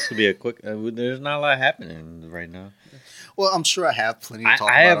 I mean, this could be a quick... there's not a lot happening right now. Well, I'm sure I have plenty to talk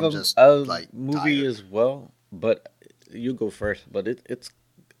about. I have a movie tired. as well, but you go first. But it's...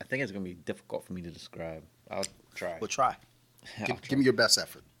 I think it's going to be difficult for me to describe. I'll try. Well, try. Give me your best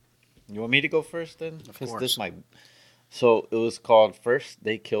effort. You want me to go first then? Of Because this course. might. So it was called First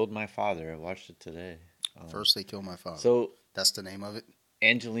They Killed My Father. I watched it today. First, they kill my father. So That's the name of it.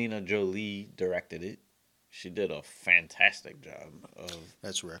 Angelina Jolie directed it. She did a fantastic job of.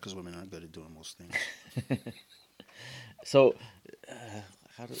 That's rare because women aren't good at doing most things. So, uh,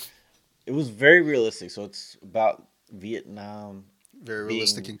 how do it was very realistic. So it's about Vietnam Very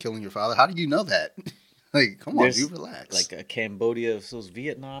realistic being in killing your father. How do you know that? Like, come on, dude, there's relax. like a Cambodia. So it's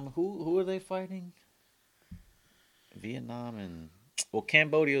Vietnam. Who are they fighting? Vietnam and well,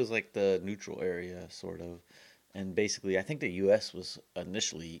 Cambodia is like the neutral area, sort of, and basically, I think the U.S. was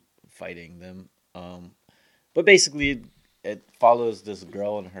initially fighting them. But basically, it follows this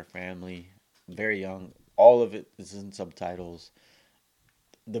girl and her family, very young. All of it is in subtitles.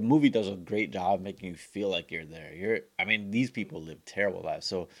 The movie does a great job making you feel like you're there. I mean, these people live terrible lives.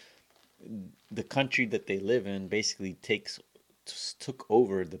 So the country that they live in basically took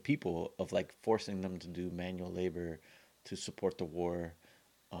over the people of like forcing them to do manual labor to support the war.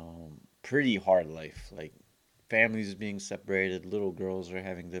 Pretty hard life. Like families being separated, little girls are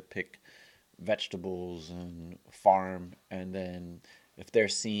having to pick vegetables and farm, and then if they're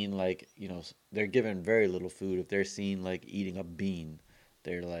seen like they're given very little food. If they're seen like eating a bean,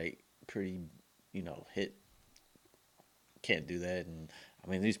 they're like pretty hit, can't do that. And I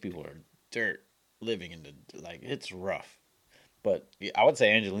mean, these people are dirt living in the like it's rough. But yeah, I would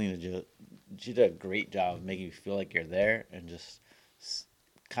say Angelina just she did a great job of making you feel like you're there and just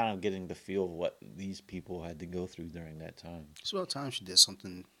kind of getting the feel of what these people had to go through during that time. It's about time she did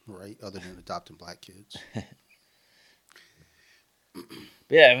something right other than adopting black kids. But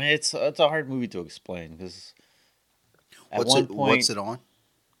yeah, I mean it's a hard movie to explain because at What's one it? What's point it on?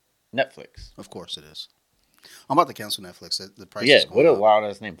 Netflix. Of course it is. I'm about to cancel Netflix. The But price yeah, is what going a up. wild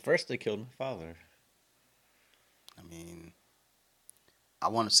ass name. First they killed my father. I mean, I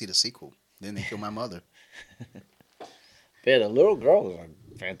want to see the sequel. Then they kill my mother. Yeah, the little girls are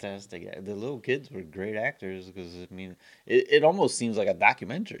fantastic. The little kids were great actors because I mean, it almost seems like a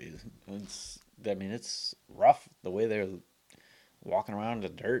documentary. I mean, it's rough the way they're walking around in the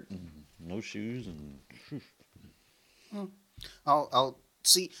dirt and no shoes and. Hmm. I'll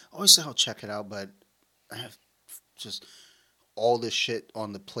see. I always say I'll check it out, but I have just all this shit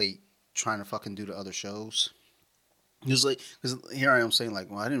on the plate trying to fucking do the other shows. Because here I am saying like,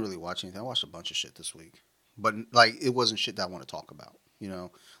 well, I didn't really watch anything. I watched a bunch of shit this week, but like it wasn't shit that I want to talk about.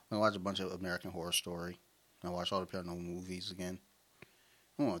 I watched a bunch of American Horror Story. I watched all the paranormal movies again.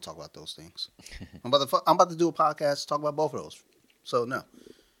 I don't want to talk about those things. I'm about to do a podcast to talk about both of those. So no,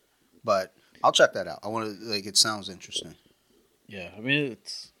 but I'll check that out. I want to like it sounds interesting. Yeah, I mean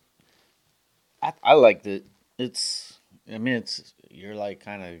I liked it. It's I mean it's you're like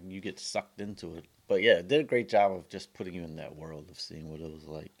kind of you get sucked into it. But yeah, it did a great job of just putting you in that world of seeing what it was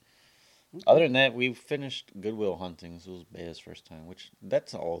like. Other Okay. than that, we finished Goodwill Hunting. This was Bea's first time, which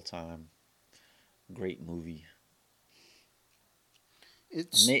that's an all time great movie.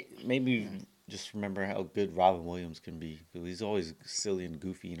 It's Maybe yeah. just remember how good Robin Williams can be. 'Cause he's always silly and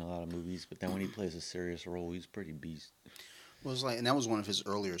goofy in a lot of movies, but then when he plays a serious role, he's pretty beast. was like, and that was one of his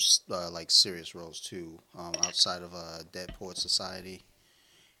earlier like serious roles too. Outside of Dead Poet Society.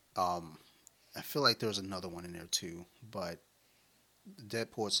 Um, I feel like there was another one in there too, but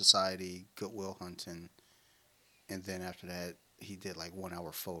Dead Poet Society, Goodwill Hunting, and then after that he did like 1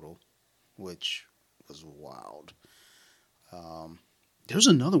 Hour Photo, which was wild. Um, there's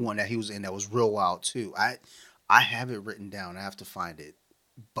another one that he was in that was real wild too. I have it written down. I have to find it,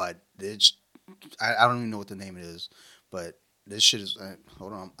 but I don't even know what the name it is. But this shit is.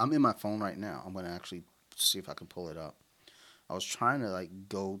 Hold on, I'm in my phone right now. I'm gonna actually see if I can pull it up. I was trying to like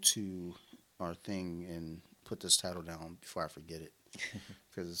go to our thing and put this title down before I forget it.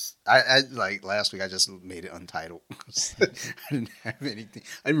 Because I like last week I just made it untitled. I didn't have anything.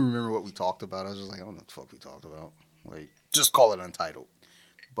 I didn't remember what we talked about. I was just like, I don't know what the fuck we talked about. Like, just call it untitled.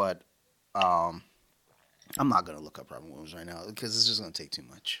 But um, I'm not gonna look up Robin Williams right now because it's just gonna take too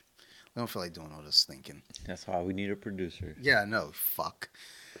much. I don't feel like doing all this thinking. That's why we need a producer. Yeah, no, fuck.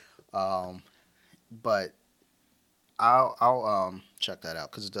 Um, but I'll check that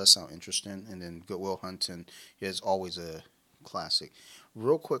out because it does sound interesting. And then Goodwill Hunting is always a classic.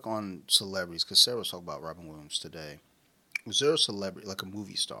 Real quick on celebrities because Sarah was talking about Robin Williams today. Was there a celebrity like a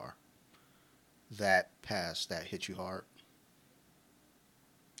movie star that passed that hit you hard?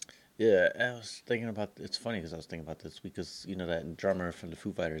 Yeah, I was thinking about. It's funny because I was thinking about this because that drummer from the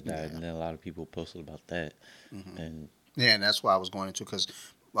Foo Fighters died, Yeah. and then a lot of people posted about that. Hmm. And Yeah, and that's why I was going into because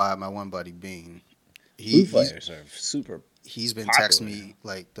my one buddy Bean, Foo he's Fighters are super he's been texting popular. me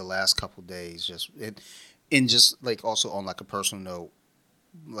like the last couple days just and just like also on like a personal note.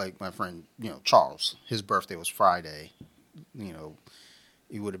 like my friend, Charles, his birthday was Friday. You know,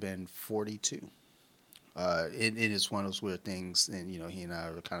 he would have been 42. It is one of those weird things, and he and I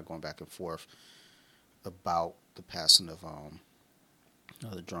were kind of going back and forth about the passing of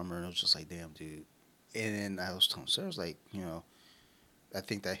the drummer, and it was just like, damn, dude. And then I was telling Sarah, I was like, I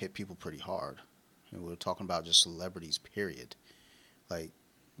think that hit people pretty hard. And we were talking about just celebrities, period. Like,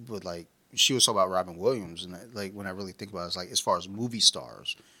 but like she was talking about Robin Williams, and like when I really think about it, it's like as far as movie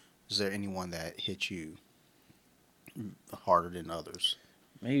stars, is there anyone that hit you harder than others?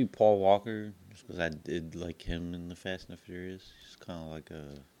 Maybe Paul Walker, just because I did like him in the Fast and the Furious. He's kind of like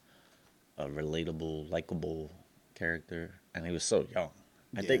a relatable, likable character, and he was so young.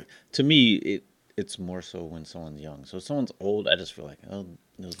 I Yeah, think to me it's more so when someone's young. So if someone's old, I just feel like, oh,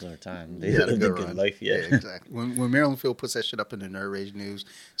 it was their time. They you had a lived a good good run. life Yeah, yet. exactly. When Marilyn Field puts that shit up in the Nerd Rage News,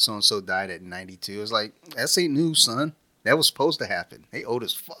 so and so died at 92. It's like that's ain't news, son. That was supposed to happen. They old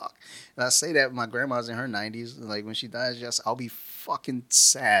as fuck. And I say that my grandma's in her 90s. Like when she dies, yes, I'll be fucking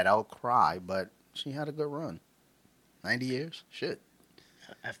sad. I'll cry, but she had a good run. 90 years, shit.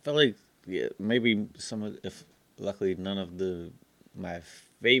 I feel like yeah, maybe some of if luckily none of the my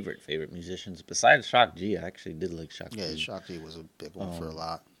favorite musicians besides Shock G. I actually did like Shock Yeah, G. Shakti was a big one for a Um,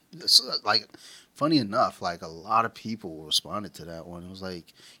 lot. Like, funny enough, like a lot of people responded to that one. It was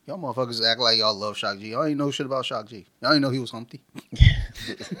like, y'all motherfuckers act like y'all love Shock G. Y'all ain't know shit about Shock G. Y'all ain't know he was Humpty.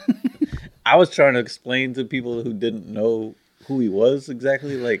 I was trying to explain to people who didn't know who he was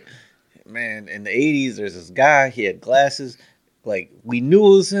exactly. Like, man, in the '80s, there's this guy. He had glasses. Like, we knew it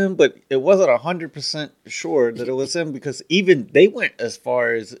was him, but it wasn't 100% sure that it was him because even they went as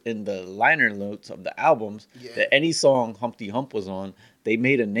far as in the liner notes of the albums Yeah. that any song Humpty Hump was on, they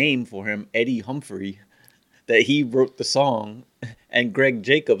made a name for him, Eddie Humphrey, that he wrote the song, and Greg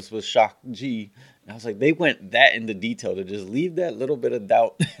Jacobs was Shock G. And I was like, they went that into detail to just leave that little bit of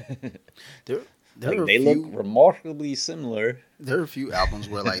doubt. There, there Like are a they look few. remarkably similar. There are a few albums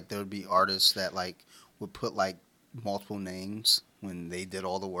where like there would be artists that like would put like multiple names when they did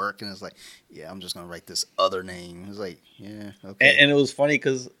all the work, and it's like, yeah, I'm just gonna write this other name. It's like, yeah, okay, And it was funny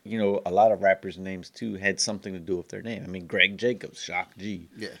because a lot of rappers' names too had something to do with their name. I mean, Greg Jacobs, Shock G.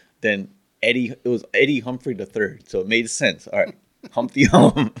 yeah. Then it was Eddie Humphrey the third, so it made sense. All right, Humpty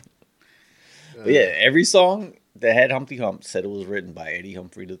Hump. But yeah, every song that had Humpty Hump said it was written by Eddie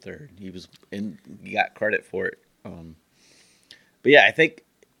Humphrey the third. He got credit for it. But yeah, I think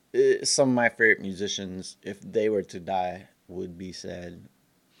some of my favorite musicians, if they were to die, would be sad.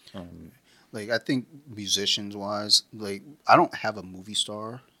 Um, Like I think musicians wise, like I don't have a movie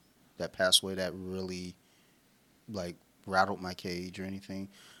star that passed away that really like rattled my cage or anything.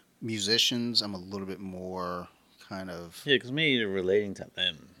 Musicians, I'm a little bit more kind of Yeah, because me relating to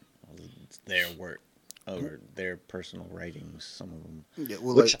them, it's their work or their personal writings. Some of them, yeah.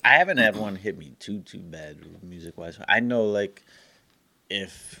 Well, which like I haven't had one hit me too bad music wise. I know like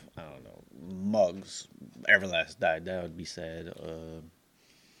if I don't know Muggs Everlast died, that would be sad.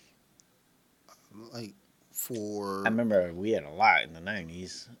 like I for remember we had a lot in the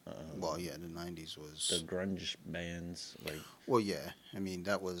 '90s. well, yeah, the '90s The was grunge bands, like, well, yeah. I mean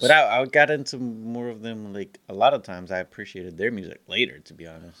that but was. I got into more of them. Like a lot of times, I appreciated their music later. To be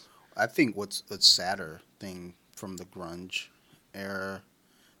honest, I think what's a sadder thing from the grunge era.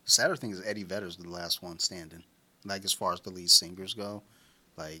 The sadder thing is Eddie Vedder's the last one standing. Like as far as the lead singers go,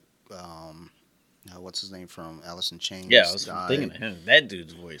 like what's his name from Alice in yeah, I Chains was thinking died. of him. That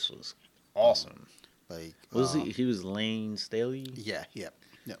dude's voice was awesome. Like Was he? He was Lane Staley. yeah, yeah,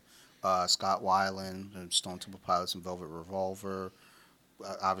 yeah. Scott Weiland, and Stone Temple Pilots and Velvet Revolver.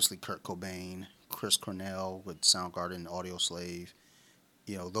 Obviously Kurt Cobain, Chris Cornell with Soundgarden and Audio Slave.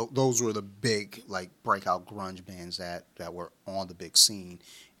 Those were the big like breakout grunge bands that were on the big scene,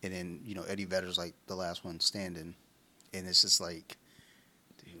 and then Eddie Vedder's like the last one standing, and it's just like,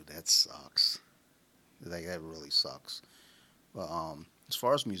 dude, that sucks. Like that really sucks. But as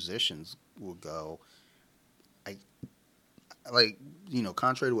far as musicians will go, I like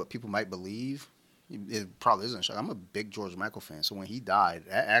contrary to what people might believe, it probably isn't a shock. I'm a big George Michael fan, so when he died,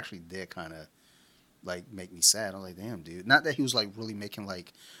 that actually did kind of like make me sad. I was like, damn, dude. Not that he was like really making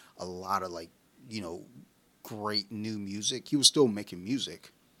like a lot of like you know great new music. He was still making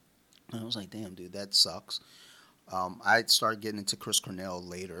music. And I was like, damn, dude, that sucks. I started getting into Chris Cornell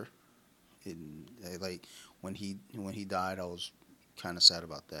later, and like when he died, I was kind of sad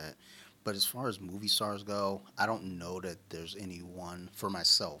about that. But as far as movie stars go, I don't know that there's anyone for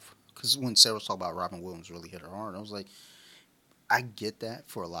myself. Because when Sarah was talking about Robin Williams really hit her hard, I was like, I get that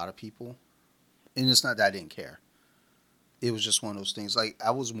for a lot of people, and it's not that I didn't care. It was just one of those things. Like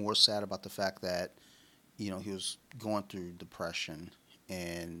I was more sad about the fact that he was going through depression,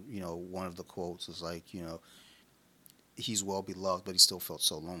 and one of the quotes is like, he's well beloved, but he still felt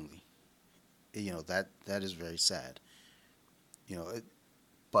so lonely. That is very sad. You know, it,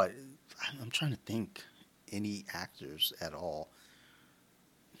 but I'm trying to think any actors at all.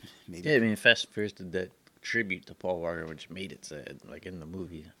 Maybe Yeah, I mean, Fast and Furious did that tribute to Paul Walker, which made it sad, like in the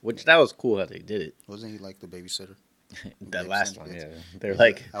movie. Which that was cool how they did it. wasn't he like the babysitter? That last one, Kids? yeah. They're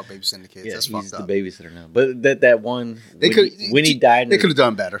like, Out babysitting the kids. yeah, That's he's fucked the up. babysitter now. But that one, They could when he died, They could have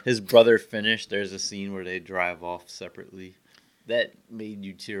done better. his brother finished. There's a scene where they drive off separately. That made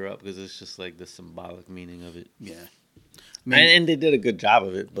you tear up because it's just like the symbolic meaning of it. Yeah. And they did a good job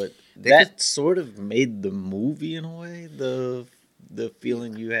of it, but They that sort of made the movie in a way. The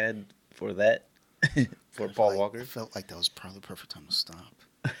feeling you had for that for Paul Walker. It felt like that was probably the perfect time to stop.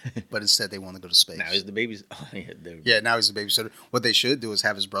 But instead, they want to go to space. Now he's the baby's. Oh, yeah, now he's the babysitter. What they should do is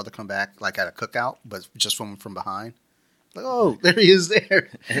have his brother come back like at a cookout, but just from behind. Like, oh, there he is there.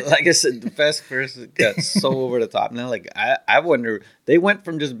 Like I said, the Fast Furious got so over the top now. Like I wonder, they went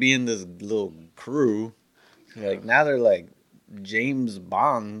from just being this little crew, like now they're like James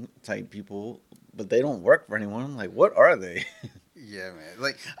Bond type people, but they don't work for anyone. Like, what are they? Yeah, man.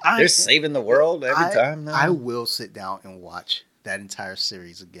 Like they're saving the world every time now. I will sit down and watch that entire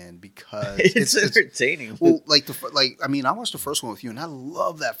series again because it's entertaining. Well, I mean, I watched the first one with you, and I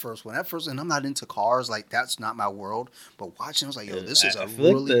love that first one. And I'm not into cars, like that's not my world. But watching, I was like, yo, this is a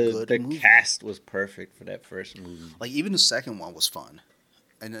really good movie. The cast was perfect for that first movie. Like even the second one was fun,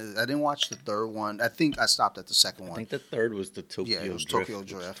 and I didn't watch the third one. I think I stopped at the second one. I think the third was the Tokyo Drift. Yeah, it was Tokyo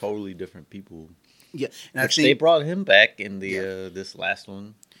Drift. Totally different people. Yeah, and Which they brought him back in the this last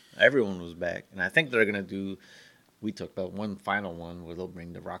one. Everyone was back, and I think they're gonna do. We talked about one final one where they'll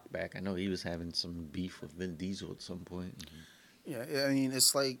bring The Rock back. I know he was having some beef with Vin Diesel at some point. Yeah, I mean,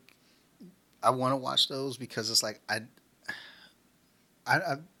 it's like I want to watch those because it's like I'm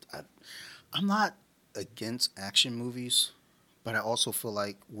not against action movies, but I also feel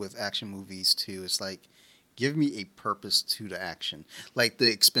like with action movies too, it's like give me a purpose to the action, like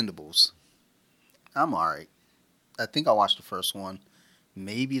the Expendables. I'm all right. I think I watched the first one,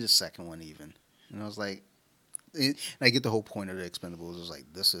 maybe the second one even, and I was like. And I get the whole point of the Expendables. It's like,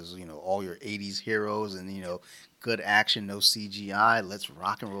 this is, all your 80s heroes and, good action, no CGI. Let's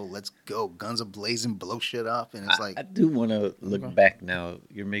rock and roll. Let's go. Guns are blazing, blow shit up. And it's like. I do want to look back now.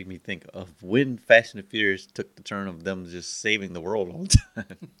 You're making me think of when Fast and the Furious took the turn of them just saving the world all the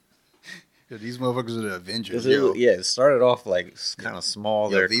time. Yo, these motherfuckers are the Avengers. It started off like kind of small.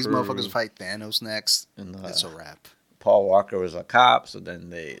 These motherfuckers fight Thanos next. And it's a wrap. Paul Walker was a cop, so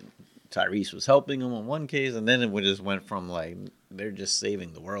then Tyrese was helping him on one case, and then it just went from like they're just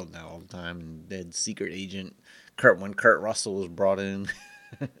saving the world now all the time. And they had secret agent when Kurt Russell was brought in.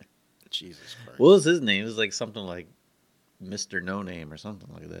 Jesus Christ! What was his name? It was like something like Mr. No Name or something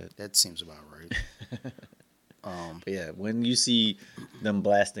like that. That seems about right. But yeah, when you see them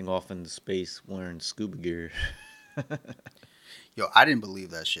blasting off into space wearing scuba gear. Yo, I didn't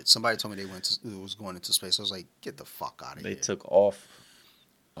believe that shit. Somebody told me was going into space. I was like, get the fuck out of here. They took off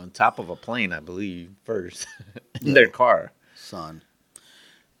on top of a plane, I believe, first in their car. Son,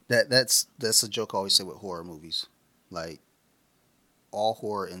 that's a joke I always say with horror movies. Like, all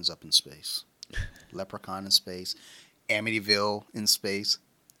horror ends up in space. Leprechaun in space, Amityville in space,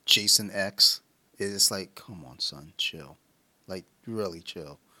 Jason X. It's like, come on, son, chill. Like, really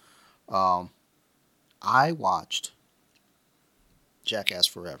chill. I watched Jackass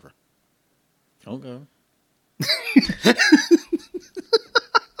Forever. Okay.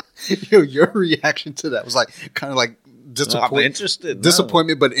 Yo, your reaction to that was like kind of like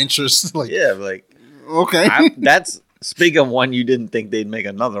disappointment, but interest. Like, yeah, like okay. That's speaking of one you didn't think they'd make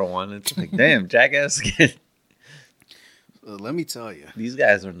another one. It's like, damn, Jackass. Let me tell you, these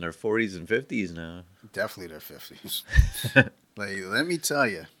guys are in their 40s and 50s now. Definitely their 50s. Like, let me tell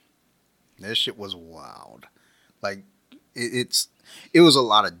you, that shit was wild. Like, it was a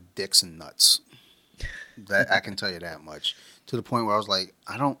lot of dicks and nuts. That I can tell you that much. To the point where I was like,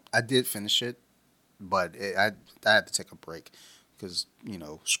 I did finish it, but I had to take a break because,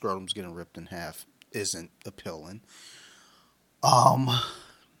 scrotum's getting ripped in half isn't appealing.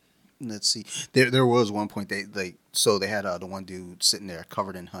 Let's see. There was one point they had the one dude sitting there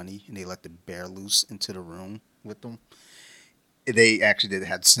covered in honey, and they let the bear loose into the room with them. They actually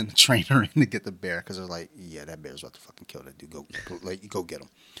had to send a trainer in to get the bear because they're like, yeah, that bear's about to fucking kill that dude. Go get him.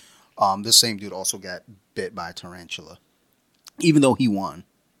 This same dude also got bit by a tarantula, even though he won.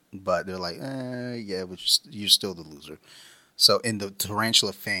 But they're like, yeah, but you're still the loser. So in the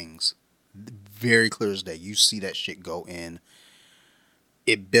tarantula fangs, very clear as day, you see that shit go in.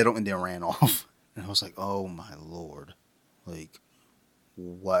 It bit him and then ran off. And I was like, oh my Lord. Like,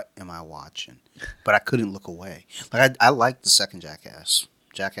 what am I watching? But I couldn't look away. Like I liked the second Jackass,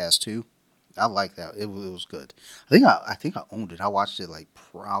 Jackass 2. I like that. It was good. I think I owned it. I watched it like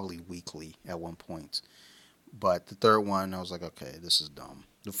probably weekly at one point. But the third one, I was like, okay, this is dumb.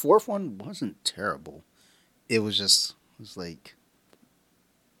 The fourth one wasn't terrible. It was just, it was like,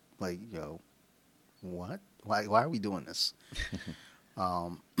 yo, what? Why are we doing this?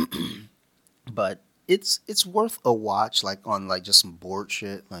 Um, but it's worth a watch, like on like just some bored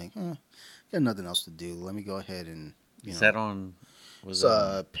shit. Like, got nothing else to do. Let me go ahead and Is that on? it's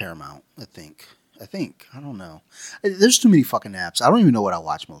Paramount, I think. I don't know. There's too many fucking apps. I don't even know what I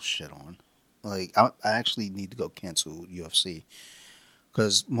watch most shit on. Like, I actually need to go cancel UFC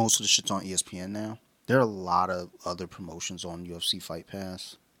because most of the shit's on ESPN now. There are a lot of other promotions on UFC Fight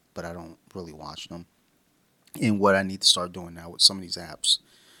Pass, but I don't really watch them. And what I need to start doing now with some of these apps,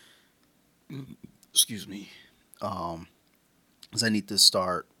 excuse me, is I need to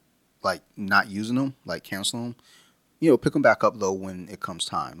start like not using them, like canceling them. Pick them back up though when it comes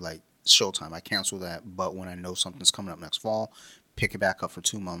time, like Showtime. I cancel that, but when I know something's coming up next fall, pick it back up for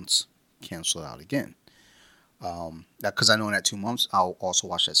 2 months, cancel it out again. Because I know in that 2 months I'll also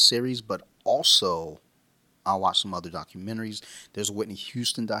watch that series, but also I'll watch some other documentaries. There's a Whitney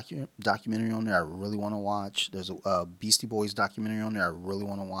Houston documentary on there I really want to watch. There's a Beastie Boys documentary on there I really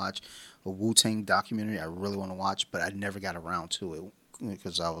want to watch. A Wu-Tang documentary I really want to watch, but I never got around to it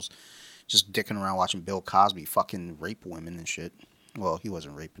because I was just dicking around watching Bill Cosby fucking rape women and shit. Well, he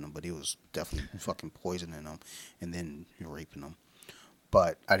wasn't raping them, but he was definitely fucking poisoning them and then raping them.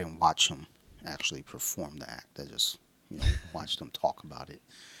 But I didn't watch him actually perform the act. I just, watched them talk about it.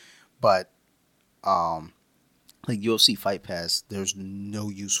 But like UFC Fight Pass, there's no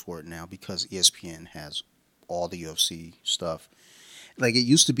use for it now because ESPN has all the UFC stuff. Like it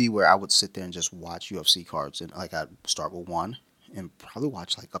used to be where I would sit there and just watch UFC cards and like I'd start with one and probably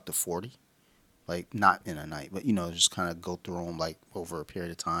watch like up to 40. Like not in a night, but just kind of go through them like over a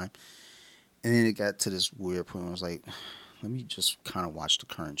period of time. And then it got to this weird point where I was like, let me just kind of watch the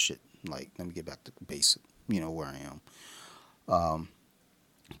current shit. Like, let me get back to basic, where I am.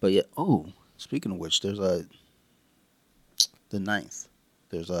 But yeah, speaking of which, there's the 9th.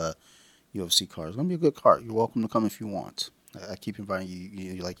 There's a UFC card. It's going to be a good card. You're welcome to come if you want. I keep inviting you.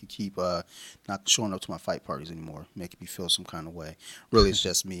 You keep not showing up to my fight parties anymore, making me feel some kind of way. Really, it's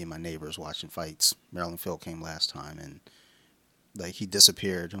just me and my neighbors watching fights. Maryland Phil came last time, and like he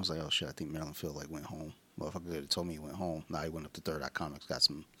disappeared. I was like, oh shit, I think Maryland Phil went home. Well, if I could have told me he went home, now he went up to Third Eye Comics, got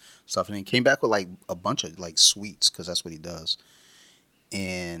some stuff, and then came back with like a bunch of like sweets because that's what he does.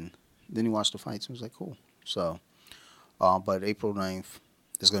 And then he watched the fights and was like, cool. So, but April 9th,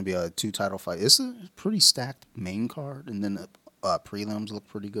 there's going to be a 2 title fight. It's a pretty stacked main card, and then the prelims look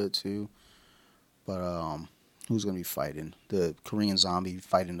pretty good too. But who's going to be fighting? The Korean Zombie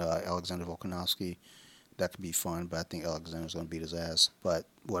fighting Alexander Volkanovski. That could be fun, but I think Alexander's going to beat his ass. But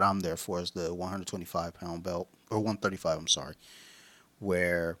what I'm there for is the 125-pound belt, or 135, I'm sorry,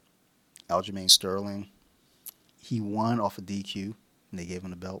 where Aljamain Sterling, he won off a DQ, and they gave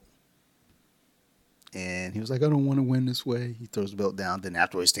him the belt. And he was like, I don't want to win this way. He throws the belt down. Then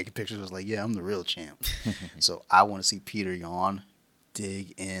afterwards, taking pictures, was like, yeah, I'm the real champ. So I want to see Peter Yan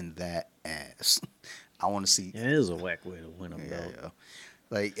dig in that ass. I want to see. Yeah, it is a whack way to win a belt. Yeah.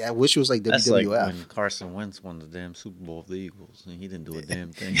 Like, I wish it was like WWF. That's like when Carson Wentz won the damn Super Bowl of the Eagles, and he didn't do a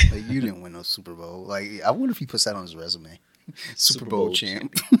damn thing. Like, you didn't win no Super Bowl. Like, I wonder if he puts that on his resume. Super Bowl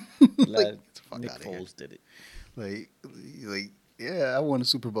champ. Like, Nick Foles did it. Like, yeah, I won a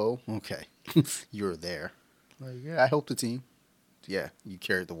Super Bowl. Okay. You're there. Like, yeah, I helped the team. Yeah, you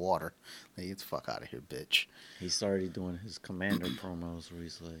carried the water. Like, get the fuck out of here, bitch. He started doing his Commander promos where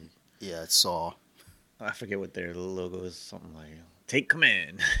he's like... Yeah, I saw. I forget what their logo is. Something like, take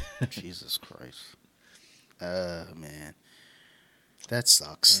command. Jesus Christ. Man. That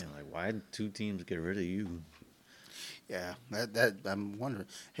sucks. Man, like, why did 2 teams get rid of you? Yeah, that I'm wondering.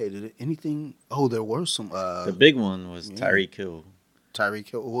 Hey, did anything... Oh, there were some... the big one was Tyreek Hill. Tyreek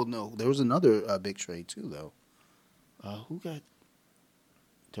Hill. Well, no, there was another big trade, too, though. Who got...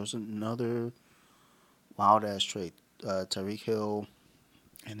 There was another wild-ass trade. Tyreek Hill,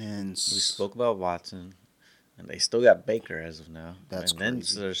 and then... We spoke about Watson, and they still got Baker as of now. That's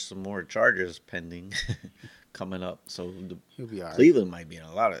crazy. Then there's some more charges pending coming up, so he'll be all right. Cleveland might be in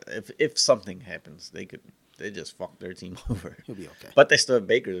a lot of... If something happens, they just fuck their team over. He'll be okay. But they still have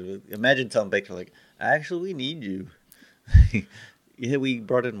Baker. Imagine telling Baker, like, actually, we need you. Yeah, we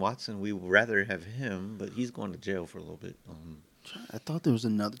brought in Watson. We would rather have him, but he's going to jail for a little bit. I thought there was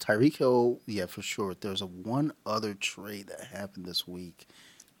another Tyreek Hill. Yeah, for sure. There's one other trade that happened this week.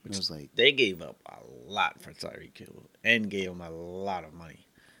 It was like They gave up a lot for Tyreek Hill and gave him a lot of money.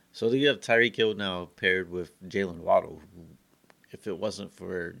 So you have Tyreek Hill now paired with Jalen Waddle. Who, if it wasn't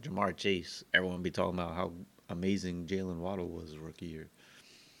for Jamar Chase, everyone would be talking about how amazing Jalen Waddle was rookie year.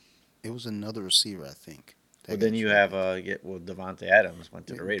 it was another receiver, I think. But then you have Devontae Adams went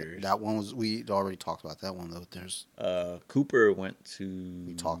to the Raiders. That one was we already talked about that one though. There's Cooper went to.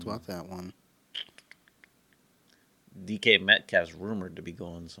 We talked about that one. DK Metcalf's rumored to be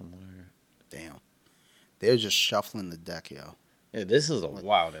going somewhere. Damn, they're just shuffling the deck, yo. Yeah, this is a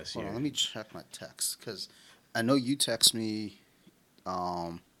wildest year. Hold on, let me check my text because I know you text me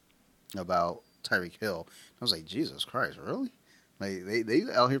about Tyreek Hill. I was like, Jesus Christ, really? Like they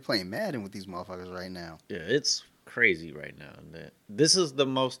out here playing Madden with these motherfuckers right now. Yeah, it's crazy right now. This is the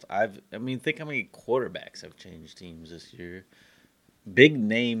most think how many quarterbacks have changed teams this year. Big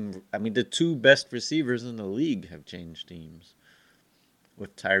name. I mean, the two best receivers in the league have changed teams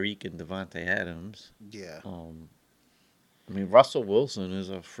with Tyreek and Devontae Adams. Yeah. I mean, Russell Wilson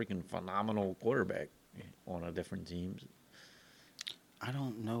is a freaking phenomenal quarterback on a different team. I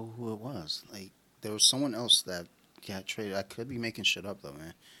don't know who it was. Like, there was someone else that got traded. I could be making shit up though,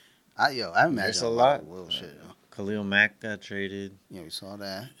 man. I imagine There's a lot. Will shit. Khalil Mack got traded. Yeah, we saw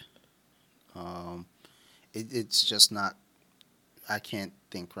that. It's just not. I can't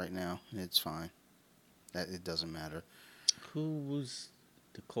think right now. It's fine. That it doesn't matter. Who was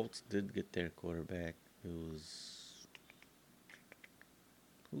the Colts? Did get their quarterback? It was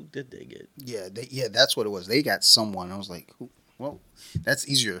who did they get? Yeah, that's what it was. They got someone. I was like, who? Well, that's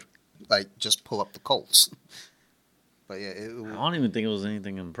easier. Like, just pull up the Colts. But yeah, I don't even think it was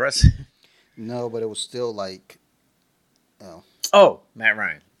anything impressive. No, but it was still like, Matt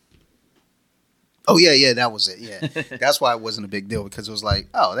Ryan. Oh yeah, that was it. Yeah, that's why it wasn't a big deal because it was like,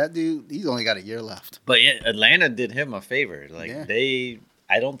 oh, that dude, he's only got a year left. But yeah, Atlanta did him a favor. Yeah.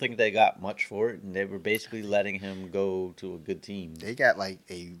 I don't think they got much for it, and they were basically letting him go to a good team. They got like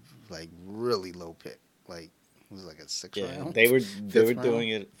a really low pick, like it was like a 6th round. They were doing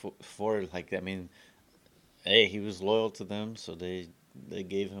it for like, I mean, hey, he was loyal to them, so they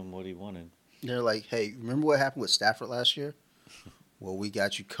gave him what he wanted. They're like, hey, remember what happened with Stafford last year? Well, we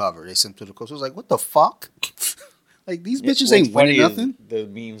got you covered. They sent to the coach. I was like, what the fuck? Like, these bitches ain't winning nothing. The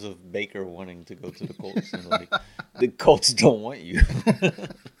memes of Baker wanting to go to the Colts. And like, the Colts don't want you.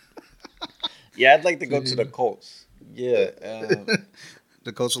 Yeah, I'd like to go to the Colts. Yeah.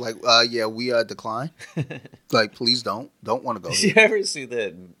 The coach was like, yeah, we decline. Like, please don't want to go Did you ever see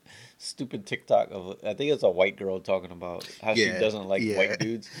that stupid TikTok of, I think it's a white girl talking about how she doesn't like white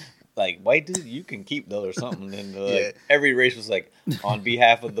dudes? Like, white dude, you can keep those or something. And every race was like, on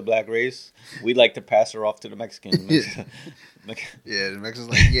behalf of the black race, we'd like to pass her off to the Mexicans. Yeah, the Mexicans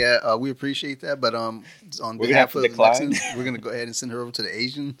like, we appreciate that, but on behalf of the Mexicans, we're gonna go ahead and send her over to the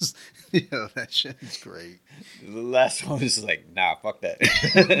Asians. That shit is great. The last one was like, nah, fuck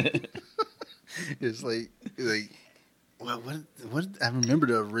that. It's like, well, what? I remember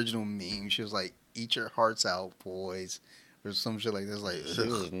the original meme. She was like, "Eat your hearts out, boys." Or some shit like this. Like, she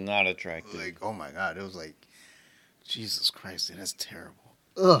was not attractive. Like, oh my god, it was like, Jesus Christ, dude, that's terrible.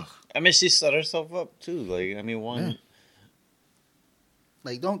 Ugh. I mean, she set herself up too. Like, I mean, one. Yeah.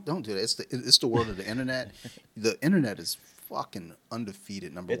 Like, don't do that. It's the world of the internet. The internet is fucking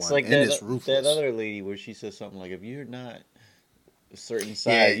undefeated. Number it's one, like and it's ruthless. That other lady where she says something like, "If you're not a certain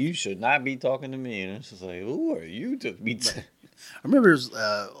size, you should not be talking to me," and it's just like, who are you to be? I remember,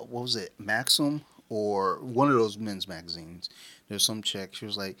 what was it, Maxim? Or one of those men's magazines. There's some chick. She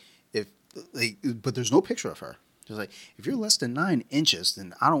was like, but there's no picture of her. She was like, if you're less than 9 inches,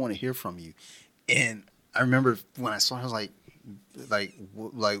 then I don't want to hear from you. And I remember when I saw her, I was like,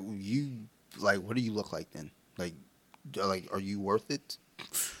 you, like, what do you look like then? Like, are you worth it?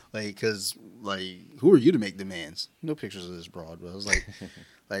 Like, cause like, who are you to make demands? No pictures of this broad. But I was like,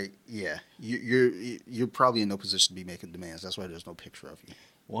 yeah, you're probably in no position to be making demands. That's why there's no picture of you.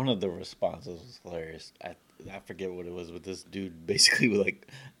 One of the responses was hilarious. I forget what it was, but this dude basically like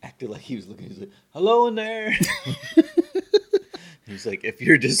acted like he was looking. He's like, "Hello in there." He's like, "If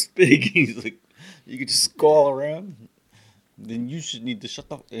you're this big," he's like, "you could just go all around. Then you should need to shut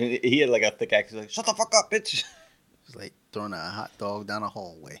the." He had like a thick accent. He's like, "Shut the fuck up, bitch." It's like throwing a hot dog down a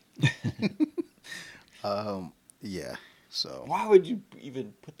hallway. Yeah. So why would you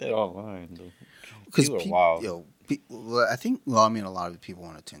even put that online though? Because people are wild. I mean, a lot of people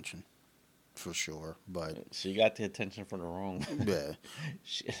want attention, for sure. But she got the attention from the wrong. Yeah.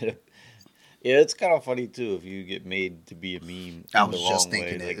 Yeah, it's kind of funny too if you get made to be a meme. I was just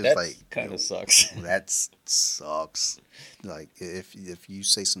thinking way. it. That like kind of sucks. That sucks. Like if you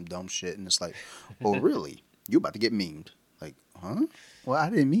say some dumb shit and it's like, oh really? You about to get memed? Like, huh? Well, I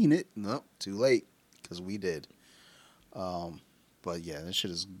didn't mean it. Nope, too late, because we did. Um, but yeah, this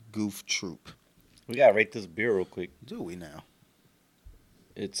shit is goof troop. We gotta rate this beer real quick. Do we now?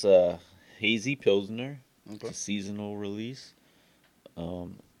 It's a hazy pilsner. It's Okay. a seasonal release.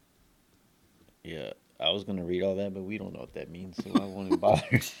 Um, yeah, I was gonna read all that, but we don't know what that means, so I won't even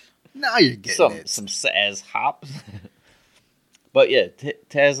bother. Now you're getting some it. some Saz hops. But yeah,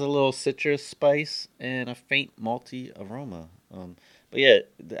 it has a little citrus spice and a faint malty aroma. But yeah,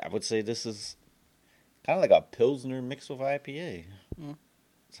 I would say this is kind of like a pilsner mixed with IPA. Mm.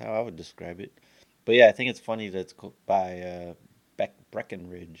 That's how I would describe it. But yeah, I think it's funny that it's by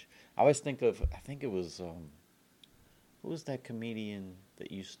Breckenridge. I always think of, I think it was, who was that comedian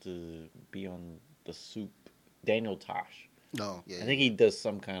that used to be on The Soup? Daniel Tosh. No, yeah, I think he does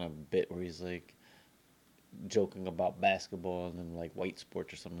some kind of bit where he's like joking about basketball and then like white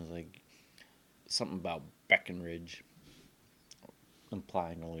sports or something. It's like something about Breckenridge,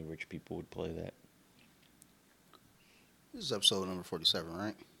 implying only rich people would play that. This is episode number 47,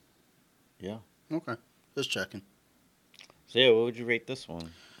 right? Yeah. Okay, just checking. So yeah, what would you rate this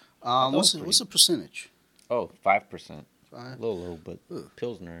one? What's the percentage? Oh, 5%. A 5. little low, but Ugh.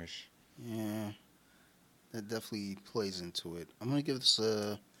 pilsnerish. Yeah, that definitely plays into it. I'm gonna give this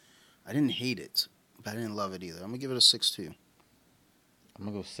a. I didn't hate it, but I didn't love it either. I'm gonna give it a 6.2. I'm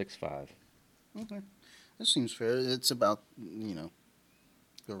gonna go 6.5. Okay, that seems fair. It's about the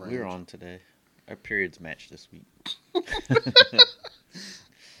range. We're on today. Our periods match this week.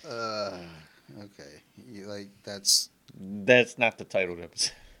 Okay, that's. That's not the title of the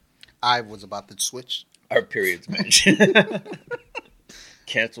episode. I was about to switch. Our periods match.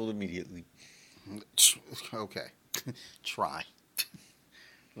 Canceled immediately. Okay, try.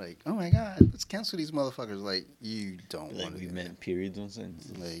 Like, oh my god, let's cancel these motherfuckers. Like, you don't Like want to we do meant periods on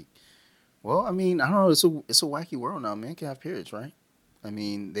sentences. Like, well, I mean, I don't know. It's a wacky world now. Man can have periods, right? I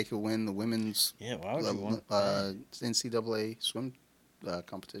mean, they could win the women's Yeah, why would you want NCAA swim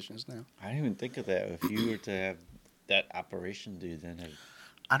competitions now. I didn't even think of that. If you were to have that operation, do you then have?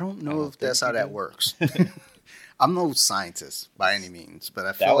 I don't know don't if that's how think you that do. works. I'm no scientist by any means, but I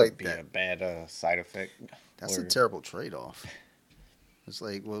That feel would like be a bad side effect. that's or- a terrible trade-off. It's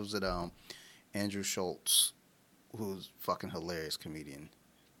like, what was it? Andrew Schultz, who's fucking hilarious comedian.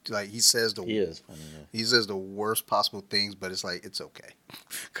 Like, he says He is funny though. he says the worst possible things, but it's like, it's okay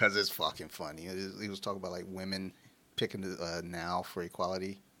because it's fucking funny. He was talking about like women picking now for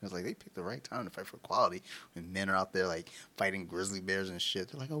equality. It was like, they picked the right time to fight for equality when men are out there like fighting grizzly bears and shit.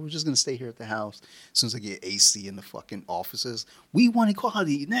 They're like, oh, we're just gonna stay here at the house. As soon as they get AC in the fucking offices, we want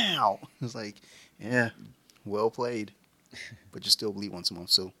equality now. It's like, yeah, well played, but you still bleed once a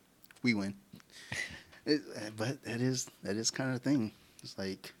month, so we win. But that is kind of the thing. It's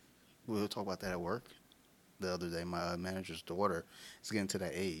like, we were talking about that at work the other day. My manager's daughter is getting to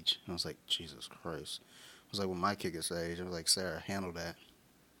that age. And I was like, Jesus Christ. I was like, when my kid gets that age, I was like, Sarah, handle that.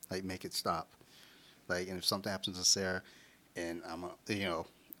 Like, make it stop. Like, and if something happens to Sarah and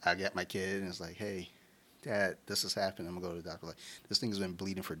I get my kid and it's like, hey, Dad, this has happened. I'm going to go to the doctor. Like, this thing's been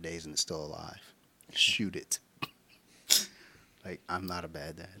bleeding for days and it's still alive. Shoot it. Like, I'm not a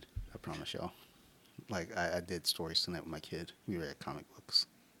bad dad. I promise y'all. Like, I did stories tonight with my kid. We read comic books.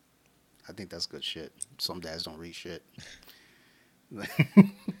 I think that's good shit. Some dads don't read shit.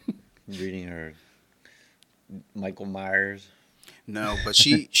 Reading her Michael Myers. No, but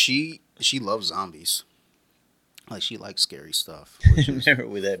she loves zombies. Like, she likes scary stuff. Which is, Remember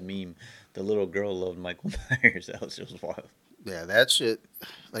with that meme, the little girl loved Michael Myers. That was just wild. yeah, that shit.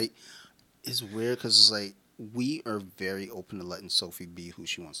 Like, it's weird because it's like we are very open to letting Sophie be who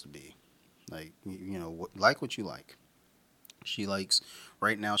she wants to be. Like, like what you like. She likes,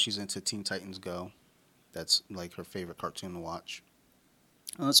 right now she's into Teen Titans Go. That's like her favorite cartoon to watch.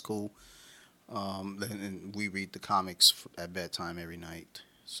 Oh, that's cool. And we read the comics at bedtime every night.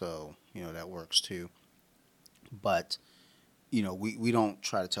 So, that works too. But, we don't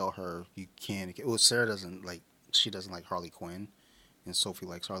try to tell her you can. Well, Sarah she doesn't like Harley Quinn. And Sophie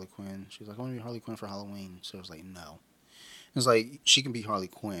likes Harley Quinn. She's like, I want to be Harley Quinn for Halloween. So I was like, no. It's like, she can be Harley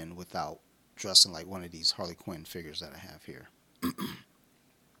Quinn without dressing like one of these Harley Quinn figures that I have here.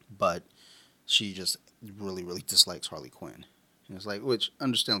 But she just really, really dislikes Harley Quinn. And it's like, which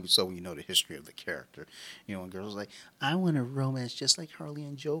understandably so when you know the history of the character. When girls are like, I want a romance just like Harley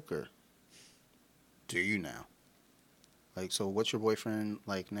and Joker. Do you now? Like, so what's your boyfriend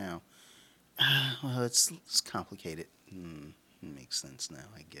like now? Well, it's complicated. Makes sense now.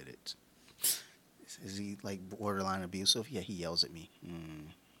 I get it. Is he like borderline abusive? Yeah, he yells at me.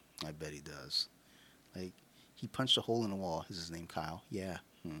 I bet he does. Like, he punched a hole in the wall. Is his name Kyle? Yeah.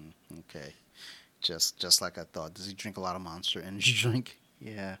 Okay. Just like I thought. Does he drink a lot of Monster Energy drink?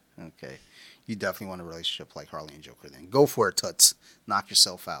 Yeah. Okay. You definitely want a relationship like Harley and Joker. Then go for it, Tuts. Knock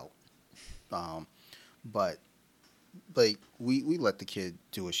yourself out. Um, but like we let the kid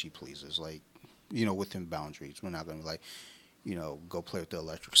do as she pleases. Like within boundaries. We're not gonna go play with the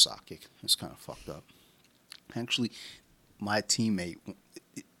electric socket. It's kind of fucked up. Actually, my teammate,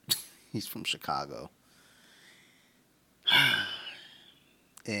 he's from Chicago,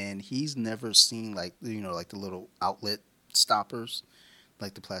 and he's never seen like the little outlet stoppers,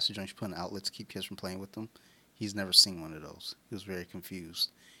 like the plastic joints you put in outlets to keep kids from playing with them. He's never seen one of those. He was very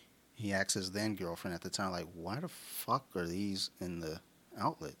confused. He asked his then girlfriend at the time, like, "Why the fuck are these in the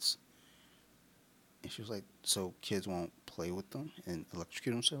outlets?" And she was like, "So kids won't play with them and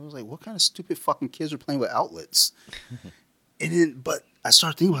electrocute themselves." I was like, "What kind of stupid fucking kids are playing with outlets?" But I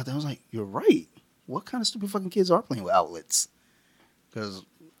started thinking about that. I was like, "You're right. What kind of stupid fucking kids are playing with outlets?" Because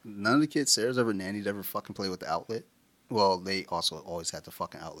none of the kids Sarah's ever nannied ever fucking played with the outlet. Well, they also always had the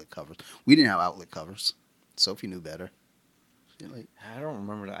fucking outlet covers. We didn't have outlet covers. Sophie knew better. Like, I don't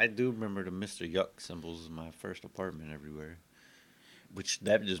remember that. I do remember the Mr. Yuck symbols in my first apartment everywhere, which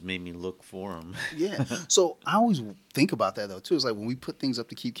that just made me look for them. yeah. So I always think about that though too. It's like when we put things up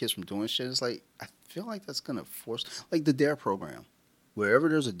to keep kids from doing shit. It's like I feel like that's gonna force like the DARE program. Wherever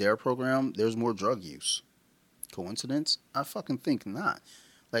there's a DARE program, there's more drug use. Coincidence? I fucking think not.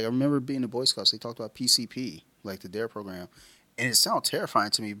 Like I remember being in Boy Scouts. They talked about PCP, like the DARE program, and it sounded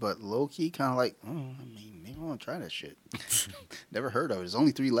terrifying to me. But low key, kind of like, I mean, maybe I want to try that shit. Never heard of it. It's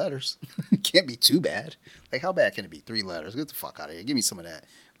only 3 letters. It can't be too bad. Like how bad can it be? 3 letters. Get the fuck out of here. Give me some of that.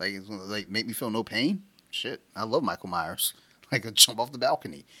 Like make me feel no pain. Shit, I love Michael Myers. Like I jump off the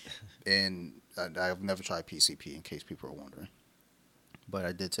balcony, and I've never tried PCP. In case people are wondering. But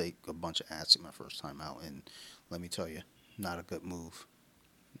I did take a bunch of acid my first time out, and let me tell you, not a good move.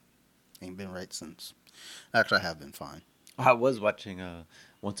 Ain't been right since. Actually, I have been fine. I was watching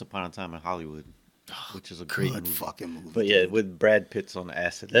Once Upon a Time in Hollywood, which is a great movie. Fucking movie. But yeah, with Brad Pitt's on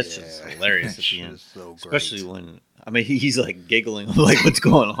acid, that's just hilarious at the end. So especially when he's like giggling, I'm like, what's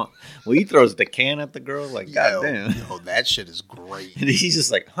going on? Well, he throws the can at the girl, like, goddamn. Yo, that shit is great. And he's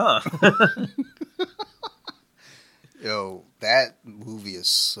just like, huh. Yo, that movie is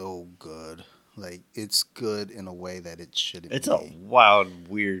so good. Like, it's good in a way that it shouldn't it's be. It's a wild,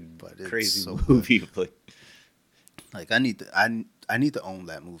 weird, but crazy so movie. Like, I need to own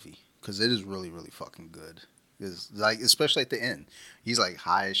that movie because it is really, really fucking good. It's like, especially at the end, he's like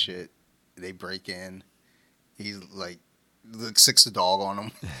high as shit. They break in. He's like sicks the dog on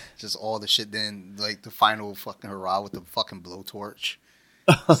him. Just all the shit. Then like the final fucking hurrah with the fucking blowtorch.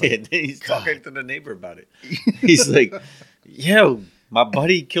 He's talking to the neighbor about it. He's like, "Yeah, my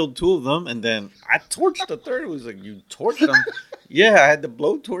buddy killed 2 of them, and then I torched the third." He was like, "You torched them?" "Yeah, I had the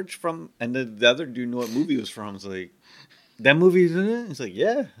blowtorch from." And the other dude knew what movie it was from. It's like, "That movie's in it?" He's like,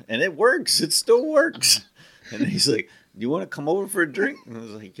 "Yeah, and it works. It still works." And he's like, "Do you want to come over for a drink?" And I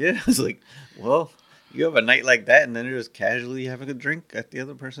was like, "Yeah." I was like, "Well, you have a night like that, and then you're just casually having a drink at the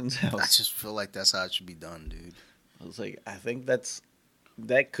other person's house." I just feel like that's how it should be done, dude. I was like, I think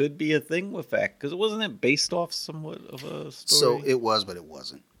that could be a thing with that, because wasn't it based off somewhat of a story? So it was, but it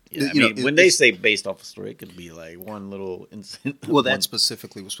wasn't. Yeah, I mean, when they say based off a story, it could be like one little incident. Well, that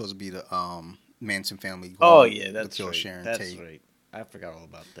specifically was supposed to be the Manson family. Oh yeah, that's right. Sharon Tate. Right. I forgot all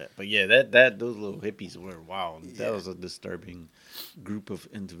about that. But yeah, that those little hippies were wild. Yeah. That was a disturbing group of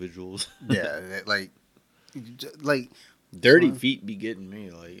individuals. Yeah, like Dirty feet be getting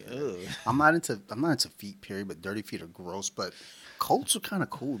me like. Ugh. I'm not into feet, period. But dirty feet are gross. But cults are kind of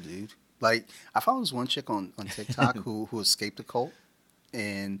cool, dude. Like I followed this one chick on TikTok who escaped a cult,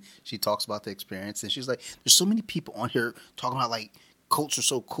 and she talks about the experience, and she's like, "There's so many people on here talking about like cults are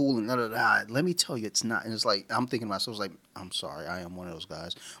so cool and da da da. Let me tell you, it's not." And it's like I'm thinking to myself, like, I'm sorry, I am one of those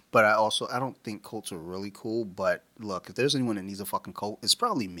guys, but I don't think cults are really cool. But look, if there's anyone that needs a fucking cult, it's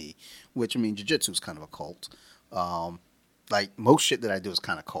probably me. Which I mean, jiu-jitsu is kind of a cult. Like most shit that I do is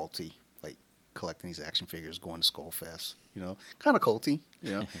kind of culty, like collecting these action figures, going to Skull Fest, kind of culty.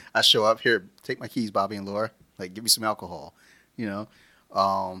 I show up here, take my keys, Bobby and Laura, like give me some alcohol,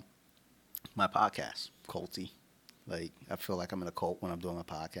 my podcast, culty. Like I feel like I'm in a cult when I'm doing my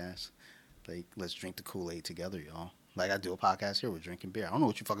podcast. Like let's drink the Kool-Aid together, y'all. Like I do a podcast here, we're drinking beer. I don't know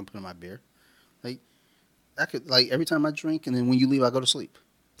what you fucking put in my beer. Like I could every time I drink, and then when you leave, I go to sleep.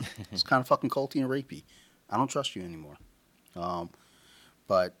 It's kind of fucking culty and rapey. I don't trust you anymore.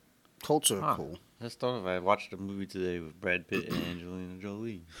 But cults are cool. I just thought of it. I watched a movie today with Brad Pitt and Angelina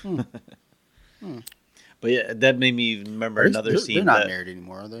Jolie. But yeah, that made me remember another scene. They're not married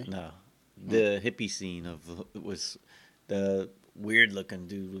anymore, are they? No. The hippie scene was the weird looking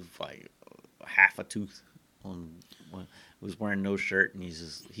dude with like half a tooth on one. Was wearing no shirt, and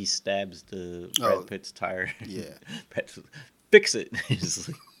he stabs the Oh, Brad Pitt's tire. yeah. Brad, fix it. He's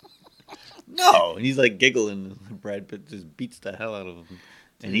like, no, and he's like giggling. Brad Pitt just beats the hell out of him,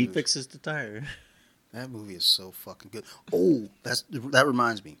 and he Dude, fixes the tire. that movie is so fucking good. Oh, that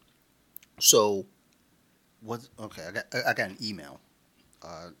reminds me. So, what? Okay, I got an email,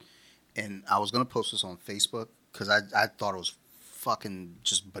 and I was gonna post this on Facebook because I thought it was fucking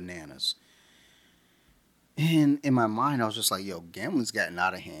just bananas. And in my mind, I was just like, yo, gambling's gotten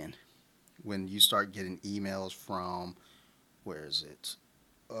out of hand. When you start getting emails from, where is it?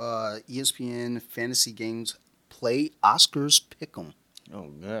 ESPN Fantasy Games Play Oscars Pick'em. Oh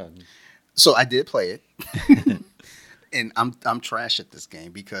god. So I did play it, and I'm trash at this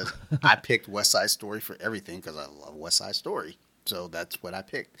game because I picked West Side Story for everything because I love West Side Story. So that's what I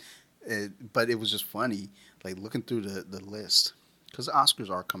picked. But it was just funny, like looking through the list because the Oscars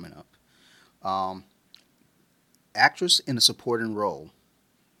are coming up. Um, Actress in a supporting role.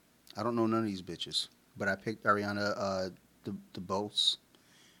 I don't know none of these bitches, but I picked Ariana DeBose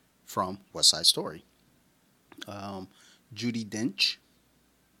from West Side Story. Um, Judi Dench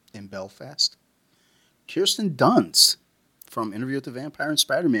in Belfast. Kirsten Dunst from Interview with the Vampire and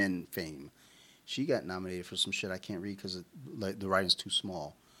Spider-Man fame. She got nominated for some shit I can't read because like, the writing's too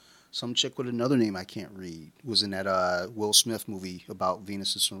small. Some chick with another name I can't read was in that Will Smith movie about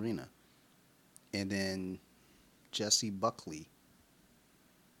Venus and Serena. And then Jessie Buckley.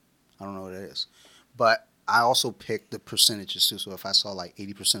 I don't know what it is. But I also picked the percentages too. So if I saw like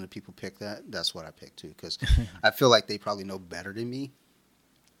 80% of people pick that, that's what I picked too. Because I feel like they probably know better than me.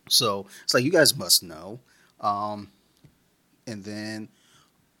 So it's like, you guys must know. And then,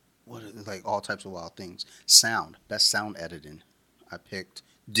 like all types of wild things. Sound. Best sound editing. I picked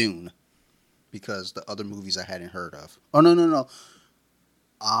Dune. Because the other movies I hadn't heard of. Oh, no, no, no.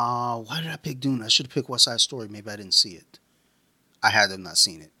 Why did I pick Dune? I should have picked West Side Story. Maybe I didn't see it. I had them not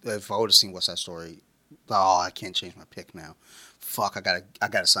seen it. If I would have seen West Side Story, I can't change my pick now. Fuck, I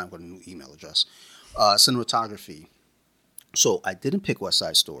gotta sign up with a new email address. Cinematography. So I didn't pick West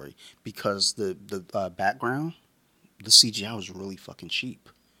Side Story because the background, the CGI was really fucking cheap.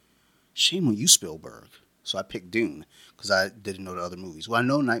 Shame on you, Spielberg. So I picked Dune because I didn't know the other movies. Well, I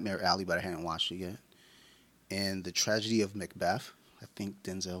know Nightmare Alley, but I hadn't watched it yet. And The Tragedy of Macbeth. I think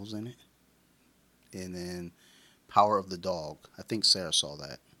Denzel's in it. And then Power of the Dog. I think Sarah saw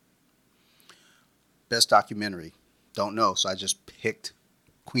that. Best documentary. Don't know, so I just picked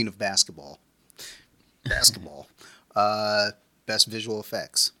Queen of Basketball. Basketball. Best visual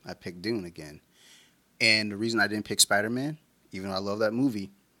effects. I picked Dune again. And the reason I didn't pick Spider-Man, even though I love that movie,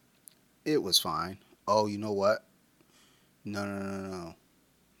 it was fine. Oh, you know what? No.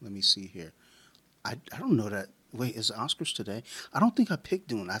 Let me see here. I don't know that. Wait, is the Oscars today? I don't think I picked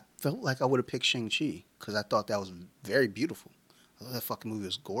Dune. I felt like I would have picked Shang-Chi because I thought that was very beautiful. I thought that fucking movie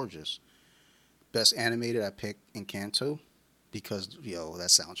was gorgeous. Best animated, I picked Encanto because, that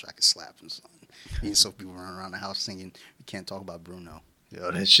soundtrack is slapping, son. Me so people running around the house singing, "You Can't Talk About Bruno."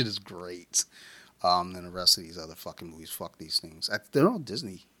 That shit is great. And the rest of these other fucking movies, fuck these things. They're all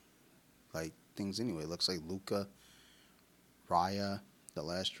Disney, like, things anyway. It looks like Luca, Raya, The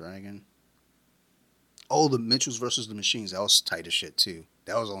Last Dragon. Oh, the Mitchells versus the Machines. That was tight as shit, too.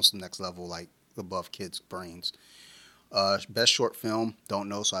 That was on some next level, like, above kids' brains. Best short film, don't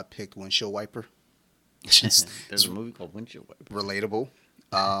know, so I picked Windshield Wiper. There's a movie called Windshield Wiper. Relatable.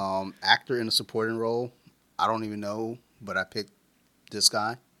 Actor in a supporting role, I don't even know, but I picked this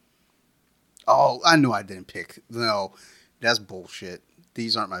guy. Oh, I knew I didn't pick. No, that's bullshit.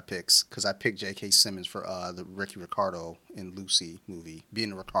 These aren't my picks, because I picked J.K. Simmons for the Ricky Ricardo and Lucy movie,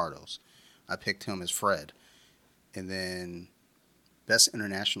 Being the Ricardos. I picked him as Fred. And then best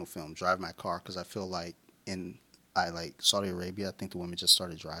international film, Drive My Car, because I feel like Saudi Arabia, I think the women just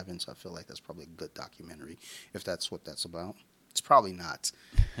started driving, so I feel like that's probably a good documentary, if that's what that's about. It's probably not.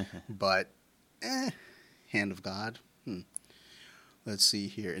 But, Hand of God. Let's see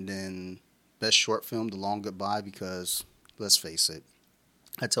here. And then best short film, The Long Goodbye, because, let's face it,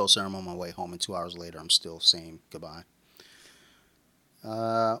 I tell Sarah I'm on my way home, and 2 hours later, I'm still saying goodbye.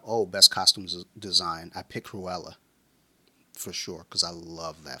 Best costumes design. I picked Cruella for sure because I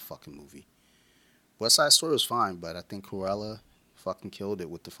love that fucking movie. West Side Story was fine, but I think Cruella fucking killed it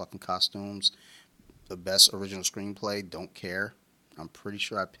with the fucking costumes. The best original screenplay, don't care. I'm pretty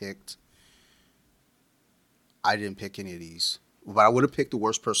sure I didn't pick any of these, but I would have picked The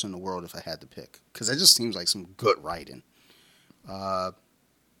Worst Person in the World if I had to pick because it just seems like some good writing.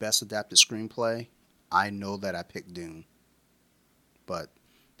 Best adapted screenplay. I know that I picked Dune. But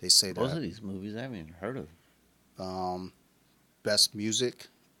they say Most of these movies I haven't even heard of. Best music,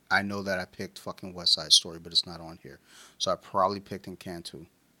 I know that I picked fucking West Side Story, but it's not on here. So I probably picked Encanto.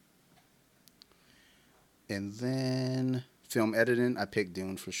 And then film editing, I picked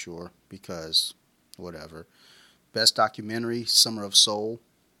Dune for sure because whatever. Best documentary, Summer of Soul,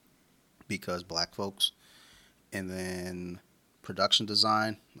 because black folks. And then production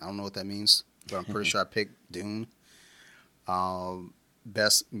design, I don't know what that means, but I'm pretty sure I picked Dune.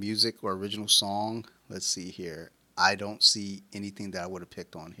 Best music or original song, let's see here. I don't see anything that I would have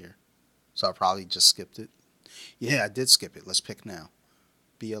picked on here. So I probably just skipped it. Yeah, I did skip it. Let's pick now.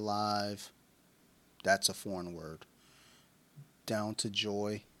 Be Alive, that's a foreign word. Down to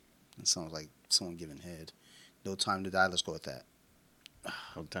Joy, it sounds like someone giving head. No Time to Die, let's go with that.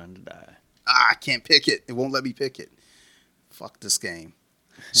 No Time to Die. I can't pick it. It won't let me pick it. Fuck this game.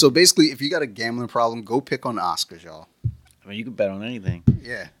 So basically, if you got a gambling problem, go pick on the Oscars, y'all. I mean, you can bet on anything.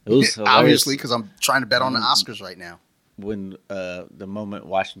 Yeah. It was Obviously, because I'm trying to bet on the Oscars right now. When the moment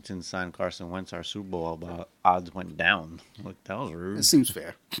Washington signed Carson Wentz, our Super Bowl odds went down. Like, that was rude. It seems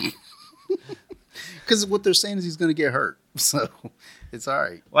fair. Because what they're saying is he's going to get hurt. So it's all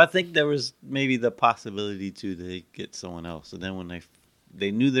right. Well, I think there was maybe the possibility to get someone else. And then when they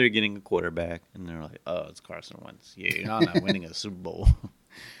knew they were getting a quarterback, and they're like, oh, it's Carson Wentz. Yeah, you're not winning a Super Bowl.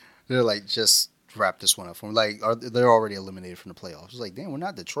 They're like, just wrap this one up for them. Like, they're already eliminated from the playoffs. It's like, damn, we're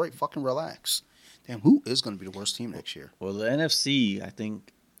not Detroit. Fucking relax. Damn, who is going to be the worst team next year? Well, the NFC, I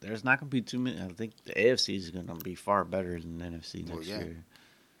think there's not going to be too many. I think the AFC is going to be far better than the NFC next year.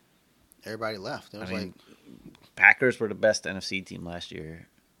 Everybody left. I mean, Packers were the best NFC team last year,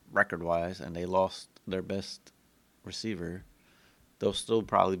 record-wise, and they lost their best receiver. They'll still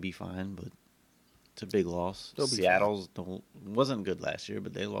probably be fine, but it's a big loss. Seattle's wasn't good last year,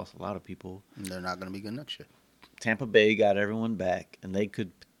 but they lost a lot of people. And they're not going to be good next year. Tampa Bay got everyone back, and they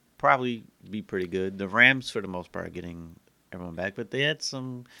could probably be pretty good. The Rams, for the most part, are getting everyone back, but they had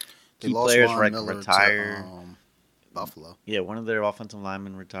some key players retire. Buffalo. Yeah, one of their offensive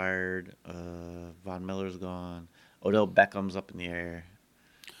linemen retired. Von Miller's gone. Odell Beckham's up in the air.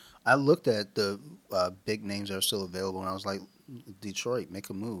 I looked at the big names that are still available, and I was like, Detroit, make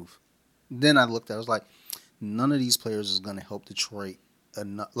a move. Then I looked at it, I was like, none of these players is going to help Detroit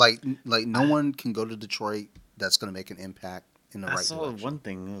enough. Like no one can go to Detroit that's going to make an impact in the right direction. I saw one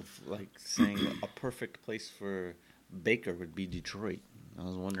thing of saying a perfect place for Baker would be Detroit. I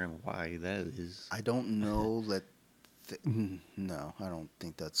was wondering why that is. I don't know that. No, I don't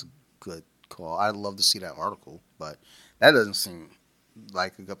think that's a good call. I'd love to see that article, but that doesn't seem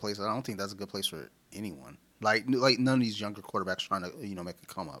like a good place. I don't think that's a good place for anyone. Like none of these younger quarterbacks trying to make a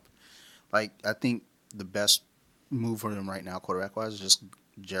come up. Like, I think the best move for them right now, quarterback wise, is just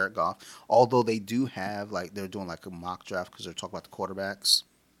Jared Goff. Although they do have they're doing a mock draft because they're talking about the quarterbacks.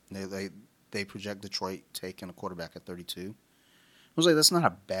 They project Detroit taking a quarterback at 32. I was like, that's not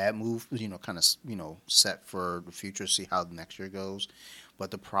a bad move, kind of, set for the future, see how the next year goes.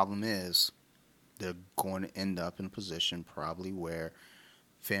 But the problem is they're going to end up in a position probably where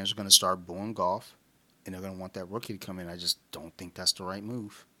fans are going to start booing Goff, and they're going to want that rookie to come in. I just don't think that's the right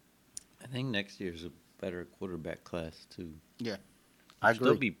move. I think next year's a better quarterback class, too. Yeah, I agree.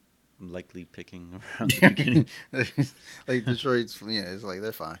 Still be likely picking around the beginning. Detroit's, it's like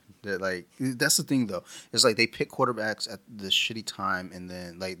they're fine. They're that's the thing though. It's like they pick quarterbacks at the shitty time, and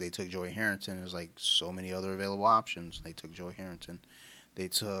then they took Joey Harrington. There's so many other available options. They took Joey Harrington. They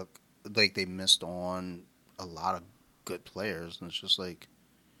took they missed on a lot of good players, and it's just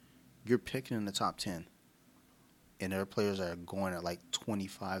you're picking in the top 10, and there are players that are going at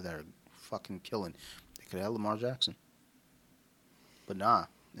 25 that are fucking killing. They could have Lamar Jackson, but nah.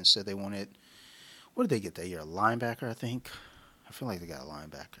 Instead, they wanted, what did they get that year? A linebacker, I think. I feel like they got a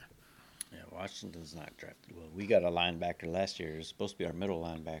linebacker. Yeah, Washington's not drafted well. We got a linebacker last year. It was supposed to be our middle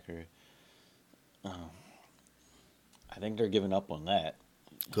linebacker. I think they're giving up on that.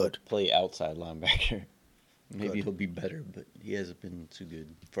 Good. He'll play outside linebacker. Maybe he'll be better, but he hasn't been too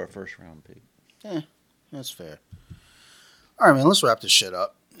good for a first-round pick. Yeah, that's fair. All right, man, let's wrap this shit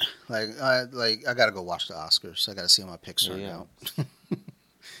up. I got to go watch the Oscars. I got to see how my picks turn out.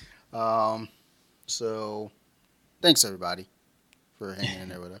 So thanks everybody for hanging in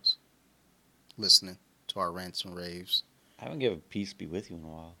there with us, listening to our rants and raves. I haven't given peace be with you in a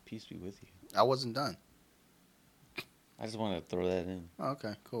while. Peace be with you. I wasn't done. I just wanted to throw that in. Oh,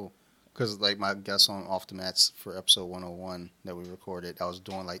 okay, cool. Because my guest on Off the Mats for episode 101 that we recorded, I was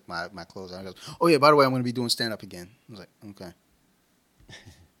doing my close. I goes, oh yeah, by the way, I'm going to be doing stand up again. I was like, okay.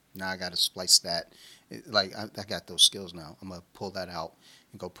 Now I got to splice that. I got those skills now. I'm going to pull that out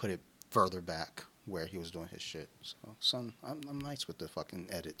and go put it further back where he was doing his shit. So, son, I'm nice with the fucking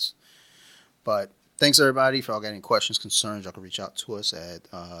edits. But Thanks everybody. If y'all got any questions, concerns, y'all can reach out to us at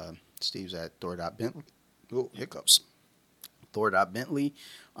Steve's at Thor.Bentley. Oh, hiccups. Thor.Bentley.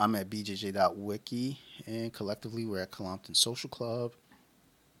 I'm at BJJ.Wiki. And collectively, we're at Colompton Social Club.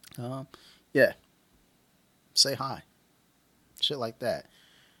 Yeah. Say hi. Shit like that.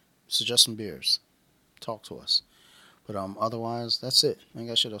 Suggest some beers. Talk to us. But otherwise, that's it. I ain't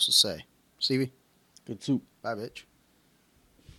got shit else to say. Stevie? Good soup. Bye, bitch.